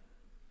lyrics?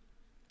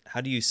 How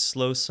do you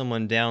slow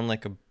someone down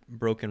like a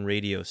broken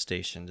radio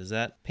station? Does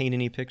that paint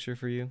any picture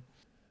for you?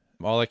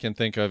 All I can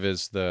think of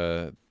is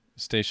the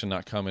station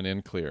not coming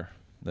in clear,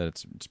 that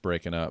it's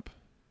breaking up.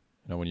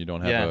 When you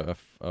don't have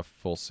a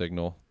full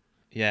signal.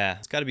 Yeah,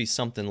 it's got to be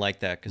something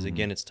like that because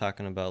again, it's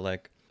talking about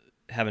like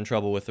having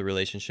trouble with the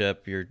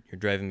relationship. You're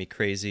driving me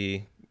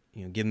crazy.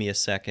 Give me a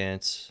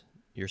second.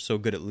 You're so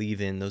good at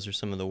leaving. Those are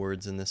some of the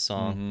words in this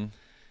song.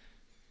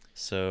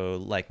 So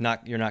like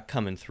you're not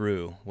coming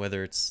through,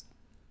 whether it's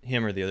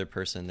him or the other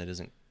person that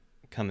isn't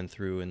coming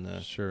through in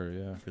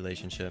the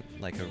relationship,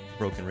 like a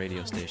broken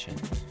radio station.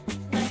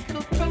 Like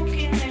a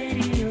broken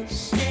radio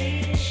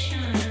station.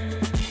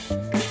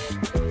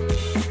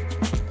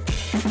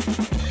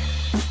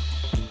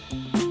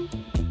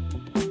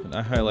 And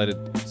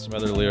highlighted some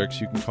other lyrics.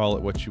 You can call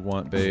it what you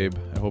want, babe.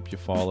 I hope you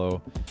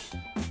fall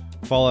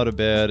out of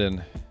bed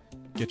and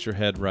get your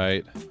head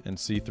right and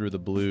see through the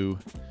blue.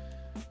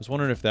 I was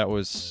wondering if that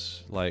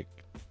was like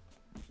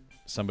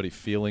somebody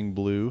feeling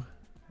blue,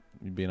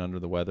 being under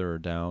the weather or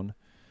down.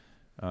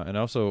 And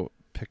I also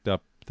picked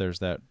up there's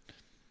that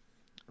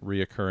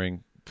reoccurring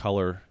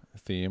color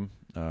theme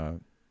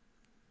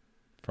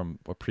from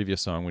a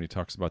previous song when he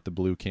talks about the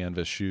blue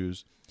canvas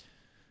shoes.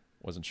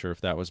 Wasn't sure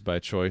if that was by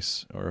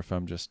choice or if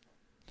I'm just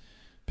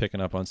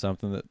picking up on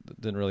something that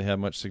didn't really have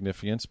much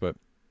significance. But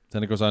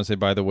then it goes on to say,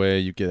 by the way,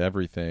 you get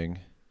everything.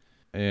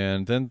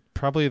 And then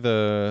probably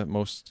the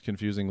most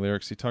confusing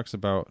lyrics, he talks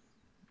about,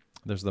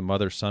 there's the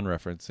mother-son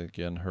reference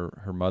again,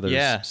 her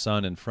mother's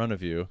son in front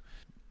of you.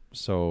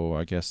 So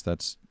I guess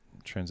that's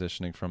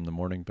transitioning from the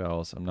Morning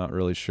Bells. I'm not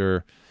really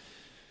sure.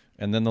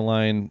 And then the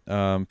line,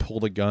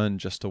 pulled a gun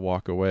just to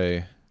walk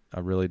away. I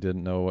really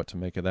didn't know what to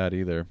make of that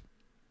either.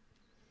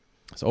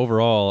 So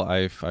overall,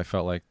 I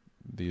felt like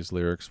these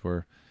lyrics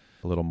were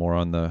a little more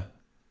on the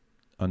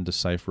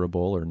undecipherable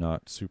or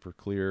not super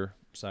clear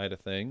side of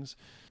things.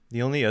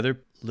 The only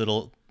other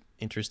little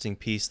interesting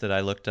piece that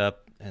I looked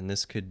up, and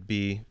this could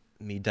be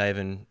me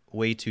diving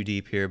way too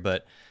deep here,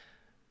 but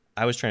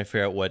I was trying to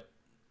figure out what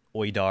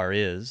OIDAR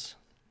is.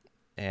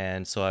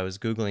 And so I was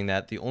Googling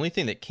that. The only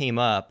thing that came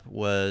up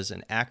was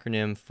an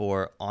acronym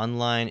for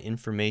Online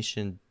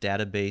Information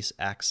Database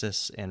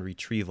Access and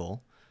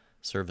Retrieval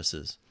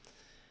Services.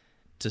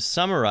 To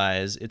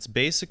summarize,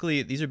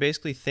 these are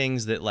basically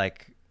things that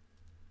like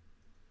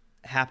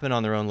happen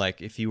on their own. Like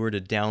if you were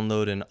to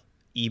download an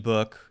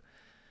ebook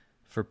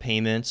for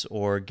payment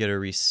or get a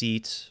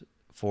receipt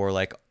for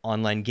like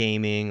online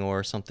gaming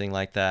or something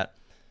like that,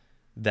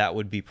 that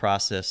would be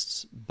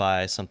processed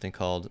by something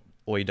called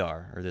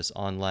OIDAR, or this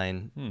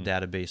online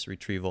database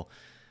retrieval.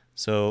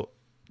 So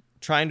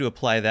trying to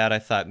apply that, I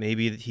thought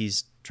maybe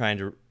he's trying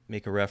to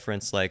make a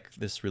reference like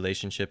this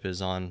relationship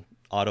is on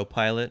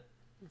autopilot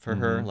for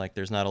her. Like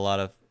there's not a lot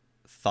of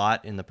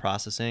thought in the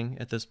processing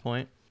at this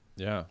point.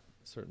 Yeah,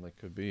 certainly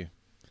could be.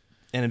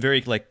 And a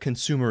very like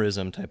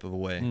consumerism type of a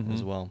way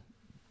as well.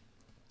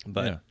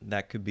 But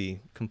that could be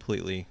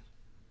completely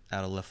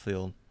out of left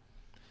field.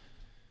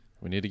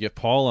 We need to get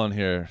Paul on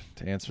here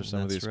to answer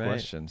some of these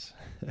questions.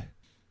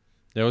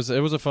 It was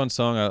a fun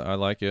song. I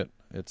like it.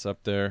 It's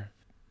up there.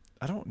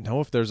 I don't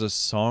know if there's a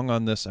song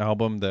on this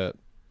album that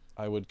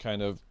I would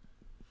kind of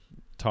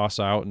toss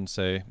out and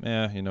say,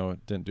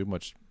 it didn't do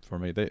much for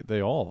me. They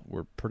all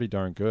were pretty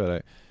darn good.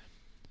 I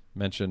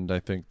mentioned, I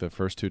think the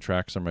first two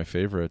tracks are my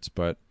favorites,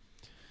 but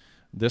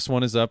this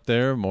one is up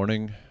there.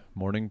 Morning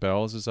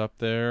Bells is up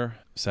there.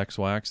 Sex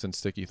Wax and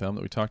Sticky Thumb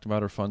that we talked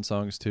about are fun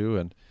songs too,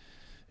 and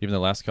even the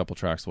last couple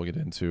tracks we'll get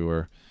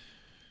into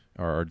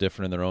are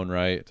different in their own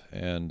right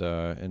and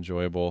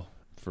enjoyable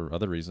for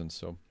other reasons.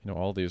 So,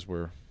 all these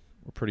were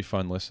pretty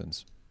fun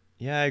listens.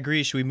 Yeah, I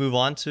agree. Should we move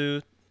on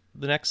to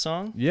the next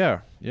song? Yeah,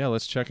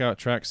 let's check out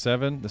track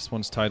 7. This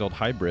one's titled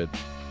Hybrid.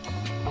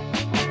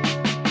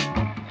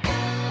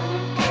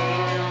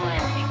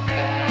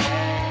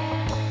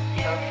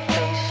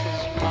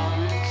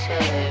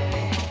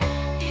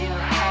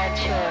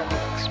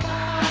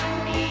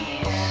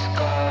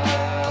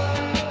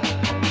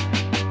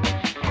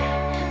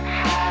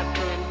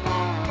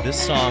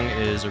 This song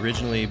is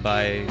originally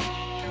by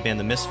the band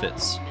The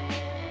Misfits.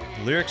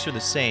 The lyrics are the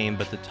same,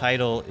 but the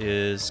title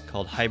is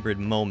called Hybrid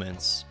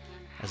Moments,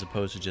 as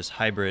opposed to just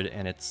hybrid,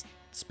 and it's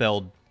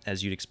spelled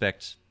as you'd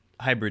expect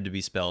hybrid to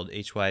be spelled,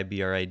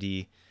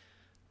 Hybrid,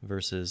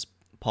 versus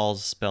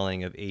Paul's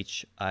spelling of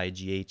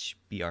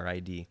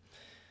Highbrid.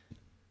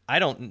 I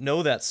don't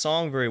know that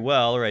song very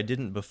well, or I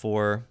didn't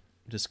before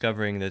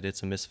discovering that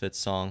it's a Misfits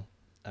song.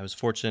 I was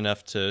fortunate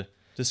enough to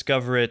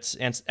discover it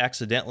and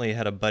accidentally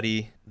had a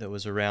buddy that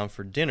was around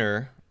for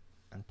dinner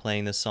and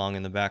playing this song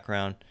in the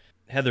background,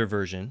 Heather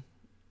version,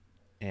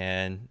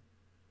 and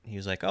he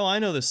was like, "Oh, I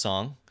know this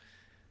song."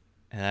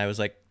 And I was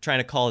like trying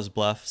to call his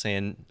bluff,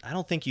 saying, "I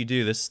don't think you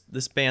do. This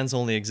band's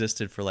only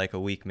existed for like a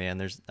week,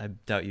 man. I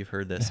doubt you've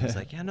heard this." He's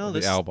like, "Yeah, no,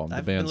 this album.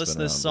 I've the band's been listening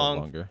been to this song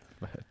longer."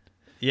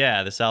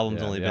 Yeah, this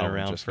album's only been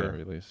around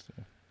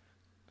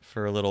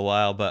for a little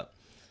while, but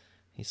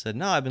he said,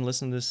 "No, I've been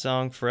listening to this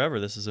song forever.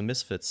 This is a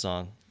Misfits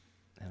song."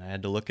 And I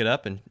had to look it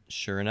up, and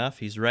sure enough,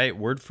 he's right,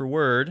 word for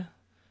word.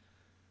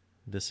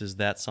 This is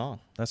that song.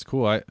 That's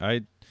cool.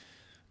 I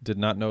did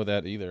not know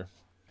that either.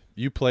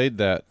 You played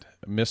that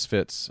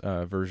Misfits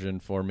version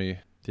for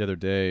me the other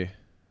day,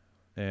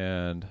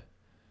 and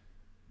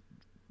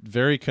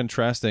very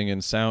contrasting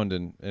in sound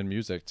and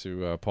music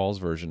to Paul's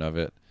version of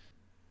it.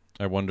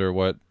 I wonder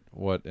what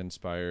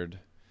inspired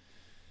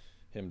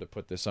him to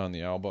put this on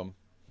the album.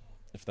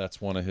 If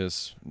that's one of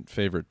his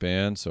favorite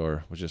bands,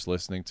 or was just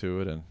listening to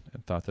it and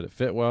thought that it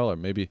fit well, or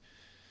maybe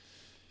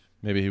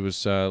he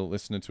was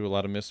listening to a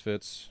lot of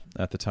Misfits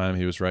at the time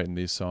he was writing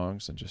these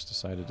songs and just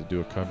decided to do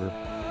a cover.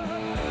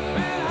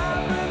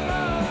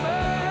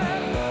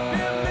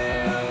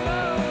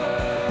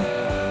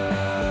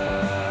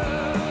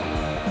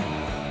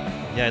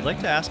 Yeah, I'd like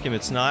to ask him,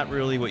 it's not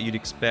really what you'd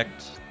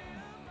expect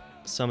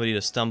somebody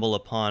to stumble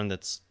upon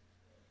that's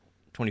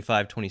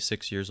 25,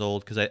 26 years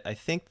old, because I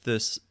think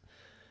this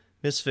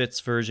Misfits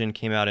version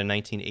came out in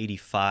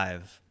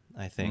 1985,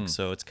 I think.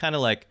 So it's kind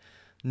of like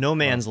no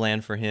man's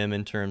land for him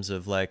in terms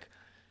of like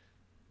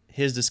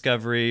his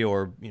discovery,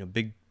 or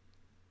big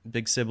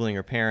sibling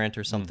or parent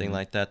or something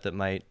like that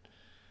might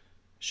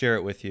share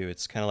it with you.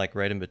 It's kind of like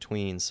right in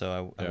between.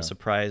 So I was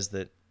surprised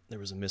that there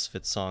was a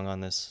Misfits song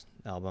on this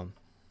album.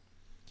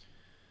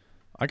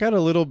 I got a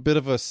little bit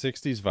of a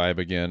 60s vibe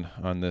again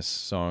on this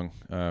song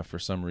for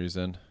some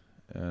reason,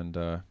 and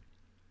I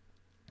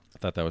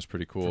thought that was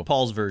pretty cool. For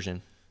Paul's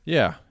version.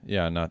 Yeah,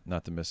 not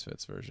the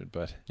Misfits version,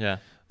 but yeah,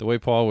 the way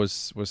Paul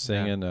was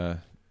singing,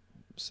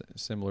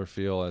 similar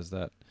feel as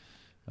that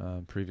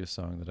previous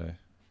song that I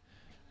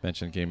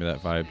mentioned gave me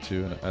that vibe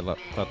too, and I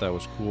thought that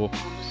was cool.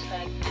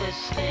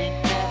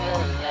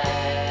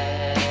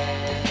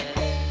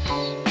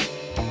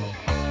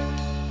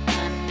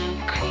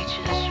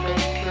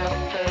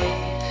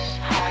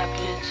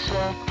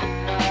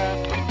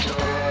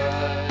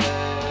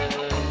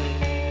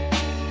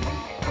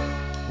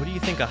 What do you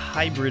think a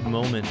hybrid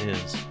moment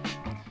is?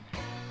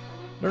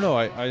 I don't know.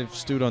 I've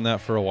stewed on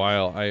that for a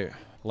while. I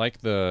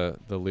like the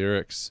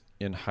lyrics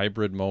in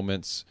hybrid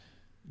moments.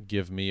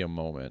 Give me a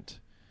moment.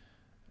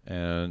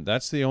 And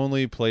that's the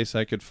only place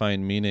I could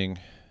find meaning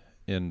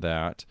in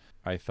that.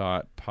 I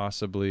thought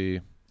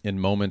possibly in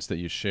moments that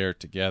you share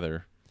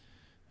together,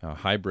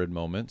 hybrid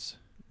moments,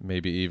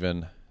 maybe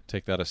even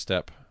take that a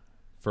step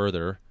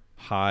further,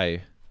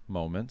 high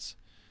moments.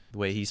 The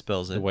way he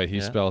spells it. The way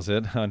he spells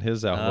it on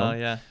his album. Oh,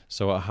 yeah.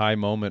 So a high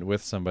moment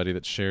with somebody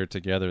that's shared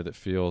together that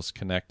feels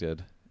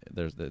connected.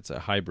 It's a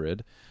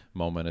hybrid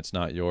moment. It's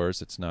not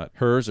yours. It's not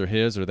hers or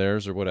his or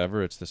theirs or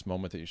whatever. It's this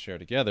moment that you share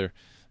together.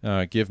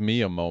 Give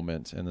me a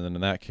moment. And then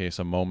in that case,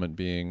 a moment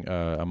being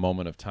a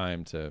moment of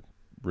time to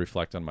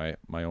reflect on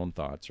my own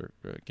thoughts or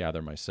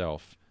gather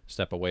myself,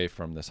 step away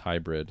from this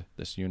hybrid,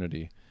 this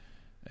unity,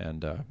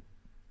 and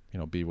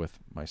be with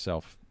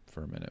myself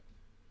for a minute.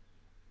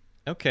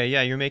 Okay,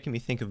 yeah, you're making me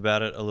think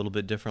about it a little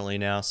bit differently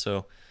now.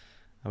 So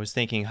I was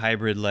thinking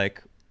hybrid,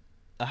 like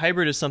a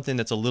hybrid is something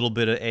that's a little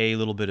bit of A, a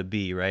little bit of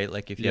B, right?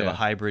 Like if you have a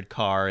hybrid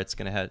car, it's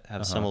going to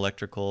have some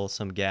electrical,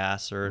 some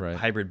gas, or a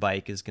hybrid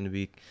bike is going to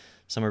be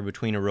somewhere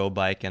between a road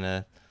bike and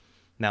a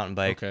mountain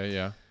bike. Okay,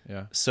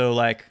 yeah. So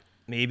like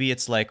maybe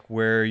it's like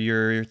where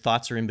your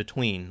thoughts are in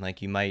between.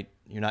 Like you're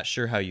not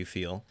sure how you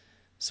feel.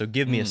 So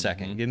give me a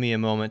second. Give me a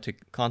moment to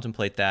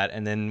contemplate that.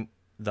 And then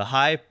the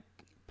high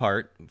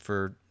part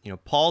for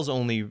Paul's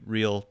only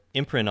real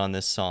imprint on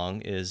this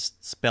song is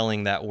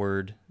spelling that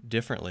word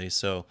differently.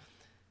 So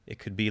it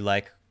could be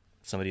like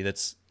somebody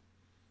that's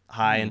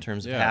high in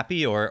terms of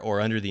happy or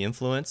under the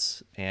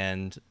influence,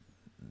 and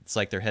it's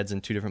like their head's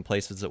in two different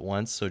places at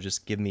once. So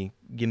just give me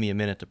a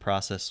minute to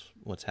process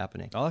what's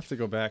happening. I'll have to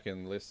go back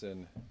and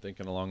listen,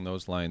 thinking along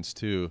those lines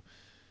too.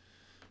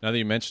 Now that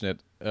you mention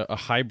it, a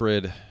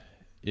hybrid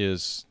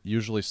is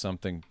usually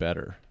something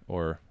better,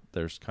 or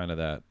there's kind of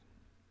that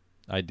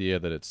idea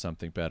that it's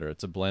something better.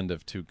 It's a blend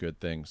of two good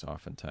things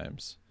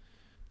oftentimes.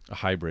 A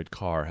hybrid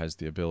car has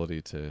the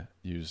ability to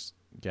use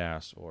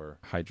gas or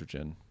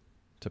hydrogen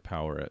to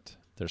power it.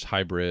 There's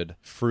hybrid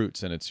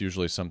fruits, and it's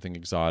usually something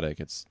exotic.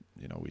 It's,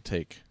 we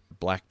take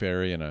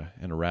blackberry and a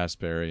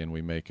raspberry and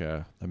we make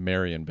a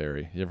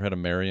Marionberry. You ever had a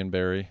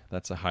Marionberry?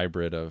 That's a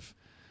hybrid of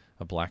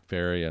a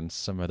blackberry and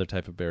some other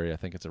type of berry. I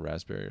think it's a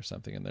raspberry or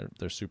something, and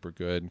they're super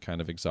good and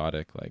kind of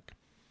exotic. Like,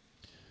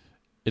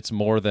 it's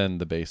more than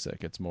the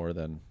basic. It's more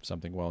than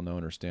something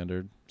well-known or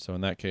standard. So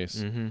in that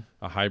case,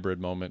 a hybrid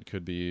moment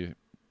could be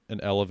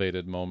an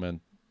elevated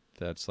moment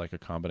that's like a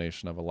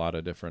combination of a lot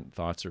of different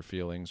thoughts or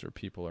feelings or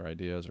people or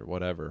ideas or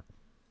whatever.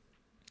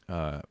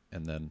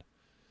 And then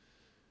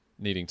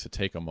needing to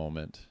take a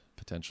moment,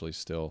 potentially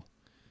still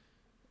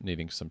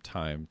needing some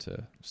time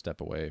to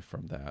step away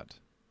from that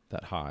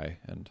high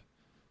and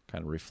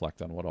kind of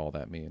reflect on what all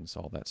that means,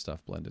 all that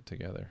stuff blended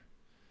together.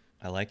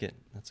 I like it.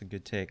 That's a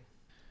good take.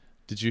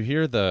 Did you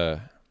hear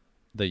the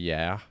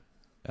yeah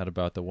at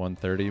about the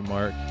 1:30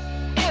 mark?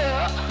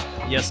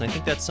 Yes, and I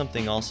think that's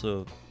something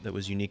also that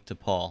was unique to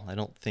Paul. I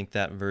don't think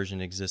that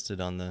version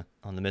existed on the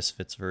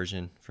Misfits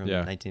version from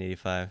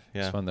 1985.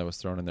 Yeah, it's fun that was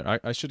thrown in there.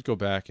 I should go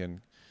back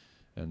and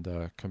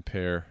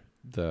compare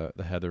the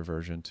Heather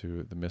version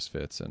to the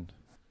Misfits and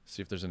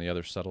see if there's any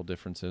other subtle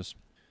differences.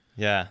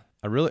 Yeah,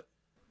 I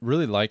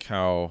really like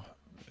how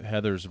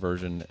Heather's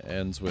version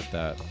ends with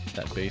that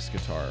bass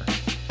guitar.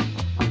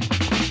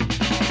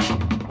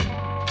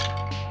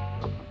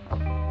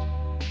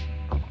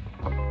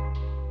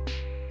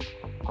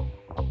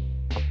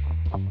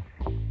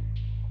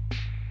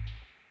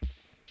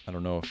 I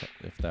don't know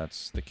if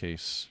that's the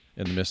case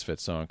in the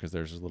Misfits song, because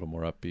theirs is a little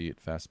more upbeat,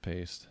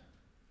 fast-paced.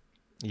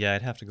 Yeah,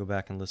 I'd have to go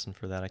back and listen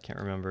for that. I can't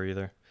remember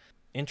either.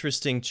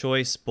 Interesting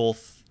choice,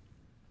 both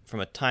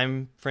from a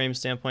time frame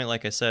standpoint.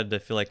 Like I said, I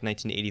feel like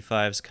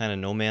 1985 is kind of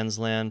no man's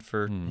land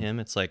for him.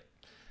 It's like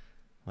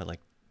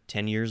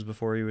 10 years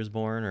before he was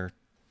born,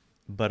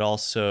 but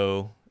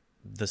also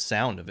the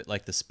sound of it,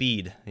 like the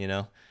speed. He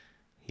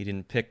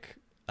didn't pick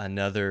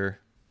another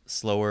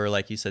slower,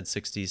 like you said,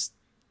 60s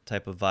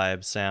type of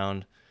vibe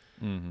sound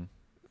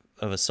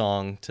of a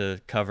song to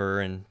cover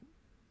and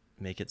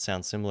make it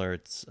sound similar.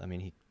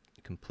 He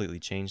completely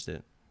changed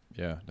it.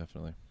 Yeah,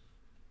 definitely.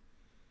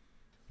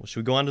 Well,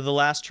 should we go on to the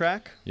last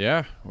track?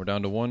 Yeah, we're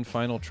down to one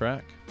final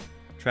track.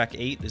 Track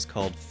 8 is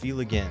called Feel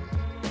Again.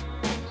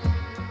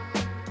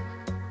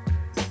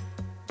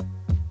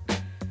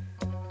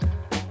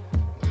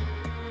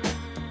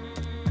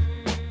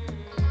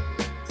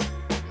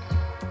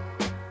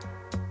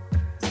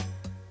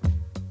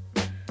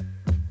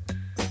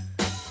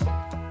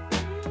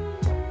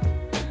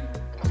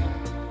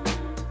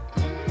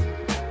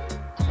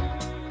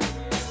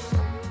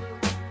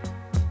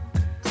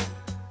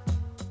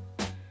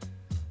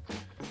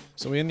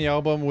 So we end the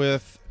album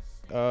with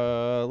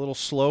a little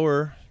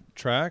slower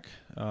track.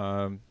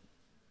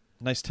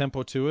 Nice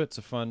tempo to it. It's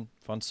a fun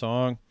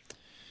song.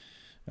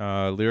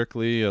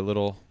 Lyrically, a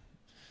little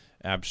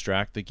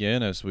abstract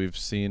again, as we've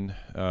seen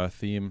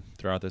theme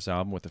throughout this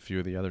album with a few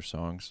of the other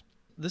songs.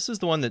 This is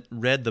the one that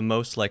read the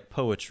most like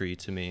poetry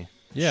to me.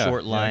 Yeah,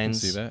 short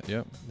lines. I can see that.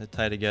 Yep. That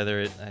tie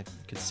together. I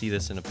could see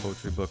this in a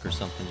poetry book or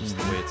something, just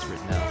the way it's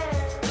written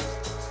out.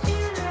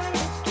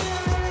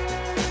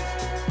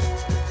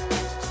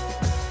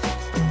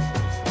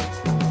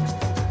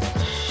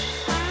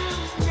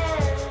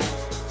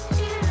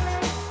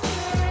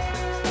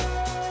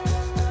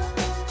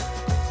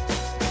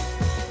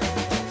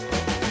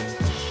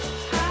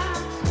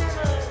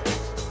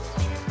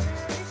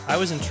 I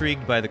was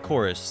intrigued by the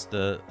chorus,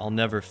 the "I'll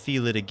never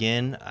feel it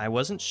again." I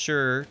wasn't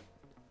sure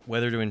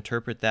whether to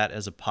interpret that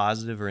as a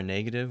positive or a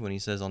negative when he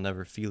says, "I'll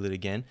never feel it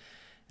again."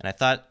 And I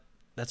thought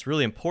that's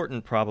really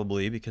important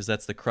probably because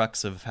that's the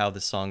crux of how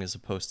the song is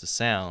supposed to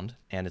sound,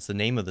 and it's the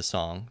name of the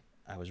song.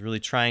 I was really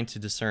trying to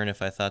discern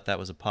if I thought that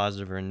was a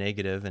positive or a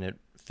negative, and it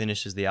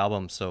finishes the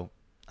album, so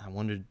I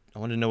wanted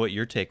to know what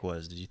your take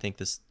was. Did you think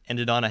this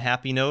ended on a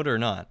happy note or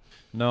not?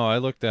 No, I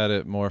looked at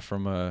it more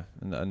from a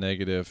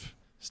negative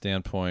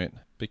standpoint,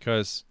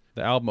 because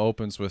the album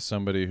opens with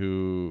somebody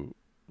who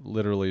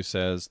literally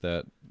says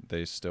that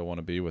they still want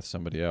to be with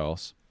somebody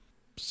else.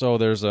 So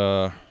there's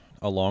a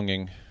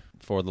longing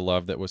for the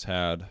love that was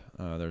had.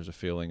 There's a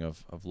feeling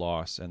of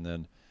loss. And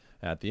then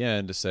at the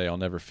end to say, "I'll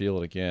never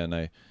feel it again,"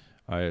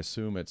 I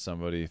assume it's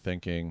somebody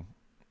thinking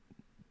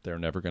they're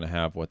never going to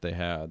have what they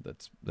had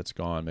that's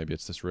gone. Maybe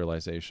it's this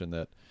realization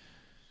that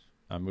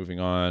I'm moving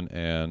on,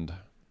 and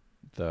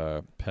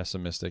the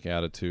pessimistic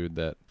attitude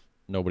that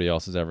nobody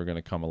else is ever going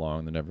to come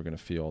along. They're never going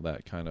to feel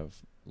that kind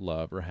of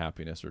love or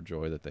happiness or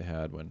joy that they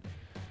had when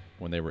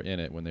they were in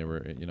it, when they were,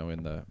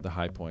 in the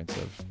high points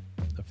of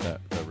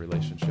that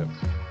relationship.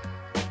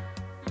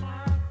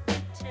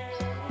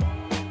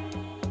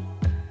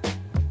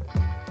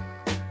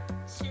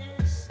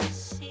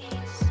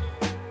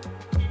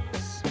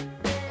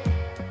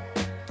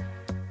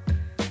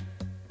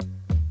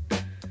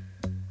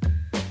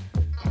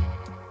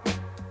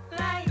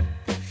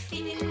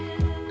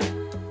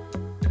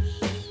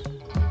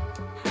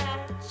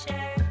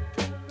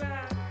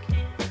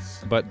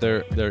 But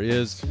there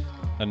is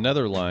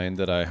another line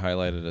that I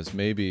highlighted as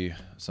maybe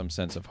some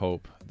sense of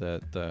hope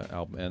that the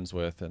album ends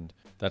with, and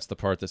that's the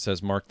part that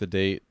says, "Mark the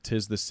date,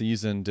 'tis the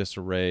season,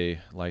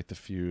 disarray, light the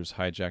fuse,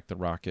 hijack the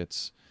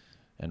rockets,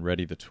 and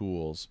ready the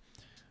tools."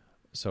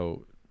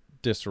 So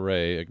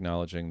disarray,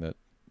 acknowledging that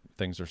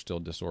things are still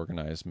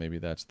disorganized. Maybe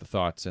that's the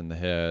thoughts in the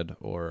head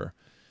or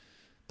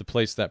the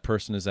place that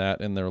person is at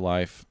in their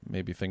life.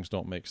 Maybe things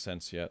don't make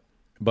sense yet.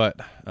 But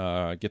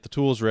get the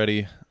tools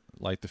ready,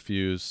 light the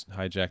fuse,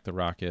 hijack the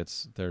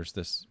rockets. There's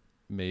this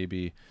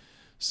maybe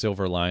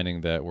silver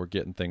lining that we're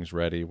getting things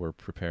ready. We're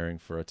preparing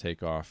for a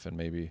takeoff, and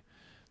maybe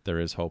there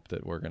is hope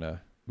that we're going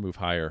to move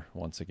higher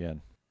once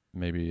again.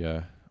 Maybe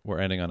we're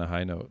ending on a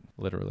high note,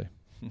 literally.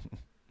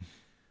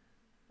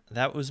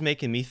 That was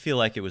making me feel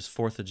like it was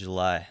 4th of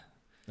July.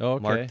 Oh,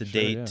 okay. Mark the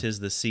Sure, date, yeah. 'tis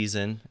the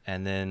season,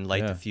 and then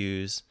light the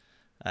fuse.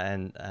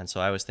 And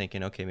so I was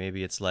thinking, okay,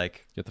 maybe it's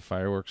like Get the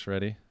fireworks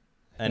ready.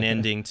 an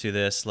ending to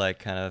this, like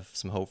kind of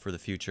some hope for the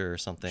future or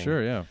something.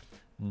 Sure, yeah.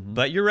 Mm-hmm.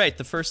 But you're right.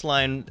 The first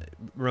line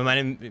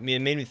reminded me. It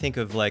made me think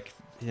of like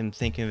him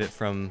thinking of it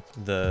from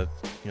the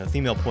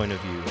female point of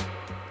view.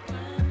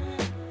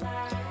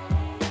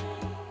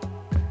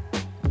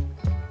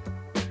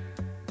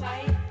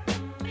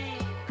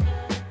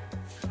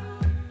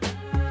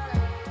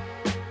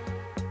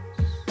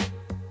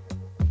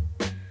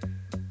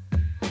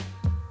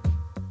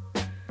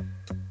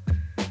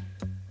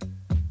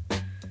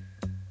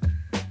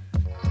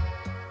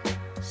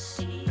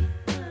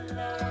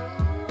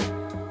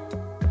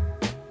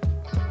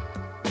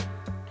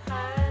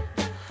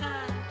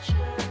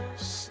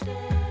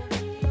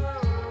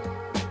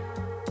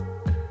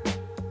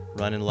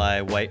 Run and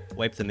lie,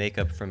 wipe the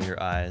makeup from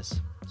your eyes.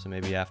 So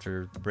maybe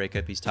after the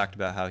breakup, he's talked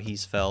about how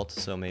he's felt.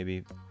 So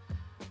maybe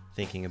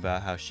thinking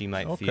about how she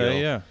might feel.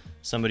 Okay, yeah.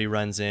 Somebody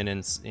runs in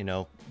and,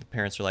 the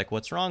parents are like,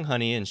 "What's wrong,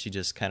 honey?" And she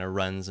just kind of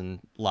runs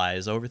and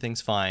lies. Everything's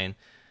fine.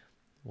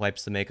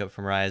 Wipes the makeup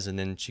from her eyes, and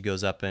then she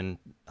goes up and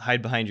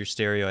hide behind your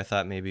stereo. I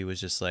thought maybe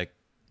was just like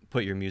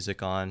put your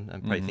music on,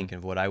 I'm probably thinking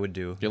of what I would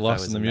do. Get if I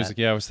lost was in the music.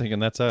 Yeah, I was thinking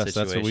that's us.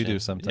 That's what we do situation.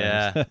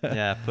 sometimes.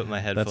 Yeah, put my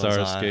headphones our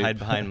on, escape. hide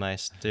behind my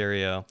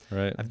stereo.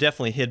 Right. I've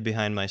definitely hid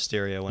behind my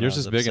stereo when Yours I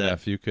was is big upset.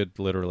 enough. You could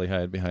literally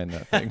hide behind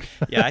that thing.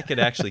 Yeah, I could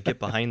actually get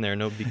behind there.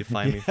 Nobody could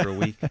find me for a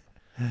week.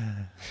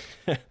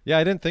 Yeah,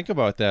 I didn't think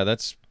about that.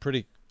 That's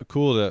pretty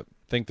cool to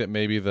think that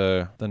maybe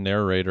the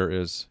narrator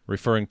is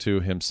referring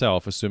to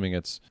himself, assuming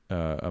it's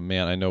a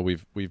man. I know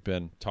we've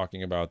been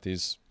talking about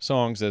these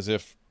songs as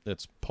if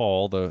it's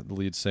Paul, the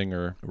lead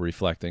singer,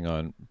 reflecting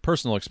on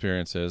personal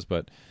experiences,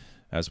 but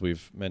as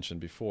we've mentioned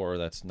before,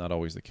 that's not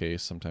always the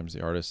case. Sometimes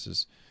the artist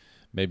is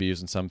maybe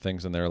using some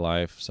things in their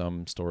life,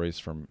 some stories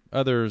from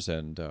others,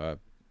 and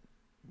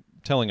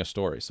telling a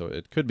story. So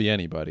it could be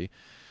anybody.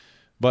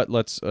 But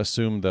let's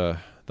assume the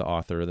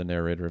author, the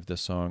narrator of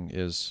this song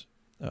is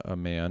a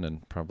man,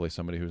 and probably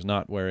somebody who's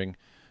not wearing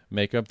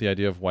makeup. The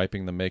idea of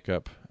wiping the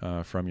makeup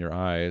from your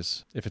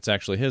eyes, if it's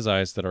actually his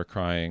eyes that are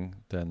crying,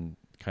 then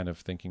kind of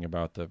thinking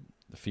about the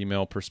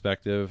female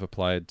perspective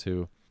applied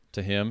to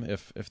him,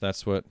 if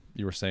that's what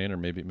you were saying, or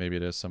maybe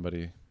it is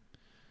somebody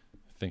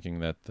thinking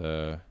that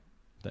the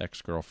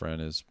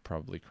ex-girlfriend is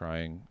probably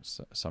crying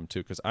some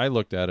too, because I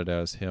looked at it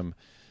as him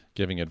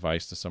giving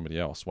advice to somebody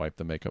else, wipe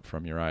the makeup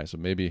from your eyes. So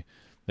maybe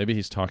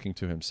he's talking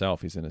to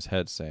himself. He's in his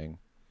head saying,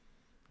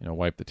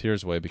 wipe the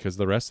tears away, because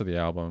the rest of the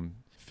album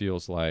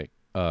feels like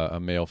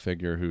a male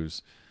figure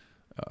who's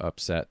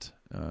upset,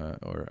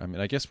 or I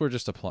mean, I guess we're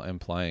just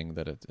implying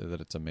that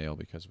it's a male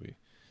because we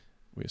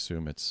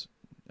assume it's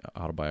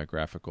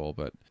autobiographical,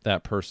 but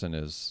that person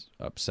is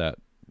upset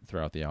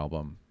throughout the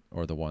album,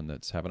 or the one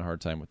that's having a hard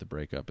time with the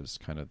breakup is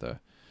kind of the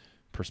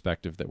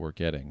perspective that we're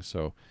getting.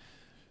 So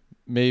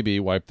maybe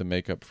wipe the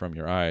makeup from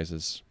your eyes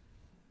is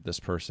this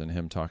person,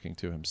 him talking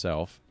to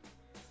himself.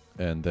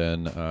 And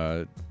then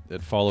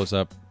it follows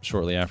up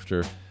shortly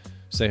after,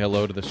 say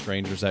hello to the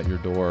strangers at your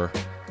door.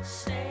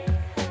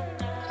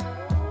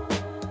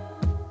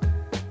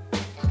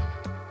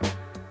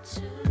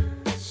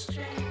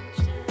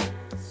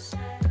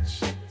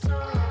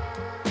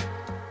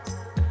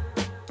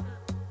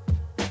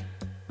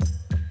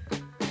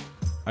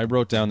 I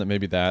wrote down that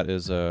maybe that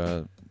is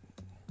a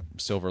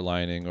silver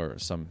lining or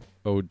some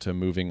ode to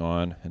moving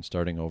on and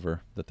starting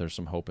over, that there's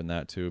some hope in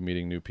that too,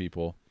 meeting new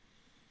people.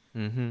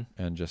 Mm-hmm.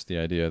 And just the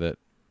idea that,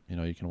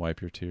 you can wipe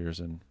your tears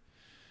and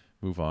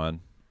move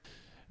on.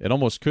 It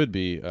almost could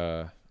be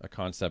a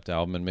concept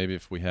album, and maybe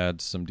if we had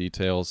some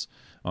details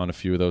on a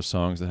few of those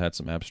songs that had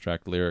some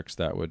abstract lyrics,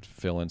 that would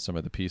fill in some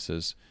of the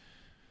pieces.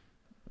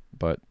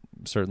 But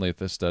certainly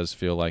this does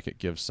feel like it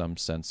gives some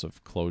sense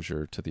of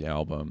closure to the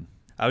album.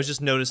 I was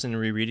just noticing,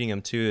 rereading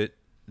them too,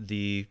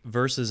 the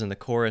verses and the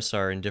chorus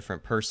are in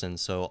different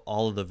persons, so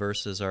all of the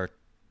verses are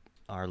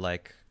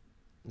like,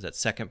 is that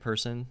second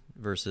person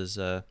versus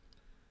the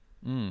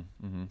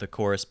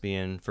chorus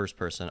being first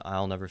person.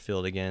 I'll never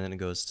feel it again, and it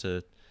goes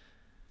to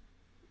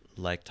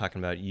like talking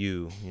about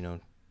you,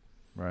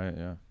 Right,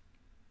 yeah.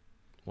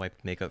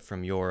 Wipe makeup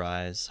from your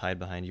eyes, hide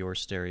behind your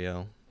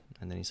stereo,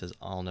 and then he says,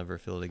 I'll never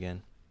feel it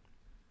again.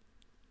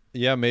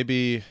 Yeah,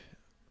 maybe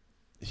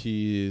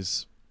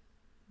he's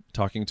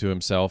talking to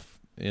himself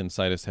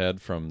inside his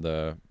head from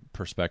the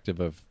perspective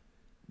of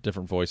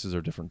different voices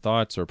or different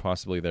thoughts, or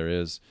possibly there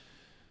is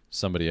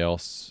somebody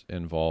else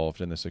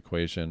involved in this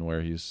equation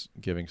where he's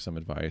giving some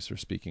advice or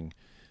speaking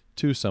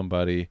to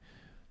somebody,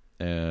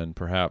 and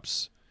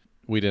perhaps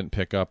we didn't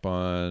pick up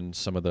on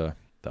some of the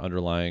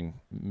underlying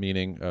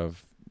meaning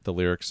of the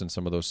lyrics in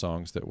some of those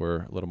songs that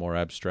were a little more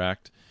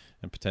abstract,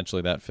 and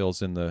potentially that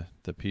fills in the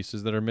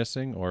pieces that are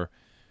missing, or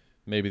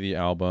maybe the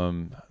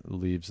album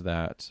leaves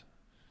that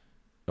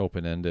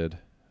open-ended.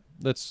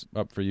 That's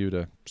up for you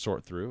to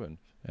sort through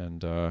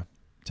and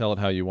tell it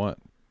how you want.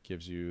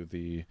 Gives you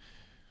the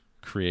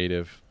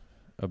creative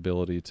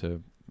ability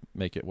to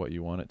make it what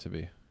you want it to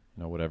be,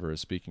 whatever is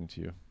speaking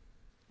to you.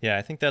 Yeah,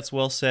 I think that's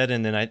well said.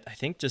 And then I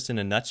think just in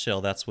a nutshell,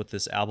 that's what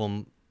this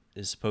album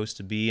is supposed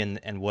to be,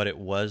 and what it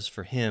was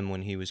for him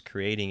when he was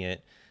creating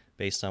it,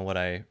 based on what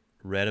I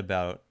read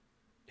about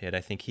it. I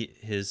think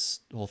his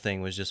whole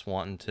thing was just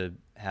wanting to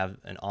have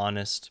an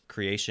honest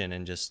creation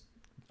and just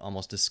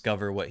almost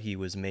discover what he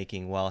was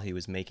making while he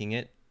was making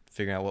it,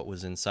 figuring out what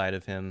was inside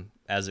of him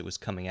as it was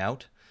coming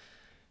out.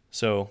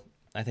 So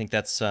I think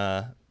that's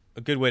a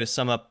good way to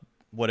sum up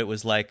what it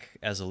was like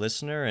as a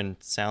listener, and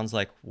sounds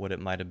like what it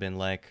might have been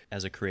like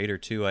as a creator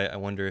too. I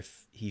wonder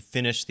if he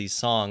finished these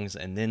songs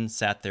and then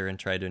sat there and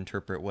tried to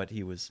interpret what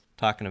he was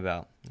talking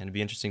about. And it'd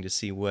be interesting to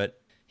see what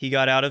he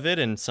got out of it,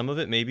 and some of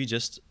it maybe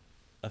just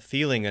a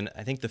feeling. And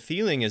I think the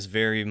feeling is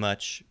very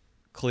much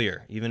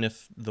clear, even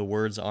if the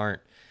words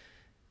aren't.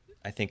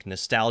 I think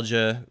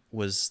nostalgia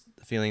was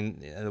the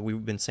feeling.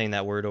 We've been saying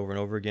that word over and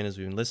over again as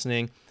we've been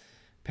listening.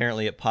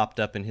 Apparently it popped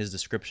up in his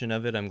description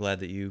of it. I'm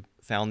glad that you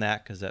found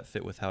that, because that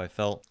fit with how I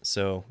felt.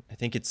 So I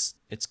think it's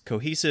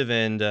cohesive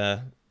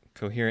and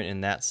coherent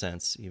in that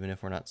sense, even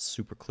if we're not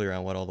super clear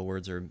on what all the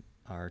words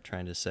are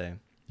trying to say.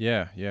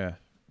 Yeah.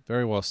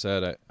 Very well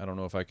said. I don't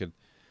know if I could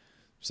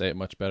say it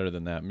much better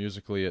than that.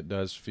 Musically, it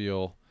does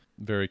feel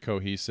very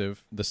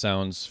cohesive. The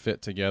sounds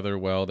fit together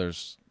well.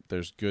 There's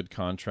good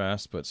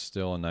contrast, but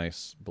still a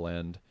nice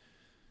blend.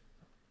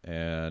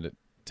 And it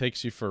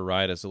takes you for a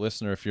ride as a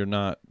listener. If you're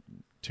not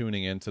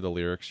tuning into the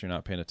lyrics, you're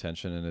not paying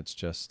attention, and it's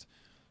just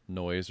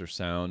noise or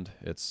sound,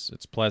 it's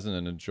pleasant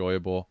and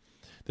enjoyable.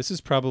 This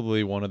is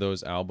probably one of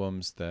those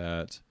albums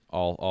that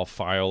I'll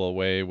file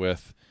away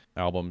with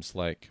albums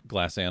like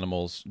Glass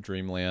Animals'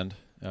 Dreamland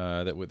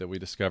that we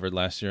discovered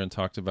last year and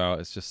talked about.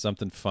 It's just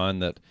something fun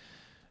that,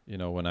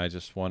 when I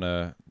just want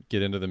to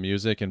get into the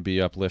music and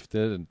be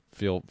uplifted and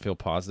feel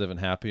positive and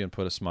happy and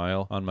put a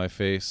smile on my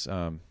face,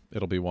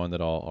 it'll be one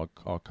that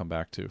I'll come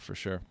back to for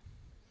sure.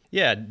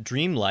 Yeah,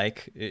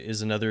 dreamlike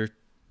is another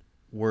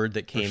word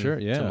that came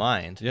to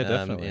mind. Yeah,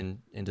 definitely.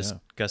 In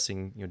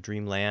discussing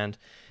Dreamland.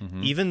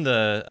 Mm-hmm. Even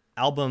the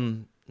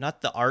album,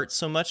 not the art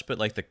so much, but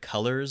like the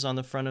colors on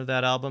the front of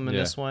that album and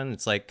this one,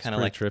 it's like kind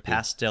of like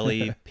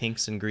pastel-y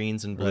pinks and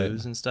greens and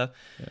blues and stuff.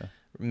 Yeah.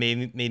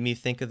 Made me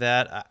think of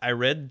that. I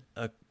read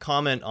a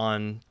comment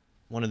on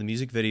one of the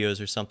music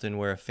videos or something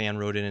where a fan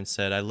wrote in and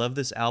said, "I love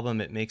this album.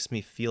 It makes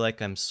me feel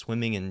like I'm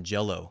swimming in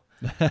Jell-O."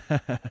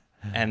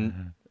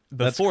 And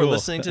before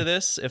listening to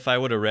this, if I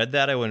would have read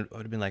that, I would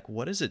have been like,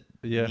 what does it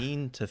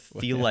mean to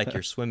feel like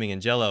you're swimming in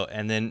Jell-O?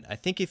 And then I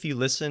think if you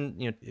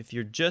listen, if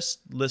you're just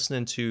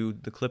listening to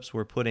the clips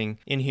we're putting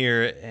in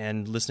here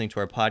and listening to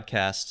our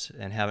podcast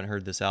and haven't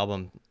heard this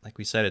album, like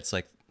we said, it's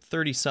like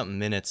 30-something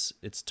minutes.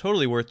 It's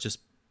totally worth just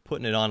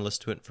putting it on,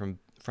 listen to it from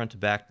front to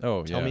back.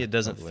 Tell me it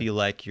doesn't feel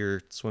like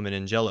you're swimming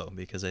in Jell-O,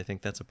 because I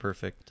think that's a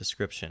perfect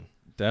description.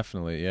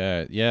 Definitely,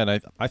 yeah,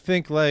 and I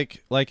think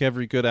like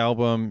every good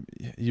album,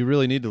 you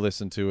really need to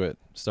listen to it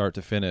start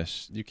to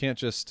finish. You can't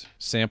just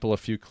sample a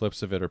few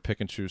clips of it or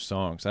pick and choose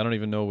songs. I don't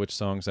even know which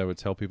songs I would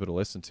tell people to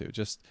listen to.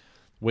 Just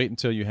wait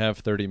until you have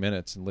 30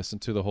 minutes and listen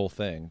to the whole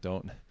thing.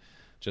 Don't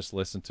just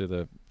listen to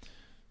the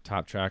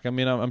top track. I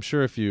mean, I'm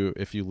sure if you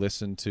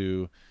listen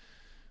to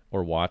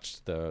or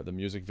watched the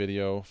music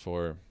video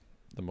for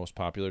the most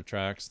popular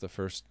tracks, the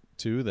first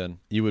two, then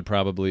you would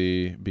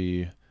probably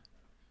be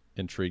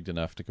intrigued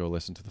enough to go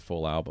listen to the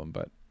full album.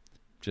 But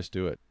just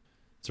do it.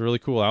 It's a really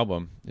cool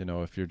album,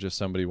 if you're just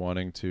somebody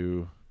wanting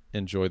to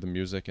enjoy the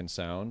music and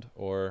sound,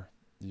 or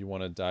you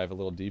want to dive a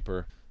little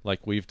deeper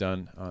like we've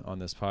done on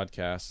this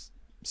podcast.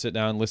 Sit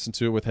down and listen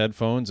to it with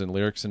headphones and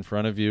lyrics in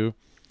front of you,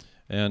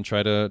 and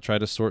try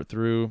to sort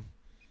through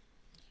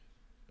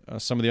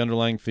some of the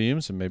underlying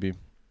themes and maybe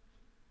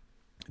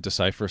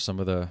decipher some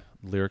of the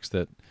lyrics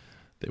that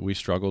we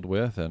struggled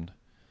with, and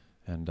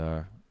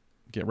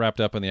get wrapped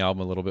up in the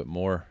album a little bit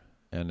more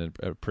and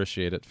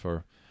appreciate it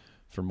for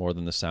more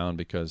than the sound,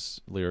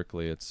 because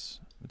lyrically it's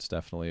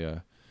definitely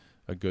a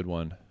good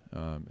one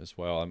as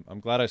well. I'm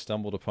glad I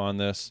stumbled upon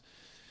this,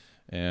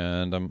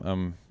 and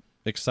I'm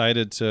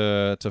excited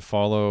to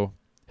follow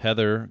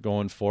Heather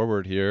going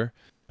forward here.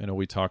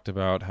 We talked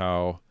about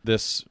how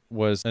this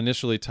was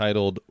initially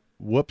titled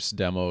Whoops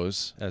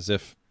Demos, as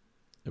if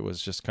it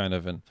was just kind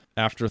of an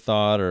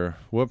afterthought, or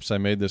whoops, I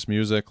made this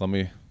music, let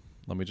me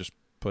just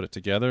put it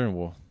together, and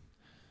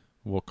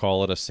we'll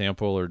call it a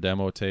sample or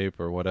demo tape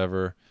or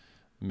whatever,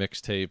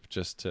 mixtape,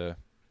 just to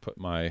put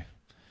my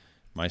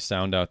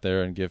sound out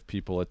there and give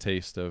people a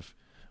taste of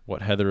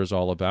what Heather is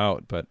all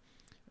about. But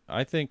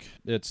I think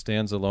it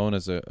stands alone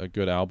as a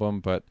good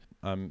album, but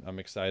I'm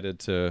excited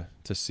to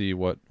see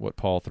what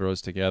Paul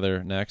throws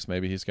together next.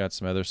 Maybe he's got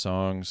some other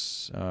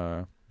songs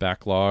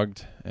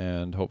backlogged,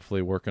 and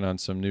hopefully working on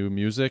some new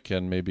music,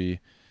 and maybe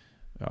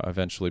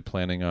eventually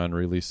planning on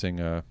releasing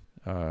a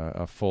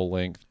full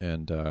length.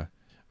 And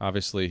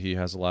obviously he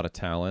has a lot of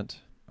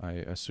talent. I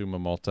assume a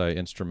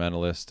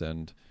multi-instrumentalist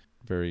and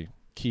very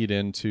keyed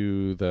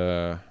into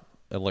the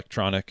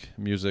electronic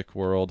music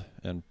world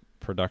and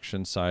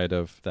production side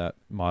of that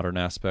modern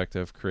aspect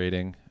of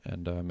creating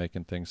and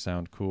making things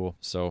sound cool.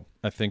 So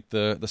I think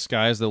the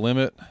sky's the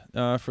limit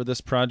for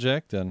this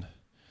project, and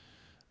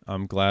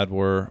I'm glad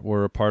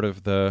we're a part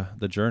of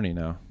the journey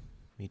now.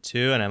 Me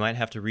too, and I might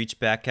have to reach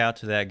back out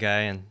to that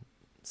guy and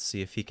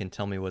see if he can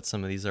tell me what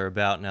some of these are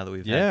about now that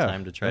we've had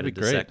time to try to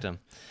dissect them.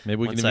 Maybe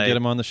we can even get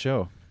him on the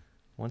show.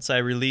 Once I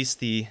release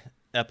the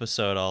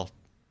episode, I'll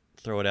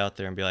throw it out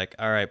there and be like,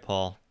 all right,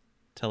 Paul,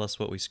 tell us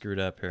what we screwed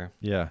up here.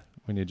 Yeah,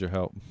 we need your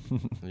help.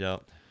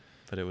 Yep,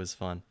 but it was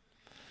fun.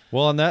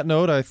 Well, on that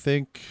note, I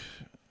think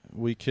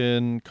we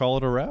can call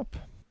it a wrap.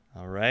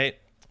 All right.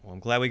 Well, I'm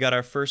glad we got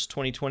our first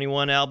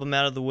 2021 album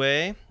out of the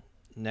way.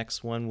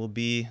 Next one will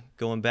be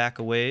going back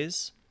a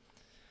ways.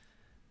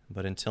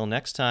 But until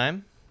next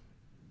time,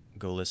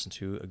 go listen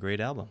to a great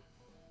album.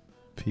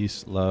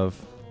 Peace,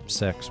 love,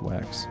 sex,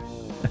 wax.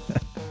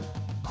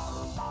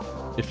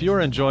 If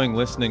you're enjoying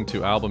listening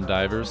to Album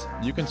Divers,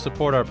 you can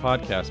support our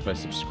podcast by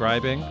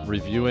subscribing,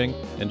 reviewing,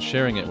 and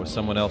sharing it with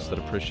someone else that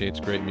appreciates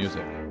great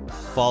music.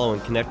 Follow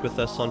and connect with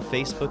us on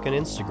Facebook and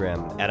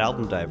Instagram at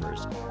Album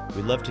Divers.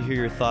 We'd love to hear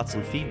your thoughts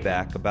and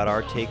feedback about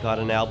our take on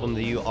an album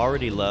that you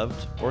already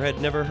loved or had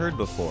never heard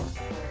before.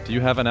 Do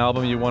you have an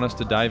album you want us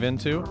to dive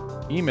into?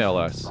 Email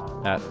us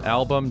at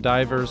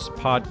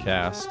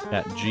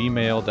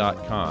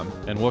albumdiverspodcast@gmail.com,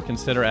 and we'll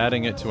consider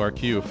adding it to our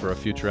queue for a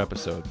future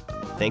episode.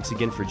 Thanks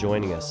again for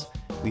joining us.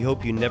 We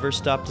hope you never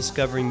stop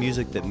discovering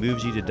music that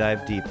moves you to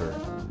dive deeper.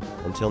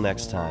 Until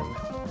next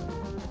time.